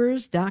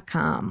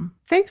bookcougars.com.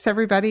 Thanks,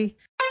 everybody.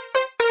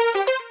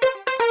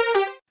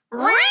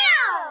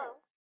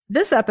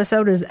 This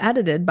episode is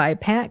edited by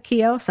Pat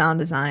Keogh Sound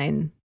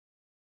Design.